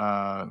Gibson,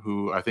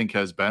 who I think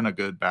has been a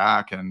good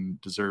back and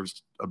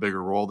deserves a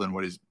bigger role than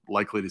what he's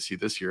likely to see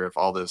this year if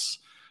all this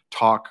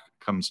talk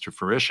comes to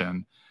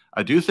fruition.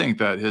 I do think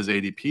that his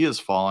ADP is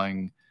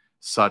falling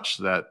such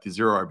that the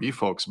zero RB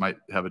folks might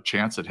have a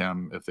chance at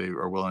him if they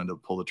are willing to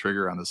pull the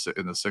trigger on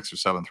in the 6th or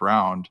 7th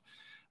round.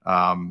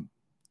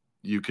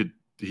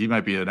 He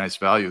might be a nice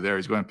value there.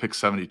 He's going to pick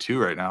 72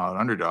 right now at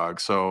underdog.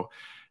 So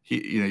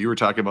you were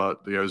talking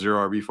about the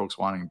zero RB folks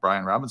wanting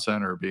Brian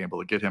Robinson or being able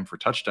to get him for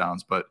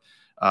touchdowns, but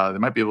they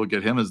might be able to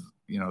get him as,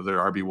 their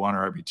RB1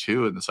 or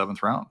RB2 in the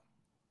 7th round.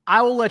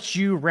 I will let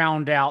you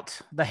round out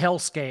the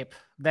hellscape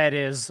that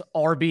is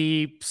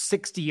RB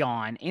 60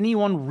 on.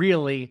 Anyone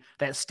really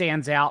that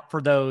stands out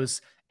for those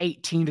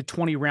 18 to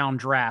 20 round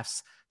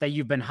drafts that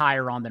you've been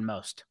higher on than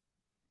most?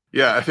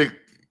 Yeah, I think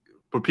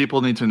what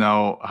people need to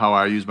know how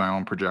I use my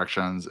own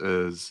projections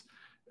is,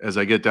 as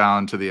I get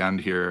down to the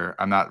end here,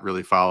 I'm not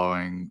really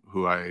following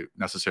who I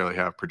necessarily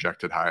have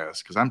projected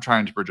highest because I'm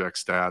trying to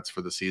project stats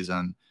for the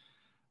season.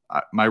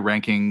 My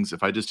rankings,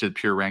 if I just did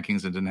pure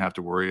rankings and didn't have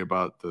to worry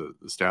about the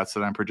stats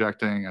that I'm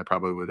projecting, I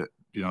probably would,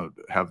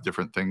 have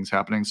different things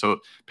happening. So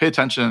pay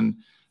attention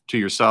to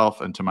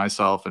yourself and to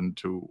myself and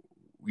to,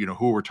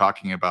 who we're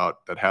talking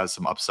about that has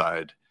some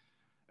upside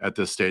at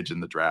this stage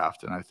in the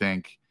draft. And I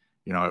think,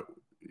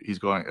 he's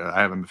going, I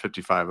have him at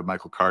 55 of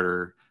Michael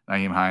Carter,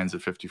 Nyheim Hines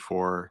at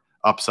 54.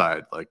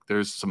 Upside, like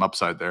there's some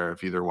upside there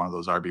if either one of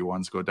those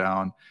RB1s go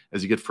down.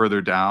 As you get further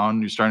down,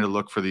 you're starting to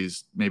look for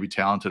these maybe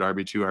talented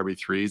RB2,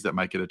 RB3s that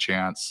might get a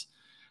chance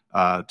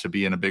to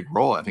be in a big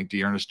role. I think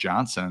Dearness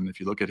Johnson, if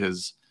you look at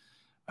his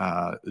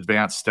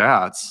advanced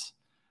stats,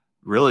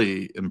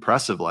 really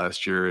impressive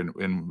last year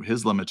in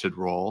his limited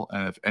role.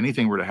 And if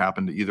anything were to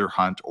happen to either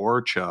Hunt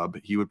or Chubb,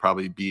 he would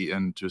probably be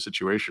into a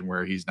situation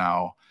where he's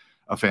now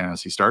a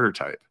fantasy starter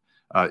type.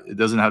 It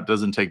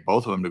doesn't take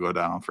both of them to go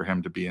down for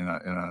him to be in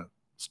a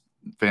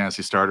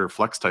fantasy starter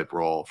flex type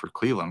role for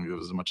Cleveland,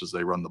 as much as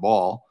they run the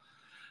ball.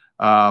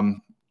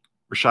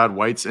 Rachaad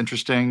White's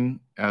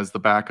interesting as the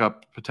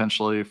backup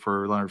potentially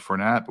for Leonard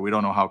Fournette, but we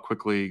don't know how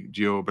quickly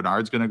Gio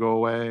Bernard's going to go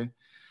away.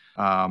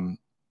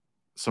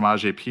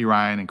 Samaje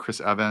Perine and Chris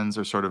Evans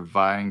are sort of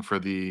vying for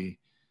the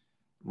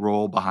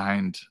role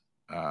behind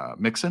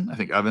Mixon. I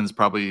think Evans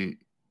probably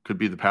could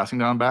be the passing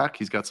down back.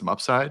 He's got some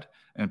upside.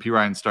 And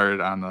Perine started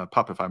on the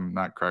PUP, if I'm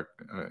not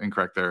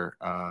incorrect there,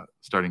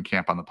 starting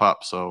camp on the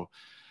PUP. So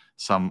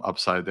some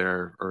upside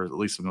there, or at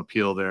least some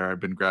appeal there. I've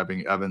been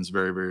grabbing Evans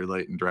very, very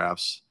late in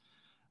drafts.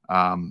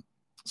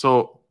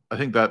 So I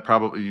think that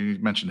probably, you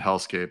mentioned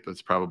hellscape.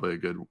 That's probably a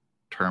good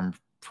term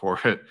for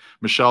it.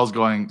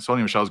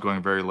 Sony Michel's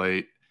going very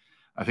late.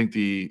 I think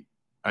the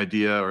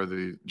idea or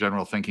the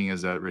general thinking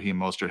is that Raheem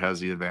Mostert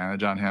has the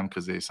advantage on him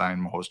because they signed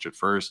Mostert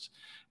first,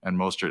 and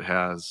Mostert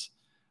has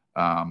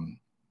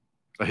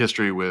a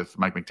history with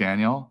Mike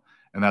McDaniel,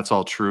 and that's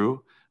all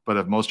true. But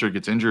if Mostert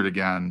gets injured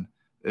again,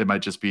 it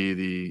might just be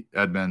the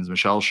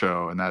Edmonds-Michel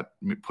show, and that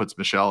puts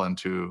Michel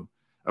into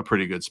a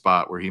pretty good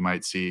spot where he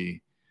might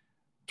see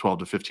 12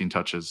 to 15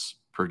 touches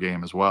per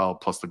game as well,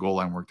 plus the goal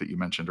line work that you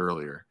mentioned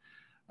earlier.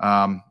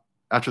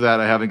 After that,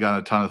 I haven't gotten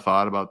a ton of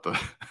thought about the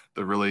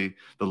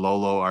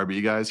low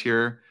RB guys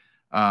here.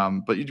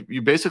 But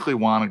you basically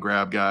want to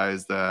grab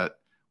guys that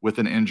with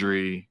an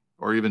injury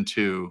or even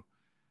two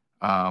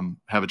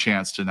have a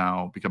chance to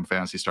now become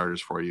fantasy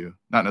starters for you,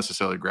 not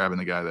necessarily grabbing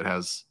the guy that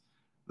has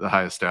the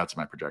highest stats in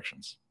my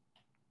projections.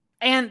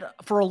 And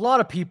for a lot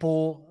of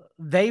people,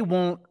 they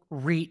won't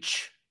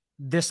reach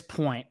this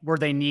point where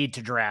they need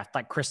to draft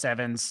like Chris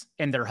Evans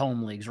in their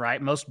home leagues,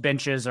 right? Most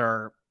benches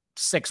are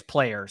 6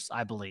 players,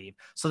 I believe.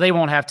 So they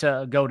won't have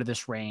to go to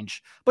this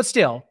range. But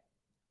still,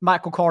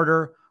 Michael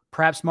Carter,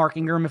 perhaps Mark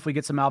Ingram if we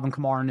get some Alvin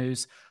Kamara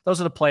news. Those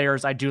are the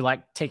players I do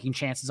like taking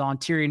chances on.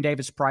 Tyrion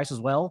Davis-Price as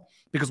well,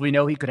 because we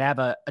know he could have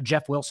a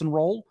Jeff Wilson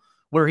role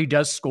where he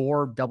does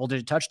score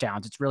double-digit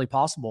touchdowns. It's really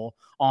possible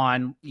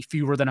on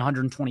fewer than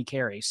 120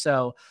 carries.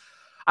 So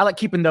I like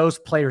keeping those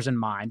players in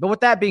mind. But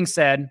with that being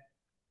said,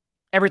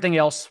 everything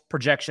else,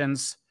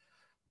 projections,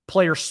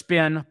 player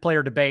spin,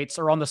 player debates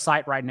are on the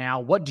site right now.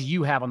 What do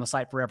you have on the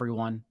site for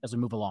everyone as we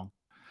move along?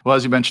 Well,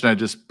 as you mentioned, I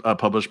just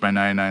published my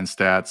 99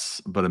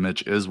 stats, but a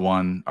Mitch is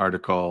one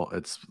article.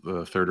 It's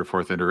the third or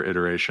fourth annual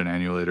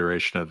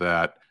iteration of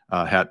that.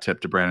 Hat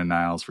tip to Brandon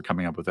Niles for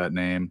coming up with that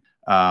name.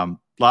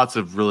 Lots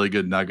of really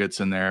good nuggets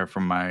in there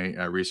from my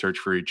research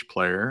for each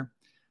player.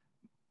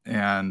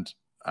 And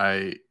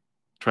I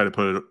try to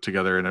put it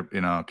together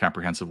in a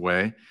comprehensive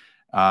way.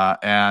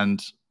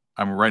 And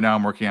I'm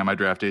working on my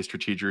draft day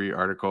strategy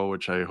article,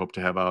 which I hope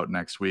to have out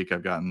next week.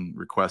 I've gotten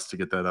requests to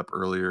get that up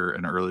earlier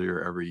and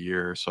earlier every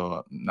year.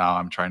 So now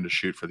I'm trying to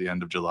shoot for the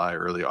end of July,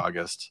 early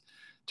August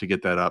to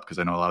get that up, because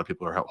I know a lot of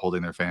people are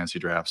holding their fantasy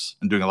drafts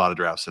and doing a lot of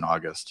drafts in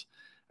August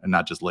and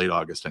not just late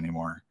August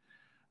anymore.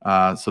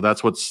 So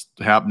that's what's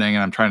happening.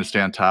 And I'm trying to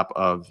stay on top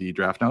of the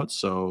draft notes.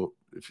 So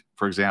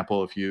for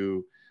example, if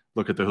you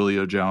look at the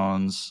Julio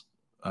Jones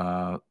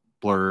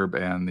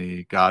blurb and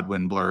the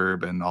Godwin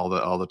blurb and all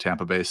the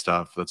Tampa Bay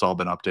stuff, that's all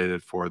been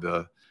updated for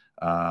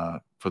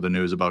the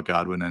news about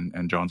Godwin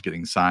and Jones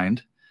getting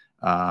signed.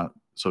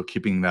 So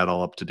keeping that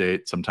all up to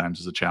date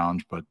sometimes is a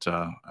challenge, but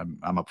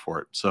I'm up for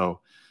it.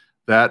 So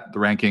the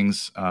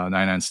rankings,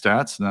 99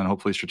 stats, and then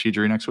hopefully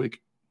strategy next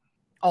week.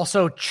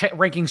 Also,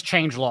 rankings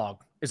change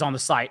log is on the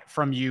site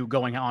from you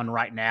going on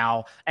right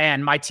now.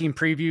 And my team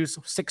previews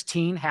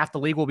 16, half the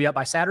league will be up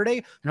by Saturday,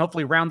 and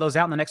hopefully round those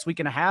out in the next week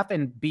and a half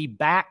and be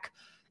back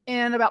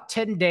in about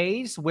 10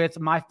 days with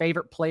my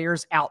favorite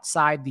players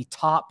outside the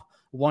top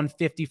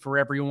 150 for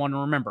everyone.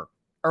 Remember,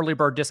 early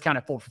bird discount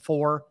at 4 for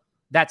 4.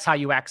 That's how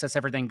you access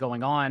everything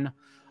going on.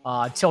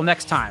 Until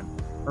next time,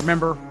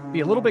 remember,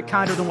 be a little bit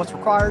kinder than what's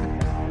required.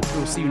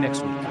 We'll see you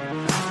next week.